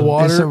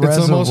Water. It's It's, a the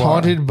most reservoir.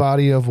 haunted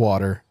body of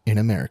water in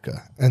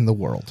America and the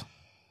world.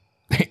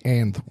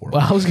 And the world.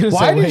 Well, I was gonna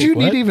Why say, did wait, you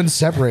what? need to even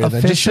separate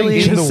that? Just say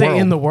Officially- in the Just say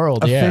world. in the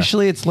world. Yeah.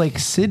 Officially, it's Lake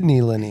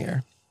Sydney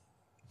Linear.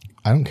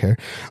 I don't care.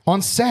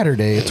 On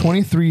Saturday, a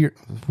 23.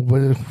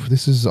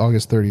 This is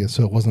August 30th,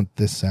 so it wasn't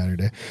this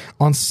Saturday.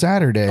 On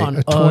Saturday, On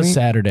a a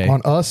Saturday.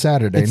 on a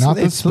Saturday, It's- not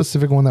the it's-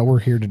 specific one that we're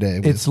here today.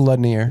 with. It's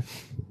Linear.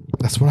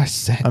 That's what I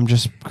said. I'm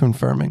just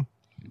confirming.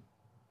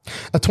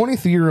 A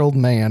 23-year-old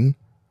man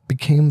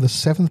became the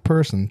 7th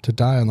person to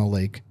die on the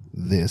lake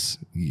this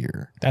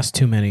year. That's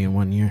too many in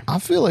 1 year. I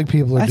feel like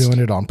people are doing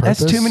it on purpose.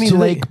 That's too many Do they-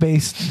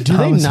 lake-based. Do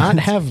they not homicides.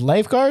 have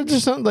lifeguards or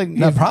something? Like,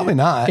 No, probably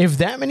not. If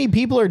that many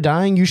people are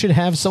dying, you should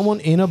have someone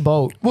in a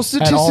boat Well,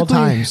 at all statistically,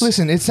 times.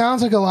 listen, it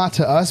sounds like a lot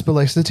to us, but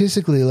like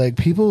statistically, like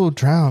people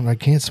drown, like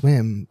can't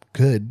swim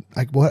good.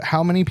 Like what?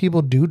 How many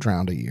people do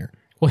drown a year?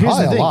 Well, here's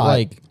Probably the a thing: lot.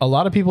 like a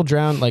lot of people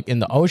drown like in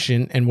the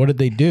ocean, and what did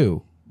they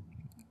do?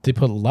 They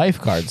put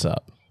lifeguards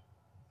up.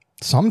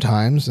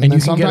 Sometimes, and And then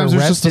you can get sometimes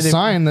there's just a arrested if-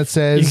 sign that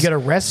says you can get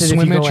arrested if you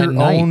swim go at your at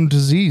night." own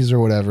disease or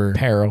whatever.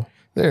 Peril.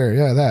 There,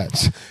 yeah,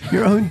 that.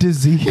 Your own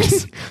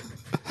disease.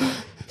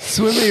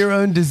 Swim at your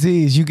own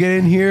disease. You get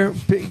in here,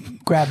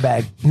 grab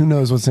bag. Who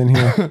knows what's in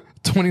here?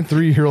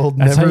 23-year-old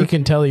That's how never. you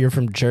can tell you're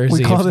from Jersey.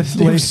 We call If- this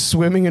if lake-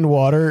 swimming in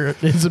water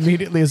is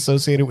immediately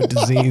associated with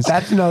disease.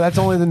 That's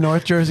only the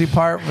North Jersey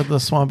part with the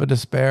Swamp of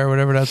Despair,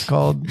 whatever that's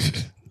called.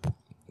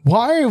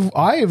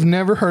 I have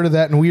never heard of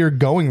that, and we are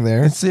going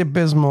there. It's the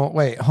abysmal.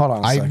 Wait, hold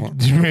on a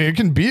second. It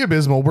can be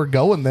abysmal. We're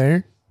going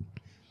there.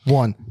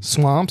 One,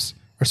 swamps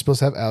are supposed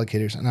to have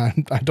alligators, and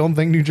I don't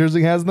think New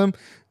Jersey has them,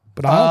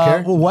 but I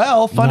don't care.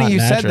 Well, funny Not you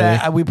said that.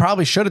 naturally. We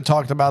probably should have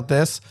talked about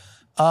this.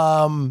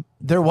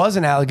 There was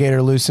an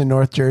alligator loose in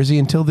North Jersey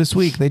until this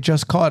week. They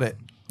just caught it.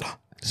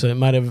 So it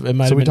might have we been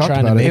talked trying to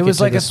about it. make It was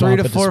to like the a 3 swamp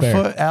to of 4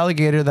 despair. foot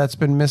alligator that's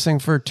been missing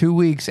for 2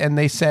 weeks, and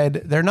they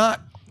said they're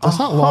not. That's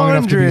not long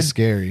enough to be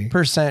scary.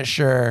 %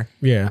 sure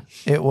Yeah.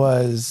 it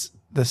was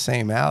the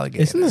same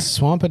alligator. Isn't the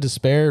swamp of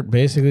despair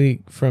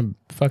basically from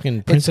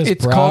fucking Princess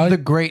it's Bride? called the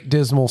Great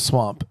Dismal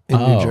Swamp in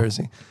New Oh.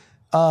 Jersey.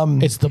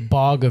 It's the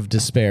bog of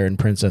despair in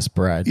Princess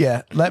Bride.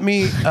 Yeah, let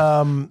me.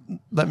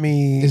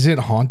 Is it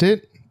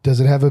haunted? Does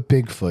it have a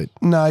Bigfoot?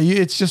 No,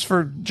 it's just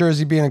for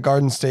Jersey being a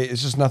garden state.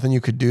 It's just nothing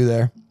you could do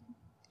there.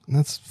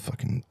 That's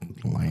fucking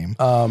lame.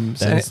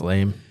 That is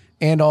lame.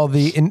 And all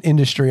the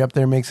industry up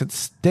there makes it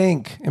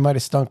stink. It might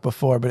have stunk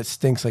before, but it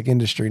stinks like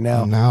industry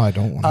now. Now I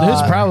don't want to.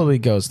 There's probably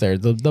ghosts there.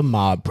 The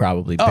mob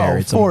probably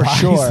buried some for bodies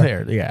sure.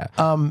 there. Yeah.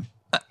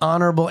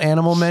 Honorable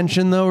animal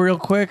mention though, real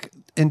quick.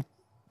 And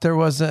there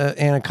was an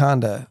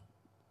anaconda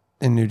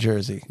in New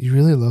Jersey. You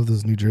really love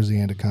this New Jersey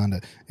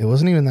anaconda. It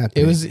wasn't even that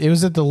big. It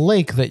was at the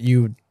lake that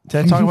you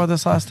Did I talk about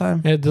this last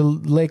time? at the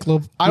lake.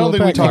 I don't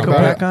think we talked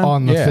about it Lopecon?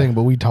 on the Yeah. thing,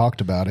 but we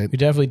talked about it. We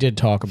definitely did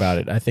talk about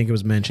it. I think it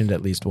was mentioned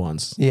at least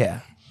once.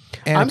 Yeah.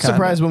 I'm Anaconda.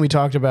 surprised when we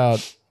talked about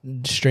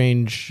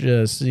strange,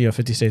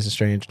 50 States of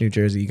Strange, New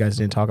Jersey, you guys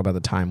didn't talk about the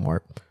time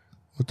warp.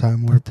 What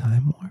time warp?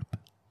 Time warp.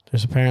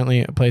 There's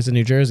apparently a place in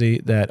New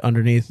Jersey that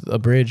underneath a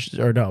bridge,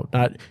 or no,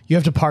 not, you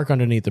have to park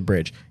underneath the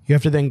bridge. You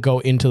have to then go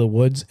into the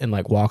woods and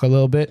like walk a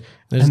little bit.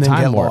 There's And a then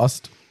time get warp.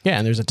 lost. Yeah,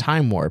 and there's a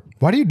time warp.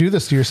 Why do you do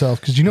this to yourself?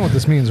 Because you know what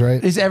this means,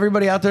 right? Is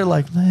everybody out there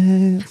like,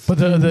 let's... But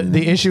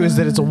the issue is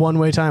that it's a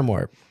one-way time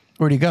warp.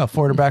 Where do you go?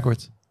 Forward or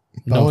backwards?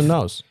 No one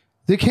knows.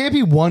 They can't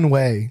be one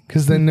way,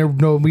 because then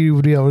nobody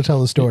would be able to tell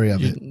the story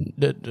of it.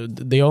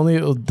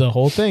 The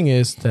whole thing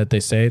is that they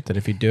say that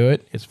if you do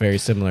it, it's very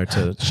similar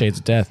to Shades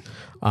of Death.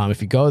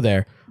 If you go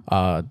there,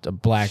 a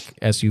black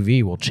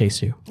SUV will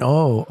chase you.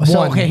 Oh,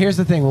 so okay. Here's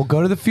the thing: we'll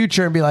go to the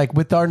future and be like,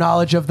 with our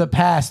knowledge of the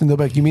past, and they'll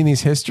be like, "You mean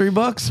these history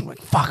books?" I'm like,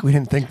 fuck, we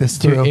didn't think this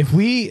through. Dude, if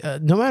we,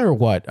 no matter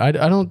what, I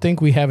don't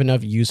think we have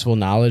enough useful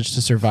knowledge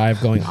to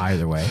survive going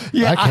either way.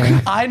 Yeah, I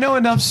can. I know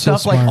enough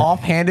stuff like smart.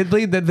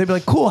 offhandedly that they'd be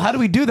like, "Cool, how do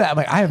we do that?" I'm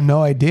like, I have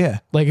no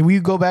idea. Like if we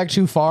go back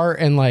too far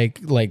and like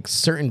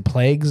certain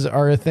plagues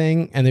are a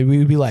thing, and then we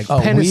would be like, Oh,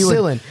 we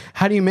penicillin.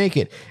 How do you make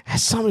it? It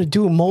has something to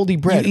do with moldy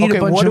bread. You eat a Okay,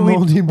 bunch what of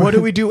moldy what bread.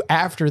 do we do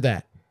after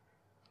that?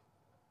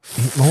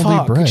 Moldy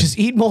Fuck, bread. just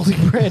eat moldy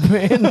bread,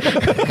 man.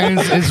 And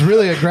it's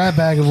really a grab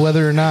bag of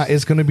whether or not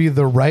it's going to be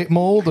the right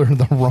mold or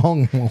the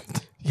wrong mold.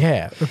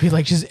 Yeah, it'd be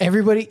like just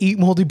everybody eat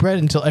moldy bread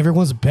until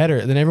everyone's better,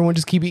 and then everyone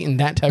just keep eating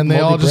that type And of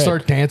they moldy all just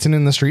bread. start dancing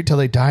in the street till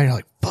they die. And you're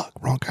like, fuck,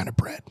 wrong kind of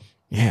bread.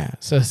 Yeah,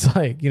 so it's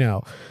like,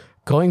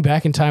 going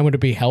back in time, would it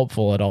be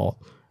helpful at all?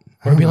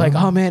 Or be like,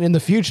 oh man, in the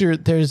future,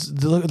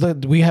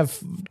 we have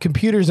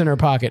computers in our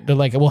pocket. They're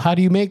like, well, how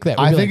do you make that?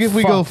 We'd I be think like, if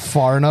we go fuck.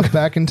 far enough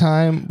back in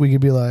time, we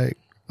could be like,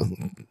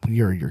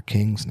 you're your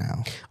kings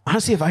now.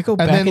 Honestly, if I go And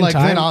back then in like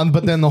time,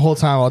 but then the whole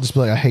time I'll just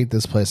be like, I hate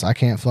this place. I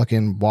can't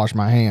fucking wash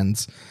my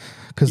hands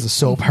because the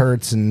soap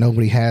hurts and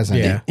nobody has any.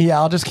 yeah, Yeah,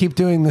 I'll just keep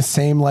doing the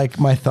same like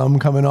my thumb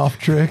coming off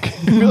trick.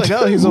 be like,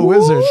 oh, he's a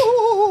wizard.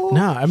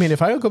 No, I mean,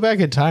 if I go back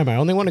in time, I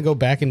only want to go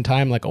back in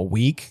time like a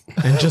week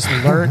and just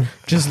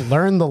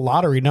learn the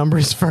lottery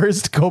numbers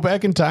first. Go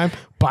back in time,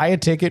 buy a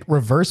ticket,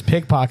 reverse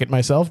pickpocket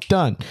myself.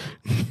 Done.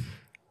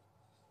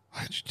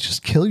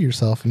 Just kill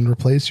yourself and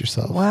replace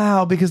yourself.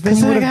 Wow, because then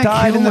 'Cause you then would I have gotta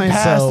died kill in the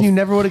past myself. and you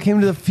never would have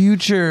came to the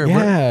future.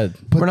 Yeah,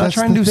 We're not that's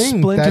trying to the do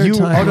thing, splinter that you-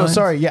 time. Oh no,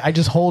 sorry. Yeah, I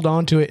just hold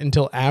on to it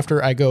until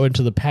after I go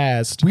into the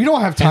past. We don't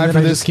have time And for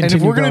then I this. just And if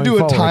continue we're gonna do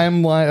going a forward.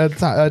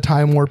 timeline, a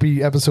time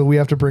warpy episode, we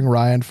have to bring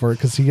Ryan for it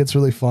because he gets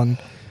really fun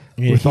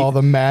Yeah, with all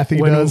the math he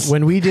does.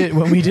 When we did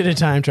a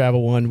time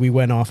travel one, we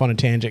went off on a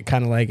tangent,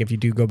 kind of like if you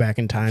do go back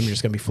in time, you're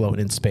just gonna be floating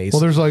in space.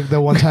 Well, there's like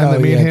the one time Oh,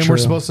 that me and yeah, him were true.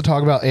 supposed to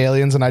talk about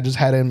aliens, and I just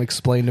had him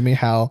explain to me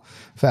how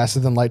faster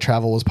than light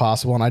travel was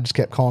possible, and I just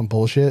kept calling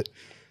bullshit.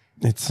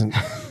 It's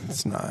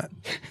not.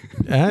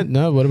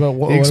 No, what about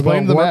what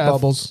explained about the warp math.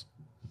 bubbles?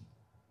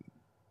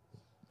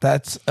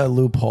 That's a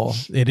loophole.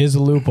 It is a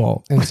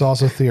loophole. And it's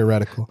also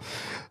theoretical.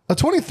 A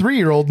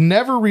 23-year-old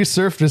never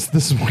resurfaced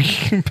this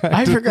week.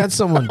 I forgot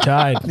someone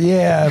died.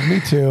 Yeah,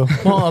 me too.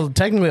 Well,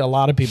 technically, a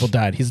lot of people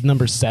died. He's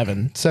number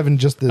 7. 7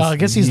 just this. I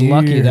guess he's year.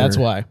 lucky. That's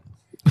why.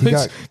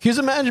 got- Can you just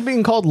imagine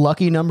being called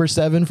lucky number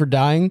 7 for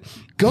dying?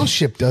 Ghost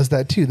Ship does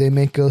that too. They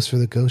make ghosts for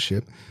the Ghost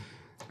Ship.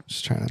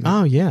 Just trying to.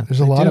 Oh yeah,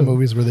 There's a lot of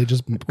movies where they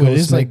just Well, it ghosts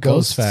is like make Ghost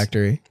ghosts.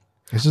 Factory.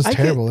 It's just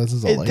terrible. This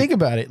is a life. Think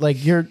about it.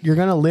 Like you're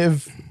gonna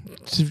live.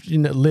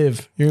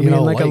 Live. You're gonna You be in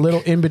know, like a like-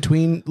 little in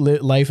between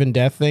life and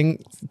death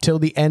thing till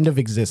the end of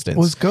existence.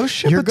 Was Ghost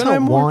Ship you're a gonna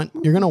time warp?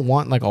 you're gonna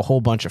want like a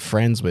whole bunch of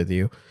friends with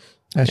you.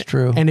 That's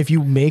true. And if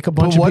you make a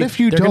bunch But what of if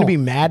you they're gonna don't? be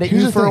mad at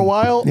Here's you the for a thing.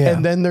 while, Yeah.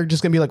 and then they're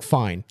just gonna be like,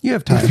 fine. you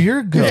have time. If you're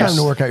a you have time ghost,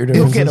 to work out your You'll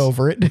differences. get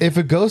over it. if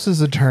a ghost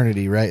is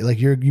eternity, right? Like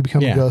you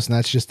become Yeah. a ghost, and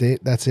that's just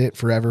it. That's it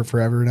forever,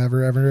 forever, and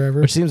ever, ever, ever.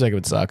 Which seems like it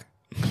would suck.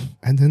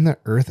 And then the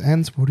Earth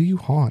ends. What do you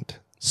haunt?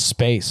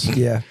 Space.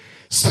 Yeah.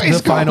 Space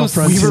The final ghosts.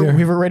 frontier.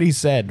 We've already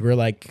said we're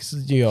like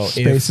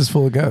Space is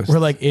full of ghosts. We're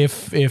like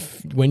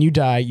if when you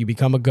die you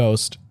become a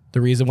ghost.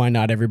 The reason why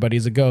not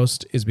everybody's a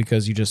ghost is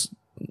because you just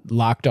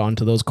locked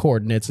onto those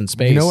coordinates in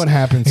space. You know what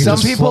happens? You're Some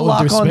just people floating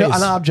lock through onto space.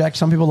 an object.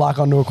 Some people lock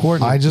onto a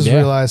coordinate. I just Yeah.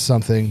 realized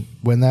something.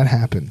 When that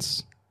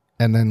happens,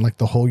 and then like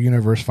the whole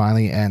universe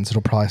finally ends,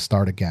 it'll probably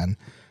start again.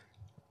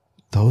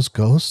 Those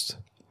ghosts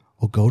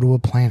will go to a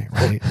planet,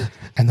 right?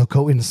 And they'll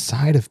go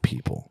inside of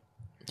people.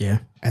 Yeah.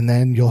 And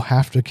then you'll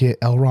have to get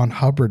L. Ron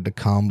Hubbard to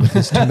come with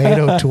his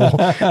tomato tool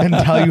and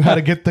tell you how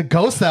to get the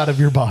ghost out of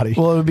your body.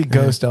 well, it would be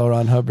Ghost L.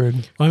 Ron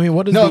Hubbard. I mean,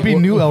 what is No, it'd be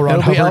new L. Ron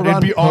it'll be Hubbard. L.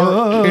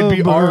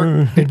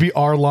 Ron It'd be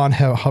R. Lon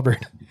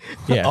Hubbard.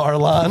 Yeah.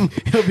 Arlon.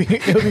 It'll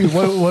be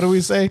what do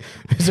we say?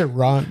 Is it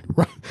Ron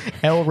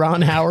L.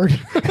 Ron Howard?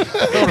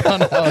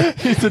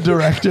 He's the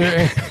director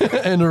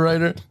and a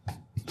writer.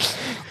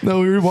 No,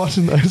 we were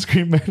watching the Ice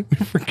Cream Man.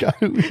 We forgot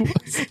who he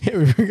was. Yeah,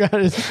 we forgot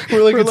his.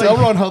 We're like, it's L.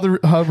 Ron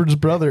Hubbard's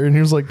brother. And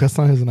he was like, that's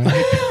not his name.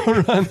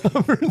 Ron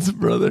Hubbard's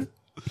brother.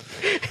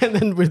 And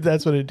then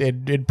that's what it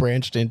did. It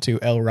branched into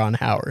L. Ron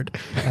Howard.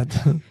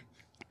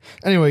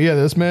 Anyway, yeah,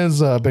 this man's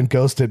been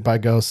ghosted by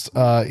ghosts.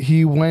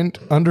 He went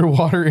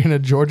underwater in a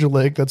Georgia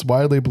lake that's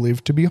widely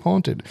believed to be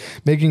haunted,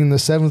 making him the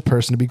 7th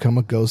person to become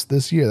a ghost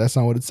this year. That's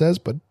not what it says,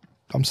 but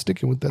I'm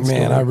sticking with that. Man,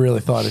 story. I really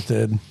thought it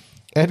did.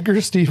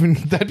 Edgar Stephen,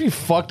 that'd be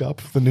fucked up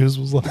if the news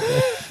was like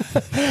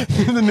that.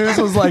 The news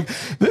was like,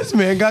 this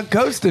man got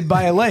ghosted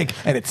by a lake,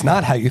 and it's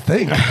not how you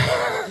think.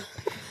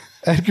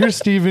 Edgar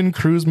Stephen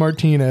Cruz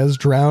Martinez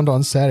drowned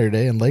on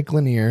Saturday in Lake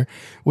Lanier,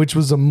 which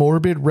has a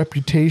morbid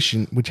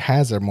reputation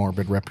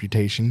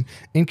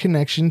in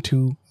connection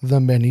to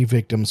the many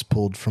victims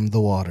pulled from the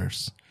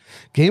waters.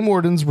 Game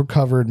wardens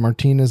recovered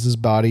Martinez's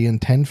body in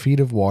 10 feet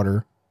of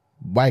water,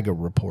 WAGA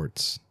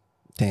reports.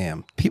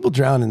 Damn. People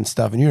drown in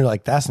stuff, and you're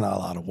like, that's not a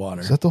lot of water.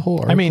 Is that the whole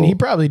article? I mean, he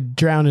probably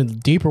drowned in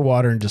deeper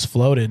water and just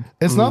floated.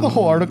 It's not the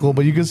whole article,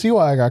 but you can see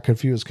why I got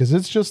confused, because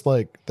it's just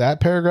like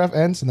that paragraph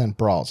ends and then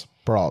bras.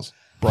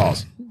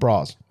 Welcome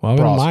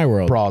to my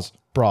world.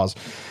 Bras.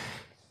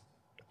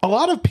 A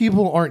lot of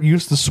people aren't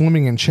used to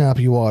swimming in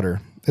choppy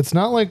water. It's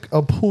not like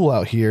a pool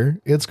out here.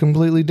 It's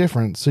completely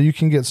different. So you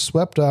can get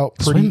swept out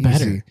pretty Swim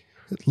better. easy.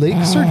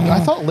 Lakes are. I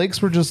thought lakes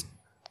were just.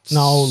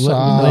 No,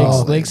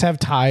 lakes have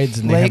tides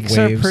and Lakes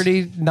they have are waves.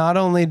 pretty, not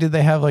only do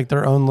they have like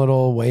their own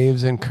little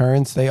waves and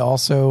currents, they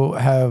also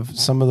have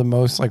some of the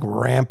most like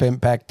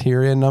rampant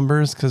bacteria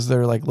numbers because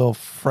they're like little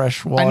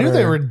fresh water. I knew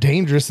they were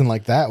dangerous in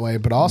like that way,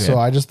 but also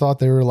I just thought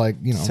they were like,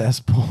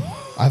 cesspool.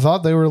 I thought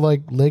they were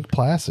like Lake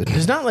Placid.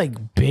 There's not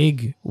like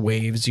big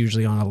waves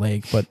usually on a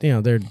lake, but they're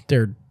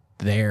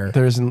there.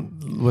 There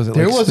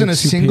wasn't a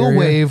single Superior?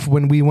 wave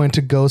when we went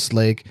to Ghost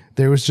Lake.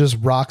 There was just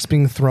rocks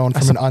being thrown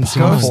from an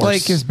unseen Ghost force.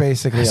 Lake is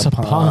basically It's a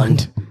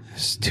pond.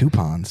 It's 2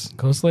 ponds.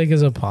 Ghost Lake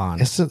is a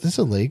pond. It's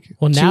a lake.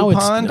 Well, now Two it's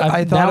pond?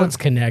 I thought now of- it's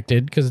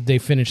connected because they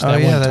finished Oh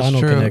that yeah, one that's tunnel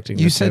true. connecting.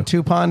 You the said two.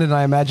 2 pond, and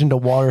I imagined a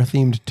water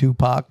themed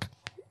Tupac.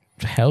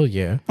 Hell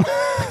yeah.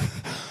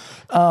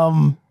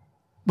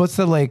 What's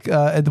the lake?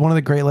 One of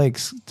the Great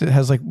Lakes that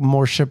has like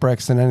more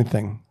shipwrecks than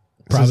anything.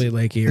 Probably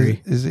Lake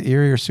Erie. Is it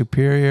Erie or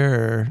Superior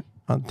or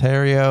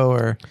Ontario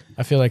or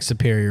I feel like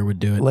Superior would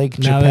do it. Lake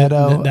now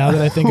Geppetto? Now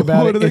that I think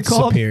about What it, are they it's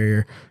called?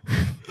 Superior.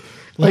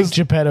 Lake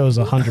Geppetto is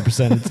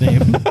 100% its name.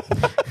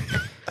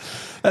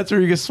 that's where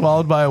you get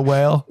swallowed by a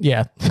whale?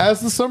 Yeah.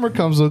 As the summer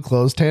comes to a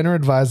close, Tanner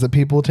advised that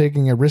people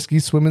taking a risky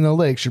swim in the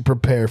lake should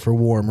prepare for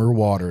warmer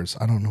waters.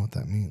 I don't know what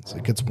that means.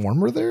 It gets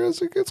warmer there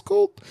as it gets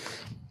cold?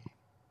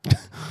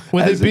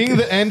 With it being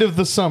the end of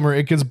the summer,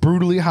 it gets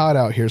brutally hot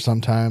out here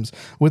sometimes,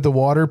 with the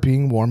water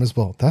being warm as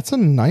well. That's a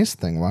nice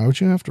thing. Why would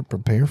you have to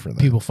prepare for that?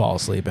 People fall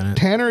asleep in it.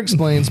 Tanner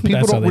explains people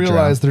That's how don't they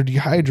realize they're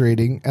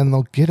dehydrating and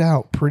they'll get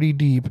out pretty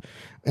deep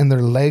and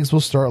their legs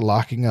will start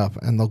locking up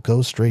and they'll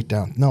go straight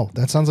down. No,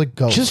 that sounds like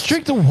ghosts. Just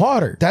drink the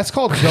water. That's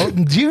called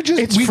ghost. You just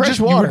It's we fresh just,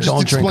 water. You just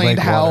Don't drink explained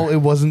lake how water. it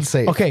wasn't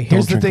safe. Okay,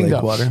 here's the drink thing lake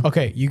though. water.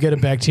 Okay, you get a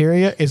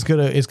bacteria, it's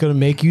gonna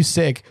make you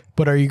sick,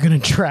 but are you gonna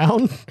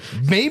drown?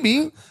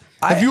 Maybe.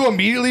 If you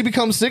immediately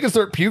become sick and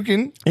start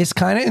puking, It's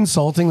kind of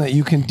insulting that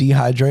you can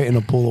dehydrate in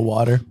a pool of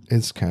water.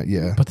 it's kind of,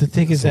 yeah. But the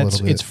thing is a that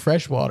little bit. it's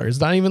fresh water. It's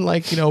not even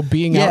like,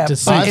 being Yeah, out to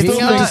sea. but it's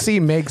Being out to not- sea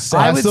makes sense.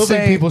 I I would still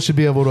think say- people should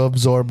be able to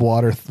absorb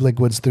water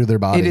liquids through their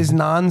body. It is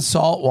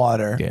non-salt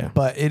water, Yeah.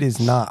 but it is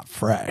not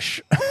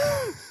fresh.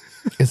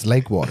 It's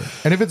lake water.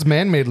 And if it's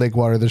man-made lake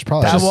water, there's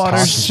probably That just water's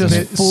toxins just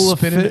in it. full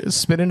of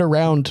spinning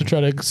around to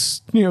try to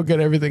get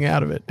everything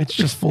out of it. It's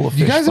just full of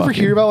You fish guys ever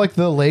fucking. hear about like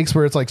the lakes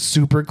where it's like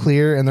super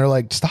clear and they're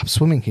like, stop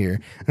swimming here?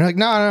 And they're like,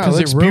 no, 'Cause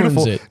it's it ruins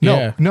beautiful. it. No,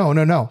 Yeah.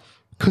 no.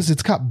 Because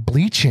it's got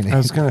bleach in it. I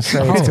was gonna say,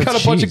 It's oh,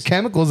 got a bunch of jeez.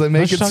 chemicals that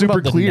make Let's it talk super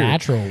about the clear.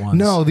 natural ones.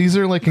 No, these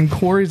are like in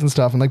quarries and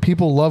stuff, and like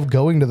people love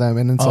going to them,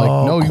 and it's like,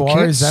 no, you can't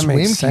quarries, that swim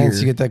makes sense. here.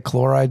 You get that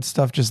chloride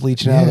stuff just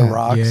leaching out of Yeah. the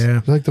rocks.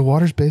 Yeah. Like the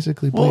water's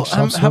basically bleach. Well, Stop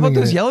how about swimming in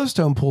those it.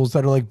 Yellowstone pools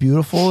that are like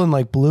beautiful and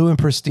like blue and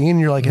pristine? And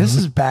you're like, this Mm-hmm.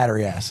 is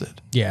battery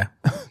acid. Yeah.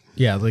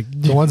 Yeah, like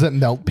The ones that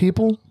melt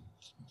people?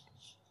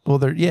 Well,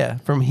 they're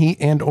from heat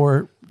and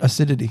or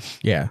acidity.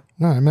 yeah.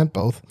 No, I meant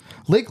both.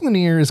 Lake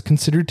Lanier is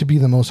considered to be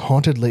the most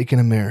haunted lake in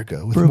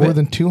America, with Prove more it.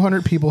 than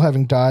 200 people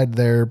having died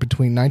there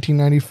between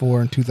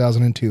 1994 and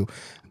 2002.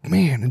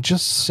 Man, and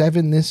just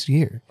 7 this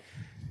year.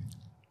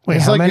 Wait,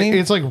 It's how like many?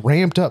 it's like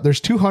ramped up.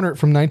 There's 200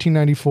 from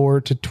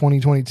 1994 to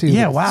 2022.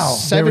 Yeah, wow.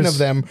 7 There was- of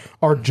them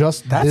are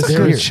just That's this a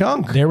year. good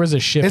chunk. There was a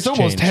shift It's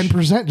almost change.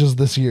 10% just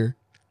this year.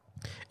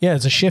 Yeah,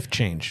 it's a shift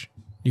change.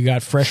 You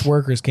got fresh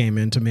workers came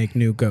in to make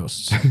new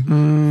ghosts.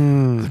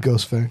 The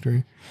Ghost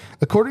Factory.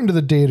 According to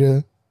the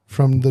data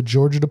from the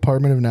Georgia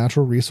Department of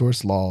Natural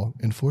Resource Law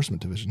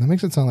Enforcement Division, that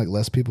makes it sound like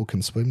less people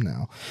can swim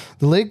now.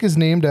 The lake is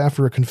named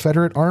after a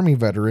Confederate Army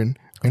veteran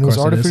and was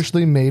course it is.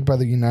 artificially made by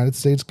the United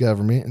States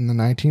government in the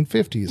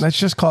 1950s. Let's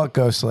just call it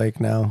Ghost Lake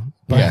now.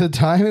 By Yeah, the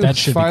time it that was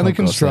should be finally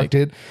called Ghost Lake.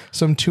 constructed,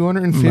 some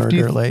 250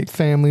 Murder Lake.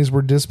 families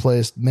were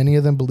displaced, many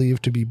of them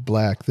believed to be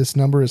black. This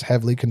number is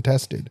heavily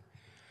contested.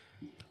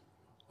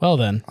 Well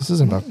then, This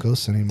isn't about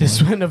ghosts anymore.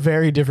 this went a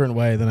very different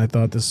way than I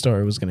thought this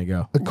story was going to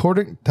go.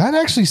 That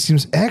actually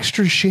seems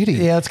extra shitty.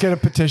 Yeah, let's get a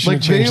petition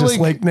Like, to change they, this like-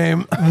 lake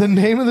name. The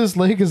name of this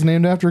lake is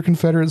named after a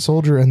Confederate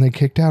soldier, and they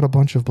kicked out a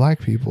bunch of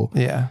black people.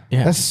 Yeah.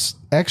 Yeah. That's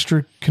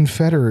extra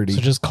Confederate. So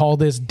just call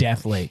this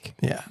Death Lake.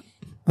 Yeah.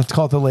 Let's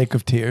call it the Lake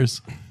of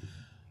Tears.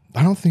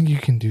 I don't think you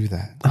can do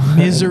that.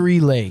 Misery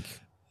Lake.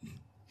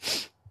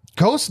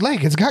 Ghost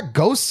Lake. It's got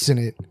ghosts in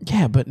it.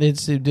 Yeah, but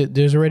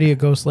there's already a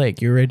ghost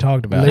lake. You already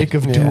talked about Lake it.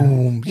 of Yeah.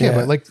 Doom. Yeah, Yeah.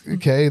 but like,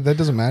 okay, that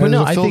doesn't matter. But no,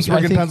 There's a I think- Phillipsburg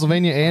I in think-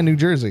 Pennsylvania and New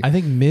Jersey. I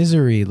think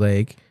Misery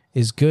Lake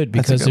is good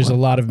That's a because good there's one.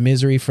 a lot of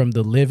misery from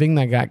the living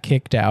that got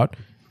kicked out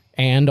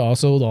and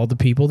also all the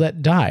people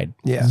that died.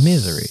 Yeah.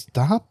 Misery.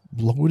 Stop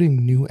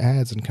loading new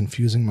ads and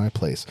confusing my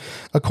place.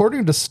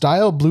 According to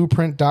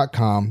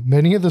styleblueprint.com,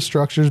 many of the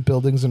structures,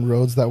 buildings, and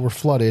roads that were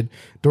flooded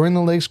during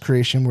the lake's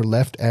creation were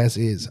left as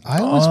is. I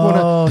always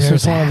want to.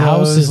 There's one of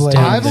houses those, like-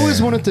 down I've always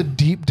there. wanted to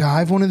deep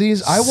dive one of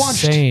these.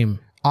 Same.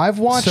 I've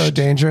watched. So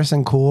dangerous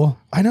and cool.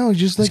 I know,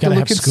 just like to gotta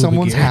look have at scuba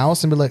someone's gear.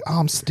 house and be like, "Oh,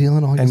 I'm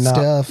stealing all your And not,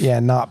 stuff."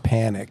 not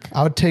panic.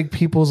 I would take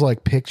people's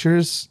like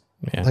pictures,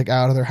 Yeah. like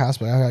out of their house.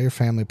 But I got your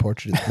family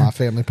portrait. It's my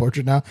family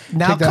portrait now.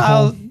 Now Take that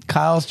home.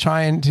 Kyle's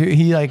trying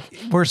to,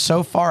 we're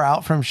so far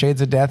out from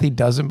Shades of Death, he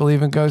doesn't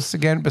believe in ghosts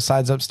again,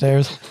 besides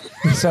upstairs.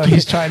 So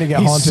he's trying to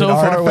get He's haunted so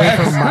far away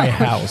artifacts. from my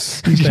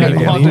house. He's that trying to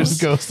he get believes- haunted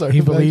ghost He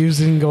artifacts.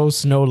 believes in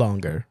ghosts no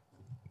longer.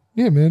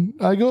 Yeah, man.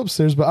 I go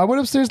upstairs, but I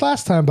went upstairs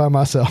last time by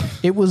myself.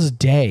 It was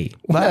day.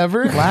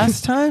 Whatever.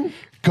 Last time,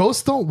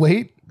 Ghosts don't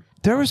wait.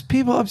 there was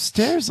people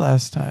upstairs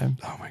last time.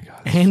 Oh my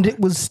god. And it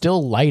was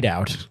still light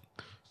out.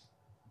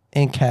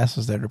 And Cass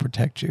was there to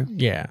protect you.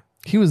 Yeah.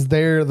 He was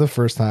there the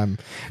first time.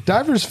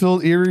 Divers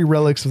filled eerie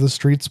relics of the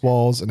streets,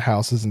 walls, and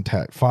houses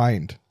intact.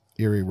 Find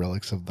eerie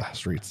relics of the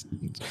streets.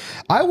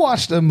 I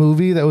watched a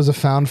movie that was a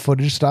found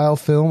footage style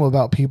film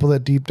about people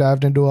that deep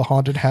dived into a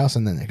haunted house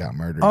and then they got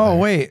murdered. Oh there.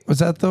 wait, was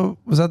that the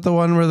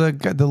one where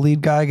the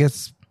lead guy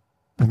gets?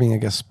 I mean, I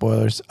guess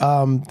spoilers.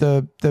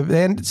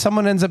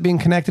 Someone ends up being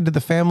connected to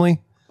the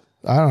family.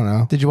 I don't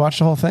know. Did you watch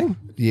the whole thing?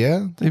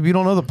 Yeah. If you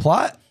don't know the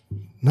plot,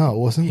 No, it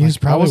wasn't. He was I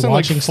probably wasn't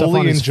watching stuff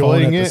fully on his phone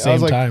enjoying at the it. I was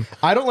same like, time.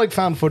 I don't like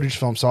found footage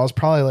films, so I was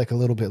probably like a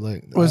little bit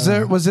like. was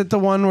it the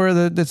one where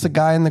it's the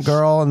guy and the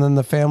girl, and then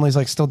the family's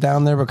like still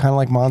down there, but kind of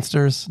like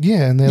monsters?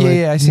 Yeah, and they Yeah, like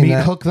yeah, I seen meat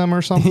that. hook them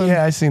or something.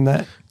 Yeah, I seen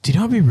that. Do you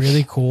know what'd be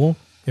really cool?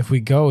 If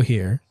we go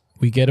here,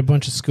 we get a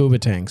bunch of scuba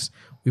tanks.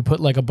 We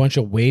put like a bunch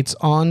of weights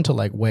on to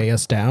like weigh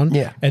us down.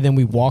 Yeah. And then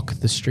we walk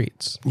the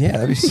streets. Yeah,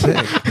 that'd be sick.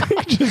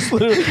 Just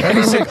literally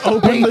like,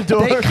 open the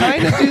door.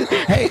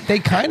 They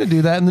kind of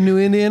do that in the new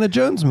Indiana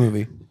Jones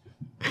movie.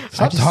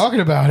 Stop talking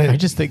about I it.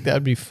 just think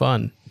that'd be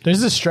fun.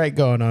 There's a strike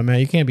going on, man.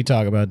 You can't be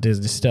talking about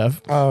Disney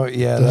stuff. Oh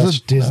yeah, This is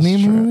a Disney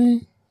that's true.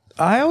 movie.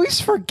 I always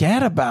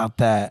forget about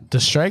that. The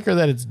strike or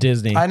that it's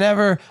Disney.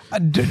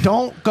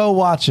 Don't go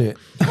watch it.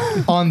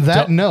 On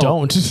that note,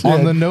 don't.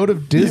 on the note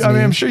of Disney, I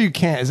mean, I'm sure you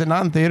can't. Is it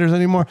not in theaters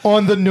anymore?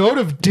 on the note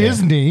of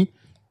Disney,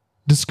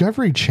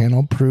 Discovery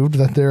Channel proved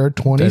that there are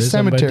 20 That is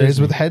owned by cemeteries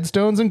Disney. with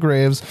headstones and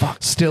graves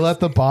still at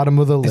the bottom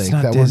of the lake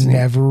not that Disney. were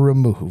never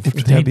removed.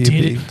 They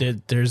WB.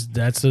 did it.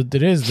 That's what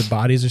it is. The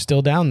bodies are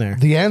still down there.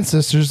 The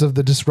ancestors of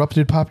the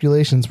disrupted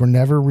populations were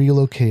never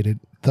relocated,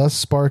 thus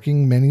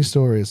sparking many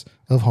stories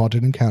of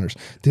haunted encounters.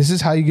 This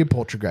is how you get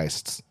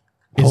poltergeists.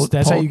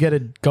 That's how you get a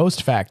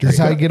ghost factory. This is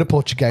how you get a A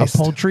poltergeist.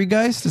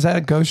 poultrygeist? Is that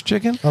a ghost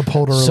chicken? A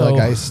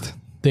poltergeist.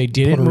 They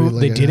didn't Puerto move.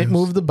 They Rico didn't guys.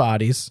 move the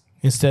bodies.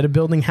 Instead of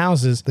building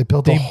houses, They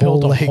built a whole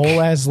lake.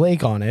 ass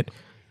lake on it.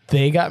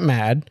 They got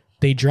mad.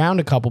 They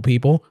drowned a couple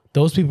people.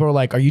 Those people are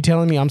like, "Are you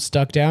telling me I'm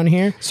stuck down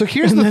here?" So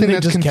here's And the then thing they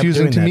that's just kept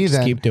confusing doing to that. me Just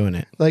then. keep doing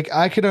it. Like,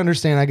 I could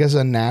understand, I guess,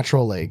 a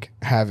natural lake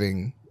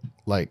having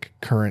like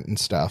current and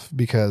stuff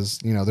because,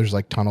 you know, there's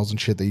like tunnels and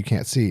shit that you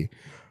can't see.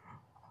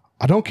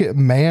 I don't get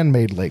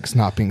man-made lakes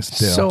not being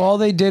still. So all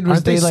they did was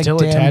Aren't they they like still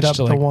dammed attached up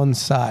to, the like- one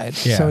side,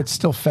 Yeah. so it's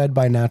still fed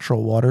by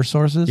natural water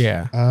sources.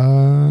 Yeah,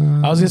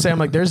 I was gonna say, I'm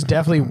like, there's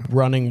definitely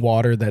running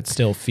water that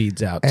still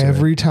feeds out. To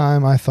every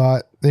time I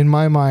thought in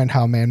my mind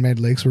how man-made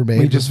lakes were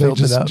made, We just they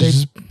filled it up. They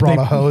just brought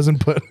a hose and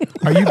put.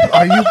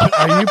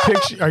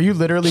 Are you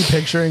literally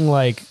picturing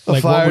like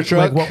fire what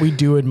truck? like what we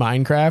do in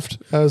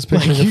Minecraft? I was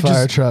picturing Like, a you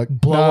fire just truck,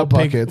 blow not a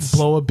big buckets.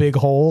 blow a big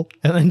hole,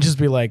 and then just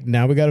be like,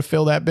 now we got to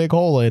fill that big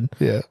hole in.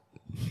 Yeah,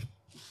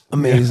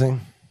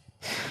 Amazing.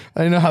 I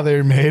didn't know how they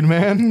were made,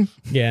 man.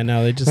 Yeah,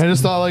 no, they just. I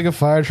just thought like a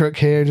fire truck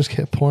came, just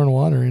kept pouring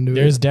water into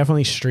There's it.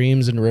 definitely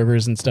streams and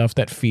rivers and stuff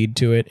that feed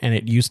to it, and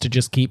it used to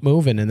just keep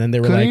moving, and then they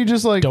were Couldn't like, you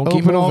just like don't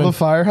keep open all moving. the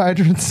fire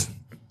hydrants?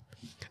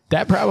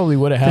 That probably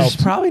would have There's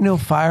helped. probably no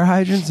fire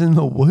hydrants in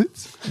the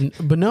woods.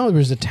 But no, there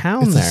was a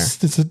town there.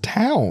 It's a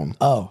town.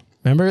 Oh,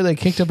 Remember, they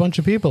kicked a bunch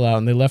of people out,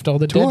 and they left all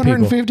the dead people.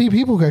 250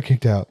 people got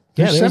kicked out.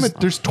 Yeah,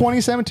 There's 20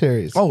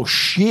 cemeteries. oh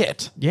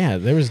shit! Yeah,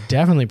 there was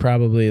definitely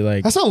probably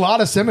like. That's a lot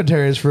of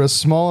cemeteries for a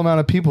small amount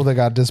of people that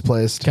got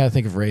displaced. Gotta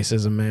think of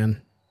racism,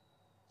 man.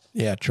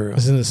 Yeah, true. It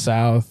was in the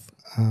South.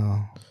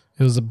 Oh,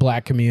 It was a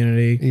black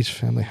community. each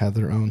family had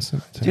their own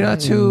cemetery. Do you know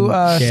to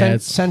Yeah,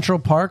 it's- Central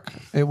Park?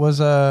 It was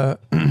a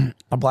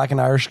Black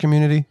and Irish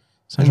community.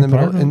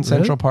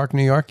 Central Park,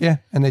 New York. Yeah,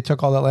 and they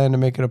took all that land to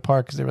make it a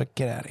park because they were like,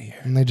 get out of here.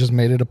 And they just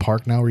made it a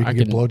park now where you can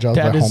get blowjobs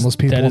by homeless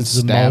people and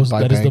stabbed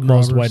by bank robbers. That is the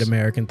most white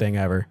American thing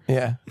ever.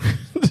 Yeah.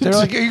 They're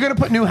like, are you going to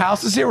put new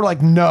houses here? We're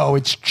like, no,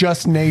 it's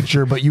just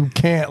nature, but you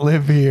can't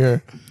live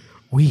here.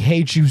 We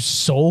hate you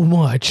so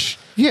much.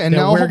 Yeah, and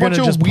now a whole bunch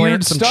of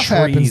weird stuff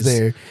happens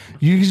there.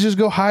 You can just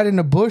go hide in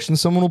a bush and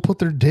someone will put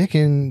their dick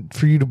in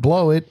for you to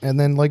blow it, and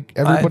then like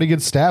everybody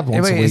gets stabbed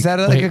once a week. Is that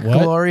like a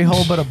glory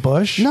hole but a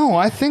bush? No,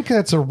 I think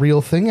that's a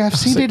real thing. I've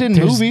seen it in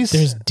movies.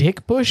 There's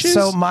dick bushes?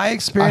 So my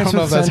experience I don't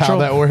know if that's how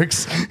that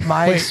works.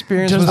 My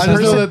experience I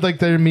just know that like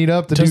they meet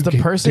up to does do the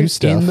person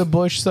stuff. in the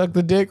bush suck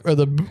the dick,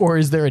 or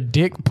is there a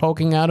dick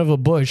poking out of a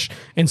bush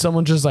and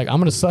someone just like, I'm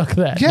going to suck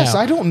that? Yes,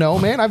 now. I don't know,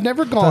 man. I've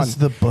never gone. Does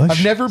the bush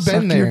I've never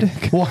been there.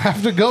 We'll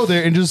have to go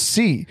there and just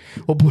see.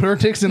 We'll put our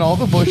dicks in all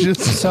the bushes.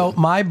 So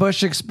my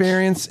bush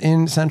experience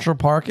in Central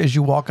Park is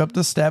you walk up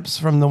the steps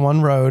from the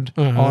one road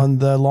on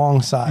the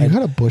long side. You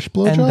got a bush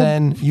blowjob? And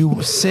then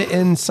you sit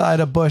inside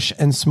a bush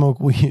and smoke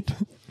weed.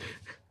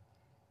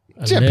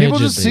 Yeah, people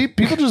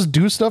just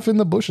do stuff in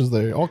the bushes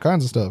there, all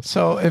kinds of stuff.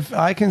 So if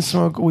I can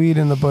smoke weed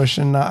in the bush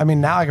and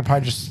now I could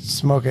probably just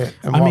smoke it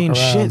and walk around.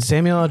 Shit,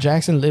 Samuel L.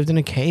 Jackson lived in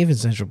a cave in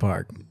Central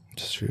Park.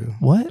 It's true.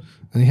 What?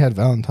 And he had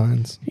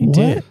Valentine's. He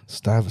did.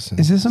 Stuyvesant.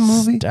 Is this a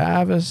movie?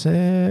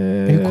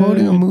 Stuyvesant. Are you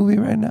quoting a movie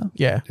right now?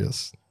 Yeah.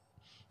 Yes.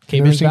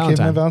 Caveman Caveman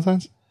Valentine.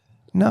 Valentine's?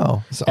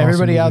 No. It's an awesome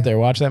Everybody movie. out there,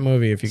 watch that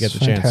movie if you get It's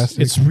the chance.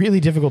 fantastic. It's really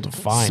difficult to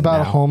find. It's about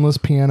now. a homeless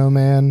piano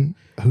man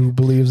who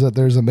believes that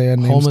there's a man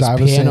named homeless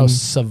piano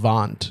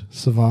Stuyvesant.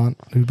 savant.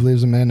 Who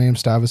believes a man named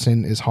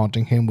Stuyvesant is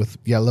haunting him with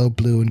yellow,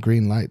 blue, and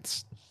green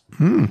lights.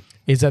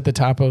 Is at the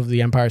top of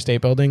the Empire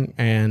State Building,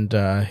 and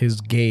his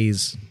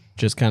gaze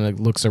just kind of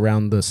looks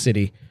around the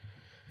city,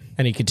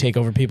 and he could take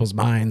over people's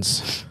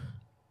minds.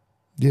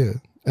 Yeah.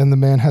 And the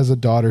man has a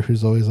daughter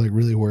who's always like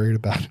really worried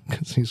about him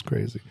because he's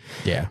crazy.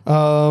 Yeah.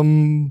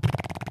 And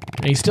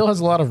he still has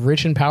a lot of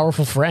rich and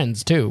powerful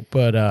friends too,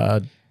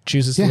 but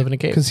chooses to live in a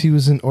cave because he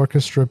was an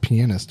orchestra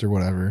pianist or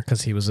whatever.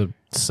 Because he was a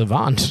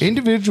savant.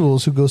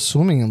 Individuals who go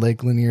swimming in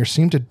Lake Lanier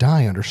seem to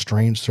die under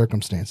strange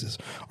circumstances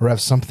or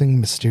have something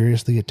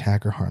mysteriously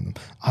attack or harm them.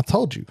 I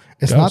told you,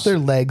 it's not their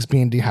legs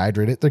being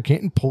dehydrated. They're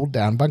getting pulled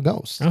down by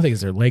ghosts. I don't think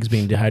it's their legs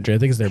being dehydrated. I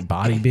think it's their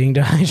body being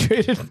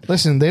dehydrated.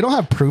 Listen, they don't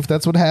have proof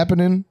that's what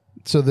happening.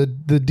 So the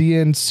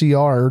DNCR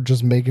are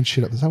just making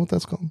shit up. Is that what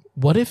that's called?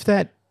 What if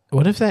that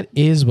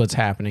is what's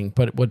happening?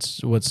 But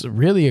what's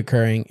really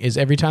occurring is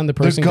every time the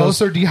person the ghosts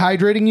are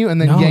dehydrating you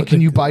and then yanking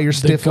you by your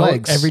stiff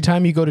legs. Every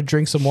time you go to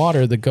drink some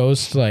water, the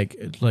ghost like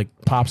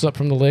pops up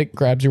from the lake,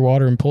 grabs your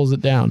water, and pulls it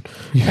down.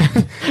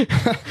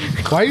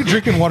 Why are you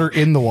drinking water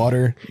in the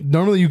water?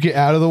 Normally you get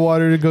out of the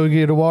water to go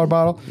get a water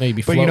bottle.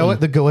 Maybe, but you know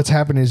what? What's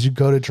happening is you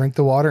go to drink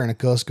the water and a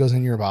ghost goes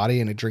in your body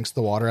and it drinks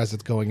the water as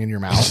it's going in your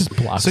mouth. Just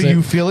blocks so it.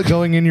 you feel it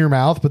going in your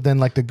mouth, but then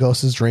like the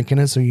ghost is drinking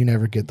it, so you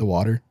never get the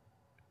water.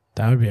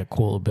 That would be a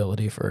cool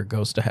ability for a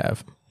ghost to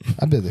have.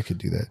 I bet they could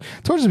do that.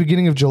 Towards the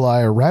beginning of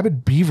July, a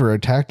rabid beaver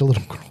attacked a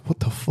little girl, what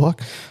the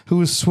fuck, who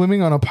was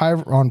swimming on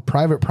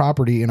private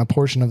property in a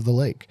portion of the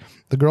lake.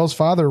 The girl's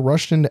father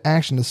rushed into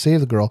action to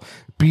save the girl,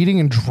 beating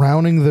and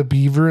drowning the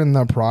beaver in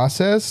the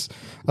process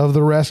of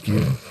the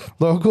rescue.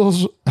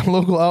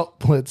 Local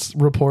outlets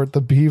report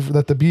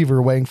that the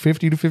beaver, weighing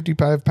 50 to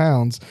 55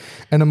 pounds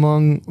and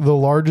among the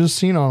largest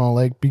seen on a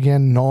lake,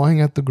 began gnawing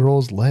at the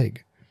girl's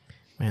leg.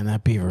 Man,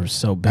 that beaver is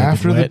so big.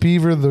 After the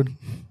beaver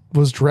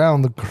was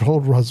drowned, the girl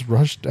was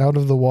rushed out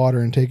of the water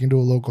and taken to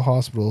a local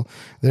hospital.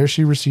 There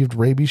she received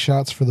rabies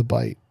shots for the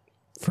bite.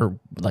 For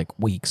like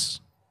weeks,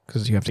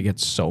 because you have to get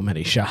so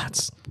many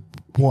shots.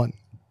 One.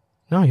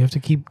 No, you have to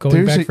keep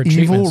going back for There's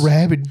an evil treatments.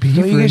 rabid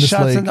beaver Do you in get this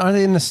shots? lake. Are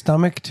they in the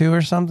stomach too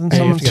or something? Hey,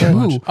 Someone's two.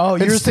 getting- Oh,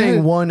 you're Instead-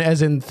 saying one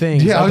as in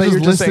things. Yeah, I I was thought you were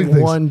just just saying listing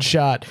things. one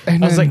shot.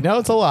 And I was then- like, no,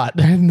 it's a lot.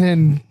 And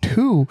then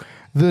two,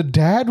 the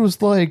dad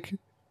was like,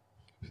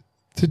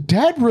 the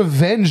dad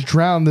revenge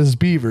drowned this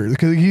beaver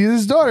because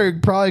his daughter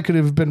probably could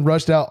have been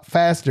rushed out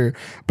faster,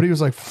 but he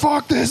was like,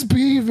 fuck this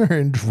beaver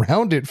and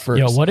drowned it first.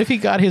 Yo, what if he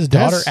got his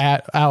daughter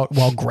out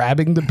while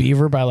grabbing the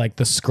beaver by like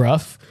the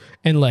scruff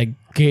and like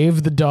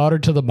gave the daughter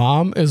to the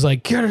mom? Is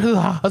like, get her to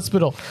the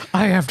hospital.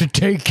 I have to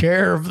take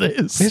care of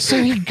this. They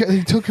said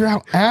he took her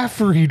out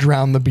after he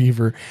drowned the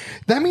beaver.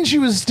 That means she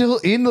was still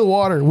in the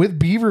water with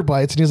beaver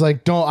bites, and he's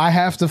like, "Don't! I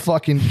have to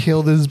fucking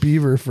kill this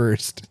beaver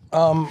first."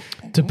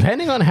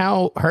 Depending on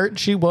how hurt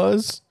she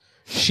was,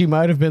 she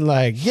might have been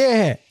like,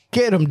 yeah,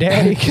 get him,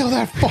 daddy. Kill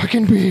that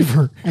fucking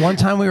beaver. One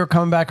time we were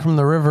coming back from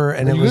the river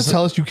and Are it you was gonna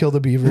tell us you killed a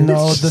beaver?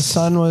 no, the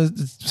sun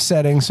was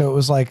setting, so it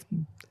was like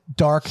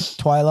dark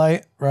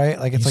twilight, right?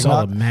 Like it's You like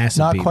saw not, a massive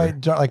not beaver.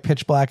 quite dark, like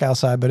pitch black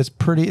outside, but it's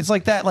pretty. It's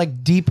like that,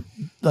 like deep,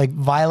 like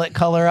violet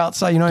color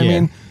outside. You know what Yeah. I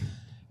mean?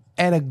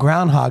 And a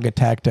groundhog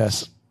attacked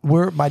us.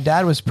 My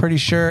dad was pretty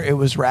sure it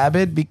was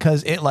rabid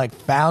because it like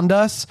found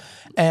us.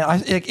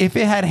 And if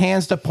it had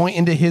hands to point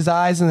into his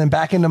eyes and then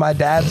back into my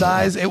dad's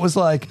eyes, it was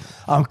like,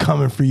 I'm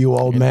coming for you,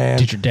 old man.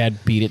 Did your dad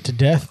beat it to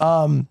death?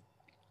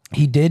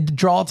 He did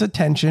draw its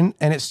attention,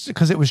 and it's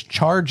because it was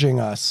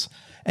charging us.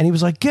 And he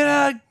was like, get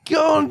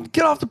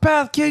off the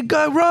path, kid,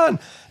 go run.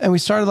 And we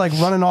started like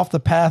running off the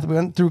path. We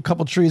went through a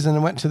couple trees and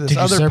then went to this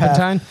other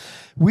serpentine? path.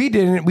 We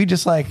didn't. We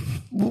just like,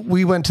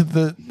 we went to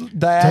the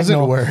diagonal.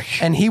 Doesn't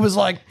work. And he was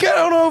like, get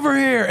on over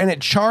here. And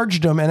it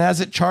charged him. And as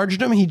it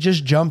charged him, he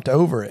just jumped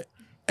over it.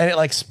 And it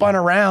like spun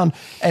around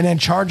and then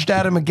charged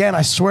at him again.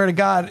 I swear to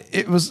God,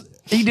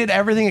 he did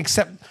everything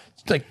except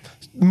like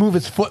move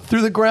his foot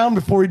through the ground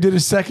before he did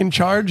his second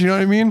charge. You know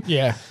what I mean?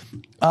 Yeah.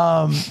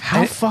 How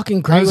fucking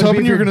great! I was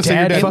hoping you were going to say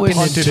your dad fucking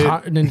punted it.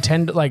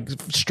 Nintendo, like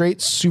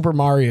straight Super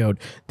Mario'd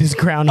this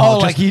groundhog. Oh,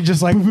 like he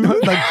just like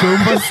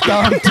Goomba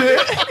stomped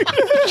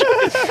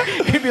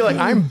it. He'd be like,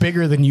 "I'm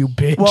bigger than you,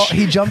 bitch." Well,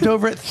 he jumped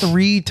over it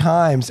 3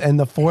 times, and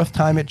the 4th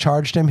time it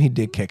charged him, he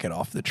did kick it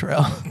off the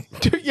trail.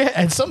 Dude, yeah.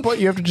 At some point,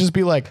 you have to just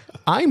be like,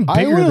 "I'm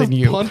I bigger would than have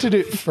you." punted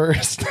it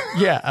first.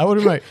 Yeah, I would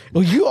have been like,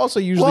 well, you also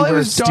usually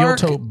wear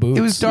steel-toe boots.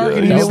 It was dark,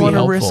 and That you would didn't be want to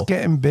helpful. risk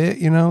getting bit,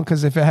 you know,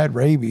 because if it had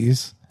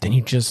rabies. Then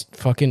you just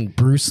fucking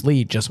Bruce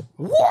Lee just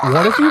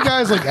What if you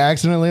guys like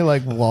accidentally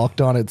like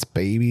walked on its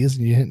babies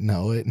and you didn't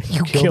know it? And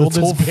you killed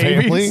its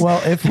babies? Well,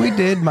 if we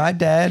did, my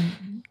dad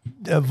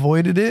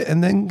avoided it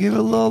and then gave it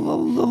a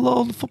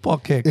little football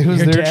kick. It was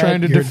Your there dad-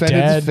 trying to your defend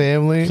dad, its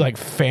family. like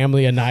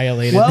family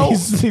annihilated Well,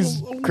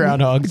 these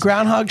groundhogs.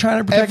 Groundhog trying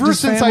to protect Ever his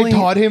since family. I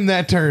taught him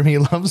that term, he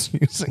loves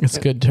using It's a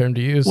it. good term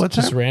to use. What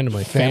just term?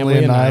 randomly.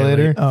 Family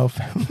annihilator. Oh,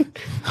 family.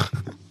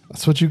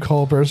 That's what you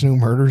call a person who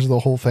murders the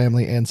whole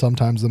family and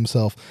sometimes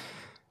themselves.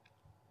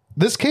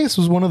 This case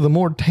was one of the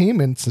more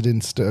tame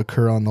incidents to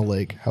occur on the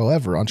lake.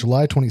 However, on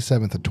July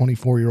 27th, a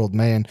 24-year-old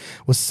man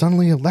was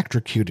suddenly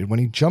electrocuted when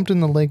he jumped in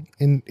the lake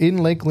in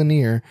Lake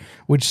Lanier,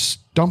 which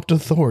stumped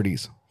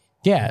authorities.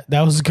 Yeah,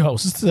 that was a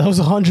ghost. That was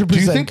 100% Do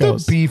you think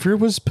ghost. the beaver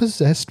was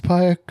possessed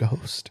by a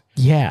ghost?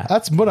 Yeah.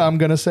 That's what I'm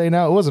going to say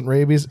now. It wasn't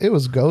rabies. It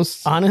was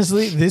ghosts.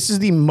 Honestly, this is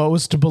the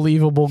most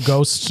believable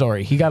ghost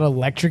story. He got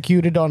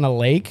electrocuted on a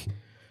lake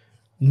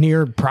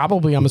near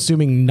probably, I'm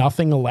assuming,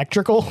 nothing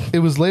electrical. It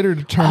was later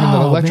determined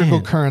that Oh, electrical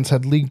man. currents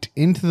had leaked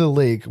into the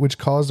lake, which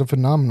caused a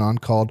phenomenon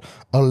called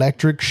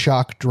electric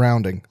shock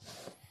drowning.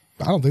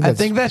 I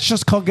think that's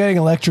just called getting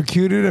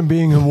electrocuted and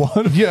being in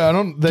water. Yeah, I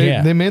don't. They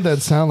Yeah. they made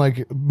that sound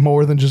like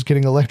more than just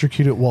getting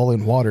electrocuted while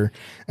in water.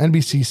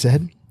 NBC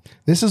said,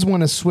 "This is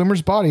when a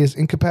swimmer's body is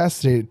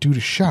incapacitated due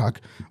to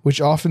shock, which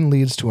often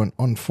leads to an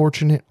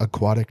unfortunate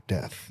aquatic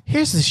death."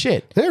 Here's the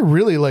shit. They're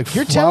really like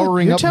You're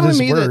flowering up telling this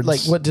me words. that, like,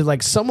 what did,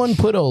 like, someone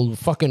put a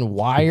fucking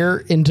wire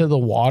into the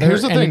water?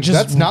 Here's the and thing, it just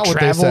that's not what they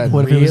traveled said.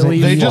 What if it was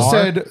really They just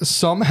far? said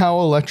somehow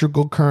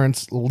electrical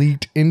currents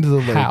leaked into the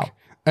lake. How?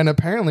 And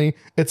apparently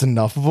it's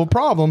enough of a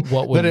problem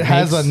What would that it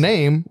has a make-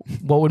 name.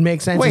 What would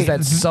make sense Wait, is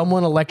that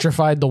someone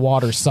electrified the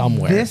water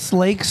somewhere. This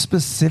lake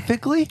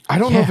specifically? I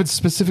don't know if Yeah. it's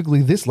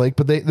specifically this lake,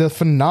 but the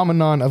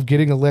phenomenon of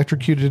getting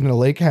electrocuted in a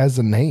lake has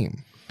a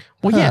name.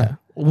 well, yeah.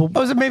 Well,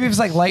 Oh, is it maybe if it's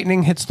like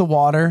lightning hits the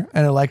water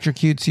and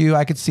electrocutes you?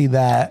 I could see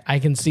that. I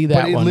can see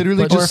that But it one.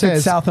 literally But Or just if it's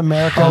says South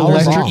America, How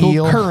there's an long? electrical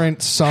eel.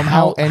 current somehow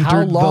how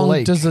entered the long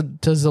lake.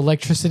 does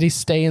electricity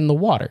stay in the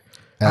water?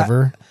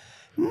 Ever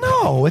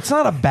No, it's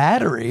not a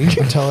battery.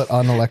 until it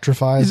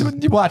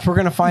unelectrifies. You watch, we're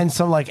gonna find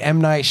some like M.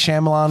 Night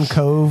Shyamalan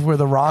cove where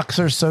the rocks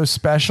are so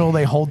special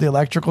they hold the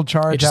electrical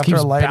charge It just after a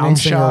keeps lightning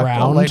bouncing shock.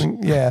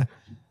 around? Yeah.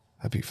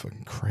 That'd be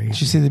fucking crazy.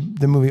 Did you see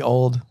the movie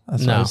Old?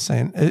 That's what I No. was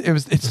saying.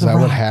 It's Is the that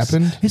what rocks.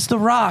 happened? It's the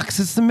rocks.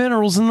 It's the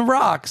minerals in the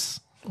rocks.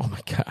 Oh my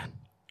god.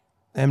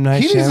 M.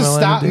 Night He needs to Shyamalan,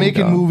 stop ding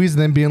making dong. movies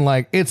and then being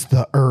like, it's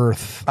the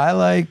earth. I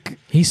like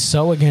He's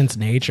so against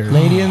nature.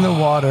 Lady in the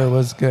Water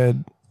was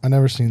good. I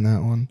never seen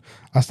that one.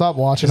 I stopped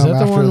watching Is them that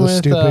the after one the with,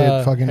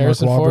 stupid fucking Mark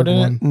Harrison Ford Wahlberg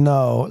in it? one.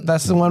 No,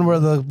 that's the one where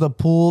the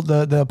pool,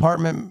 the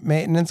apartment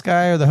maintenance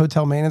guy or the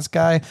hotel maintenance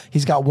guy,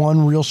 he's got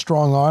one real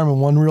strong arm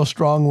and one real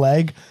strong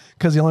leg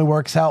because he only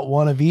works out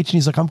one of each. And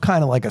he's like, I'm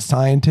kind of like a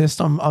scientist.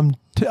 I'm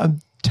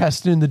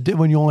testing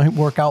when you only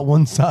work out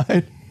one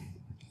side.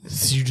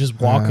 You just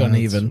walk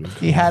uneven.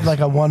 He had like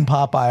a one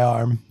Popeye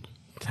arm.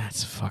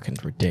 That's fucking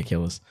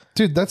ridiculous.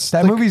 Dude, that's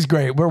That like, movie's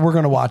great. We're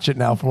gonna watch it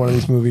now for one of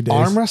these movie days.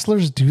 arm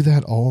wrestlers do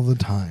that all the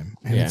time.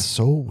 And Yeah. it's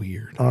so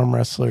weird. Arm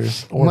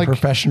wrestlers or Like-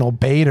 professional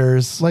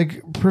baiters.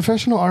 Like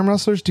professional arm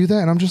wrestlers do that,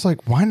 and I'm just like,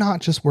 why not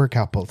just work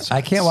out both sides?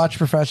 I can't watch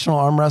professional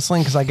arm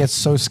wrestling because I get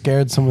so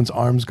scared someone's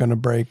arm's gonna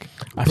break.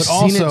 I've But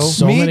seen it also-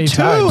 so Me many too.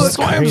 times. That's It's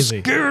why crazy.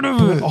 I'm scared of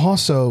But it.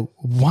 also,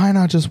 why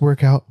not just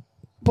work out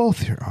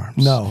both your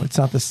arms? No, it's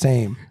not the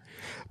same.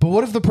 But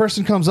what if the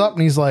person comes up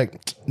and he's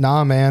like,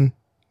 nah, man,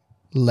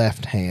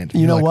 left hand.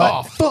 You know You're what?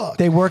 like, oh, fuck.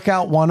 They work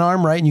out one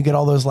arm, right? And you get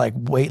all those like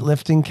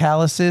weightlifting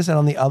calluses. And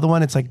on the other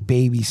one, it's like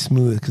baby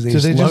smooth because they, Do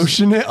just they just-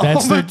 lotion it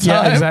That's all the their,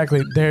 time. yeah,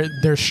 exactly.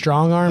 Their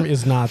strong arm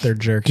is not their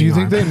jerky. Do you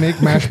think arm. they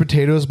make mashed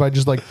potatoes by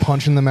just like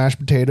punching the mashed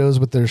potatoes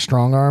with their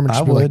strong arm and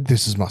just I be like, would.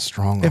 this is my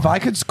strong arm? If I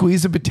could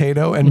squeeze a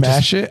potato and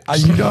mash it,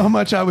 you know how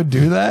much I would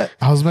do that?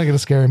 I was making a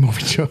scary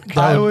movie joke.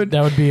 I would.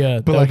 That would be a.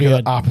 But that would like be the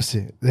a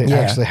opposite. They Yeah,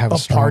 actually have a, a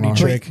strong party arm.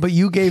 trick. But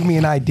you gave me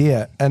an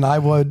idea, and I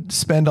would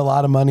spend a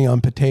lot of money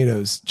on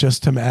potatoes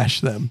just to mash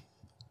them.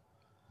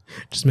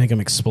 Just make them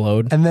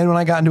explode. And then when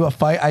I got into a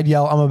fight, I'd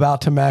yell, "I'm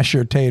about to mash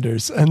your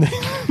taters," and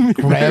then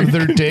Grab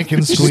their dick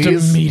and Just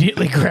squeeze.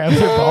 immediately grab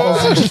their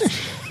balls. And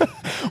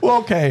just, well,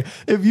 okay,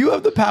 if you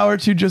have the power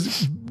to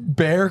just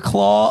bear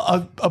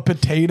claw a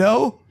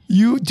potato,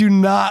 you do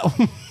not.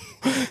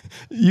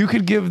 You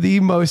could give the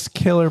most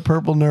killer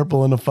purple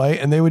nurple in a fight,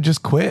 and they would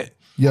just quit.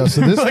 Yo,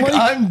 so this Like, lake,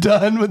 I'm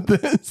done with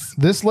this.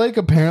 this lake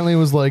apparently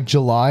was like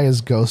July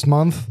is Ghost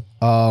Month,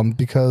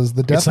 because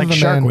the death it's like of the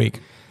Shark man, Week.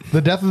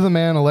 the death of the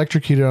man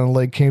electrocuted on the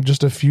lake came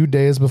just a few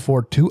days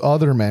before 2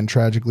 other men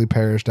tragically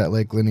perished at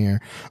Lake Lanier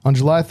on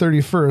July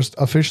 31st,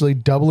 officially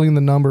doubling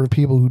the number of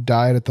people who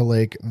died at the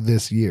lake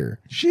this year.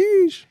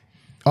 Sheesh.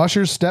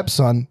 Usher's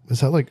stepson, is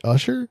that like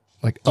Usher?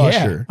 Like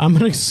Usher. I'm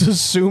going to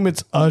assume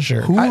it's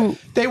Usher.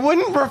 They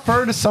wouldn't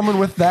refer to someone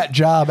with that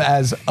job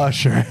as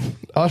Usher.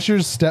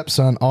 Usher's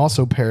stepson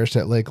also perished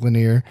at Lake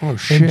Lanier. Oh,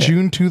 shit. In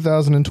June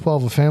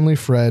 2012, a family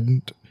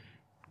friend,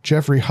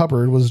 Jeffrey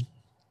Hubbard, was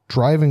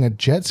driving a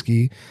jet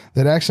ski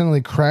that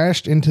accidentally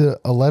crashed into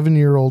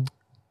 11-year-old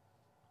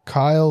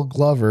Kyle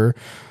Glover,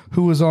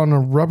 who was on a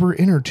rubber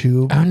inner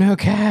tube. Oh, no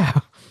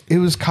cow. It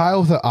was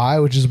Kyle with an I,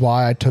 which is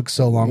why I took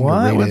so long to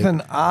What? read With it.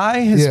 an eye?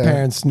 His Yeah.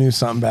 parents knew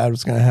something bad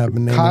was going to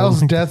happen. They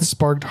Kyle's were- death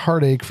sparked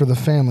heartache for the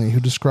family, who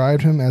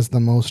described him as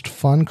the most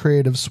fun,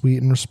 creative, sweet,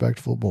 and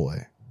respectful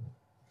boy.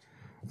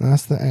 And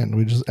that's the end.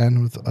 We just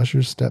end with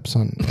Usher's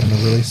stepson and a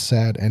really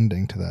sad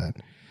ending to that.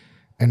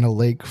 And a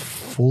lake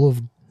full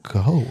of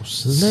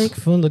ghosts. Lake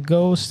full of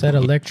ghosts that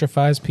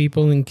electrifies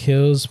people and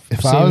kills.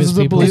 If I was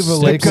to believe a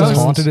lake was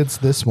haunted, it's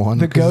this one.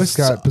 The 'cause ghosts-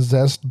 it's got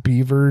possessed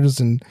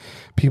beavers and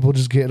people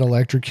just getting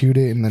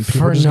electrocuted and then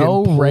people For just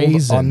no getting pulled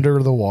reason.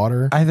 under the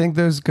water. I think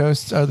those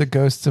ghosts are the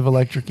ghosts of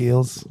electric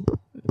eels.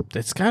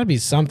 It's got to be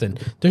something.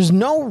 There's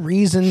no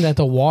reason that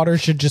the water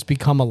should just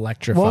become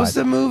electrified. What was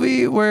the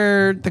movie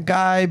where the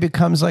guy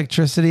becomes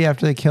electricity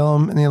after they kill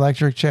him in the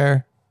electric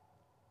chair?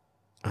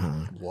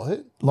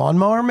 What?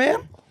 Lawnmower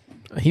Man?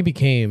 He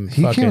became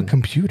He fucking. became a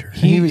computer.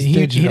 He was he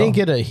digital.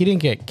 didn't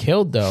get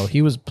killed though.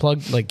 He was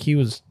plugged like he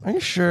was. Are you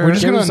sure? We're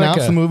just There going to was like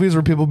announce a- the movies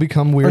where people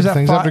become Or weird is that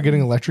things fi- after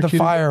getting electrocuted.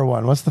 The fire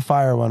one. What's the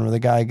fire one where the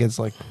guy gets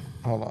like,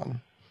 hold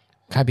on.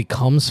 Guy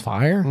becomes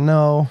fire.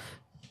 No.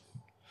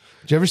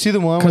 Did you ever see the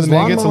one where 'Cause the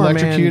man gets Lawnmower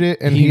Man, electrocuted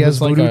and he he has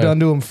was like voodoo a- done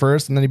to him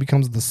first and then he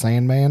becomes the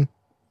Sandman?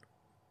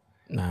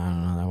 No, I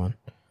don't know that one.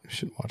 You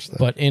should watch that.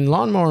 But in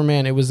Lawnmower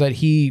Man, it was that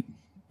he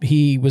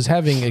was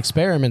having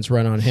experiments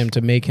run on him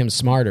to make him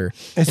smarter.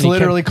 It's And he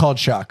literally called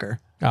Shocker.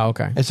 kept- oh,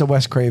 okay. It's a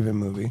Wes Craven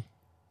movie.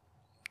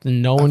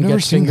 No one never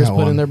gets seen fingers that put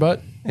one. in their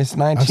butt. It's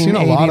I've seen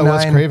a lot of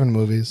Wes 1989 Craven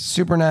movies.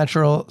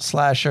 supernatural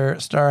slasher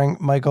starring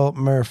Michael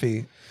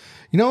Murphy.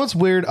 You know what's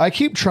weird? I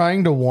keep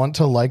trying to want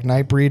to like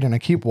Nightbreed and I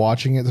keep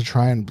watching it to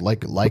try and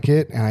like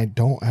it and I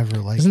don't ever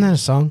like Isn't it. that a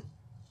song?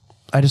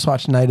 I just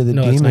watched Night of the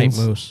No, it's Demons.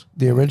 Night Moose.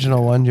 The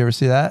original one. Did you ever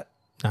see that?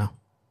 No.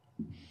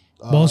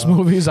 Most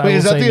movies. I Wait, will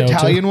is that say the no to.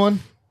 Italian one?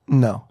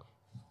 No.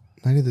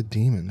 Night of the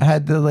Demons. I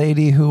had the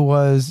lady who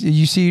was,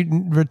 you see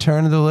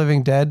Return of the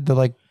Living Dead, the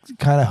like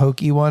kind of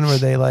hokey one where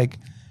they like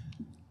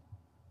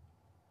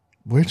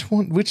Which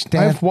one? Which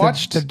dance, I've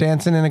watched. they're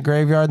dancing in a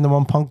graveyard and the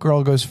one punk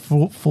girl goes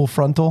full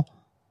frontal.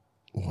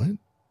 What?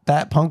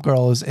 That punk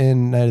girl is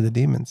in Night of the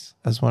Demons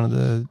as one of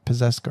the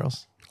possessed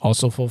girls.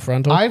 Also full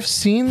frontal. I've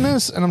seen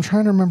this and I'm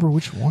trying to remember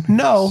which one. it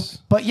No, is.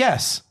 but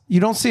yes, you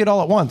don't see it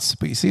all at once,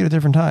 but you see it at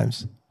different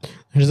times.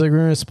 There's like we're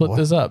gonna split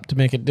this up to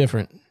make it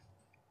different.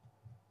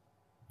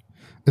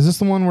 Is this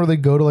the one where they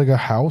go to like a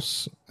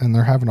house and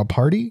they're having a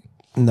party?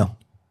 No.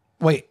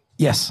 Wait,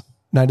 yes.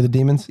 Night of the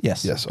Demons?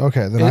 Yes. Yes.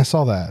 Okay, then I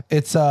saw that.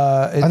 It's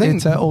I think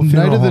it's an old Night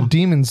funeral of the home.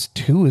 Demons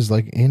 2 is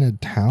like in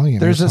Italian.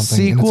 There's or a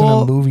something, and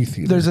sequel. it's in a movie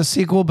theater. There's a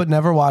sequel, but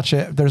never watch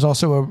it. There's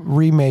also a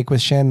remake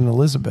with Shannon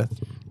Elizabeth.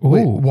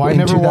 Wait, why in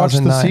never watch the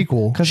 2009.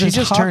 sequel? Because She it's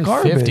just hot turned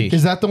garbage. 50.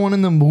 Is that the one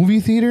in the movie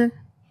theater?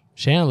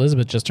 Shannon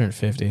Elizabeth just turned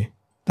 50.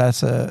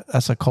 That's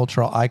a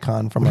cultural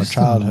icon from our What's the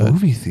childhood.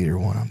 movie theater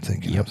one I'm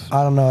thinking of?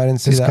 I don't know. I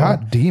didn't see It's that got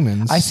one.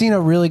 demons. I seen a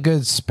really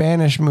good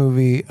Spanish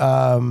movie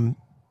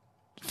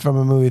from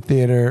a movie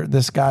theater.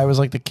 This guy was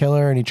like the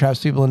killer, and he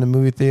traps people in the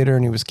movie theater,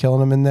 and he was killing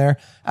them in there.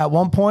 At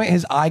one point,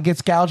 his eye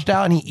gets gouged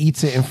out, and he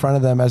eats it in front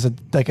of them as an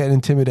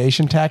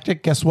intimidation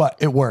tactic. Guess what?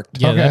 It worked.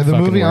 Yeah, Okay, that the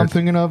fucking movie I'm worked.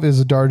 thinking of is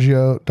a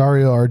Dario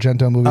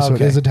Argento movie, so it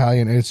Okay. is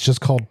Italian, and it's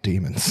just called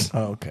Demons.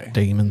 Oh, okay.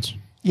 Demons.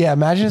 Yeah,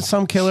 imagine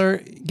some killer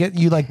get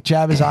you like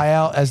jab his eye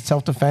out as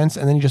self defense,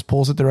 and then he just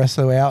pulls it the rest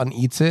of the way out and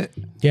eats it.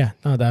 Yeah,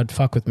 no, that would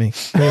fuck with me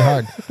very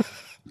hard.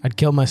 I'd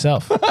kill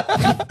myself.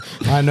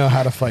 I know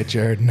how to fight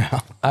Jared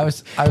now. I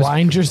was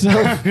Blind yourself.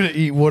 I'm gonna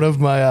eat one of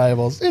my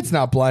eyeballs. It's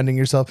not blinding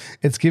yourself;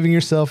 it's giving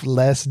yourself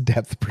less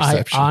depth I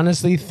perception.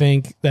 honestly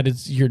think that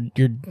it's you're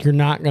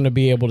not going to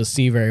be able to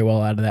see very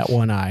well out of that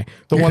one eye.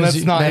 The one Because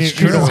that's not- that's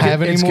you true. don't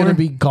have It's anymore? going to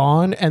be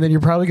gone, and then you're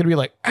probably going to be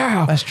like,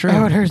 "Ow, That's true.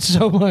 Oh, it hurts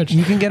so much.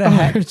 You can get a oh,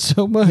 ha- it hurts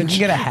so you much. can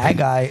get a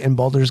Haggai in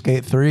Baldur's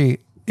Gate 3.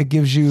 It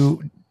gives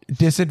you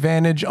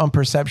disadvantage on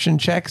perception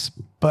checks,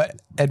 but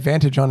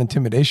advantage on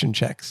intimidation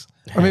checks.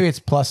 Or maybe it's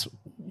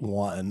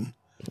 +1.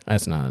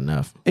 That's not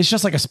enough. It's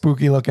just like a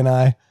spooky looking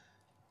eye.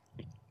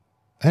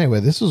 Anyway,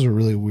 this was a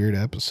really weird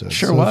episode.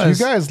 Sure so was. If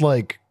you guys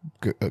like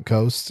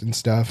ghosts and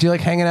stuff, Do you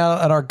like hanging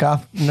out at our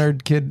goth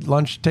nerd kid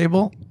lunch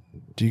table?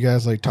 do you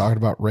guys like talking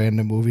about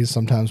random movies,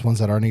 sometimes ones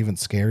that aren't even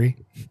scary?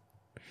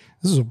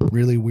 This is a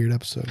really weird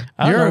episode.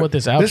 I don't know what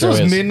this outro This was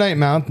is. Midnight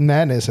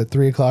Madness at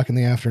 3:00 in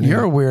the afternoon.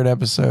 You're a weird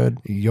episode.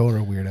 You're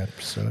a weird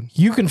episode.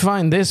 You can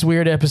find this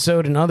weird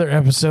episode and other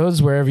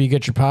episodes wherever you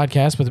get your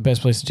podcast, but the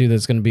best place to do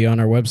that's going to be on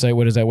our website.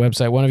 What is that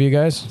website? One of you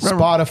guys?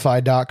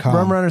 Spotify.com.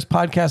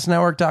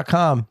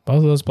 RunRunnersPodcastNetwork.com. Both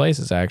of those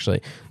places,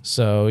 actually.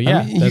 So, yeah,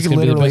 I mean, you that's can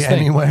going to be the literally best thing.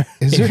 anywhere.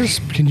 Is there?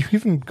 Can you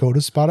even go to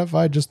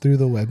Spotify just through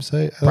the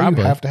website? I thought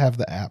Probably. you have to have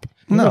the app.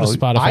 No, Go to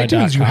Spotify.com.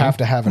 iTunes, you have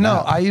to have an No,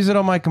 app. I use it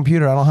on my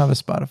computer. I don't have a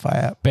Spotify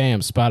app. Bam,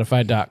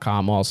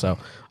 Spotify.com also.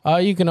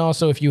 You can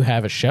also, if you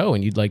have a show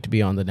and you'd like to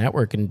be on the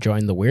network and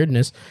join the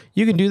weirdness,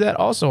 you can do that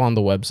also on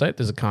the website.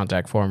 There's a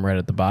contact form right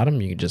at the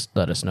bottom. You can just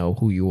let us know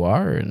who you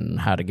are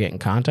and how to get in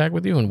contact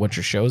with you and what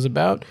your show's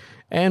about.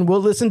 And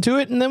we'll listen to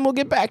it and then we'll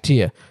get back to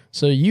you.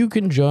 So you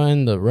can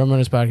join the Rum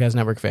Runners Podcast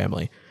Network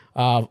family.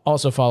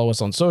 Also follow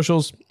us on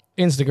socials,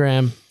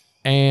 Instagram,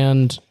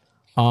 and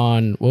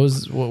on,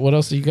 what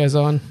else are you guys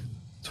on?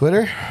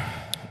 Twitter,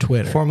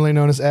 formerly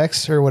known as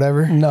X or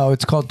whatever. No,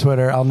 it's called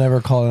Twitter. I'll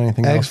never call it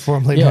anything X, else.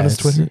 formerly known as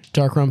it's Twitter.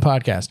 Dark Rum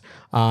Podcast.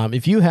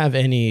 If you have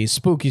any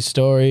spooky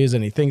stories,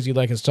 any things you'd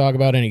like us to talk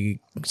about, any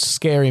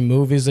scary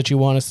movies that you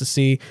want us to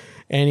see,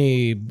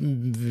 any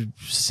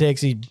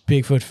sexy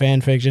Bigfoot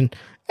fan fiction,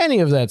 any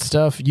of that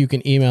stuff, you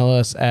can email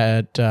us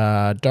at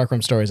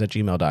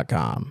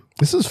darkrumstories@gmail.com.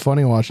 This is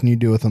funny watching you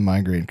deal with a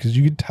migraine because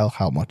you can tell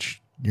how much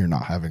you're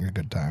not having a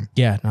good time.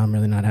 Yeah, no, I'm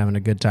really not having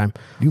a good time.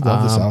 You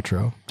love this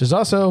outro. There's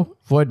also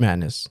Void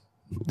Madness,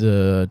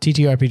 the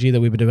TTRPG that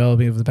we've been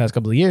developing over the past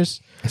couple of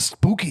years. It's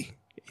spooky.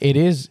 It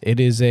is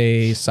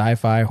a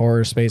sci-fi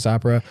horror space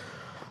opera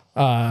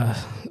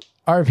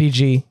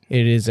RPG.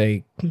 It is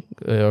a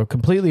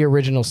completely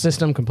original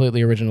system,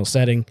 completely original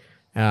setting.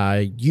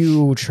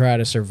 You try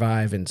to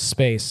survive in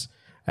space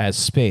as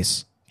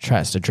space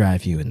tries to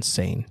drive you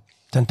insane.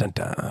 Dun, dun,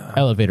 dun.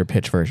 Elevator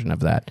pitch version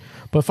of that.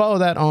 But follow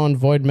that on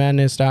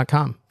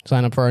voidmadness.com.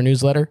 Sign up for our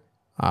newsletter.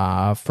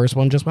 First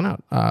one just went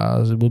out.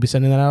 We'll be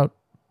sending that out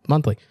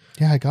monthly.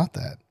 Yeah, I got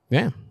that.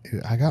 Yeah.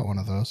 I got one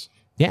of those.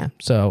 Yeah.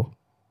 So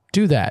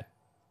do that.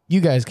 You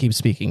guys keep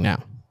speaking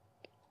now.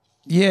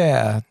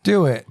 Yeah,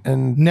 do it.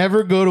 And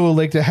Never go to a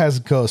lake that has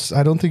ghosts.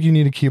 I don't think you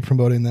need to keep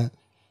promoting that.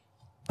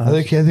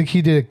 I think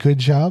he did a good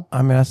job.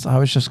 I mean, I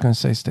was just going to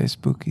say stay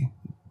spooky.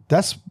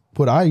 That's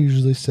what I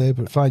usually say,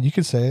 but fine, you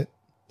can say it.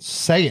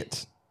 Say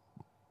it.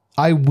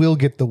 I will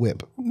get the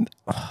whip.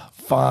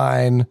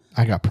 Fine.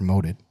 I got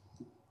promoted.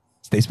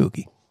 Stay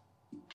spooky.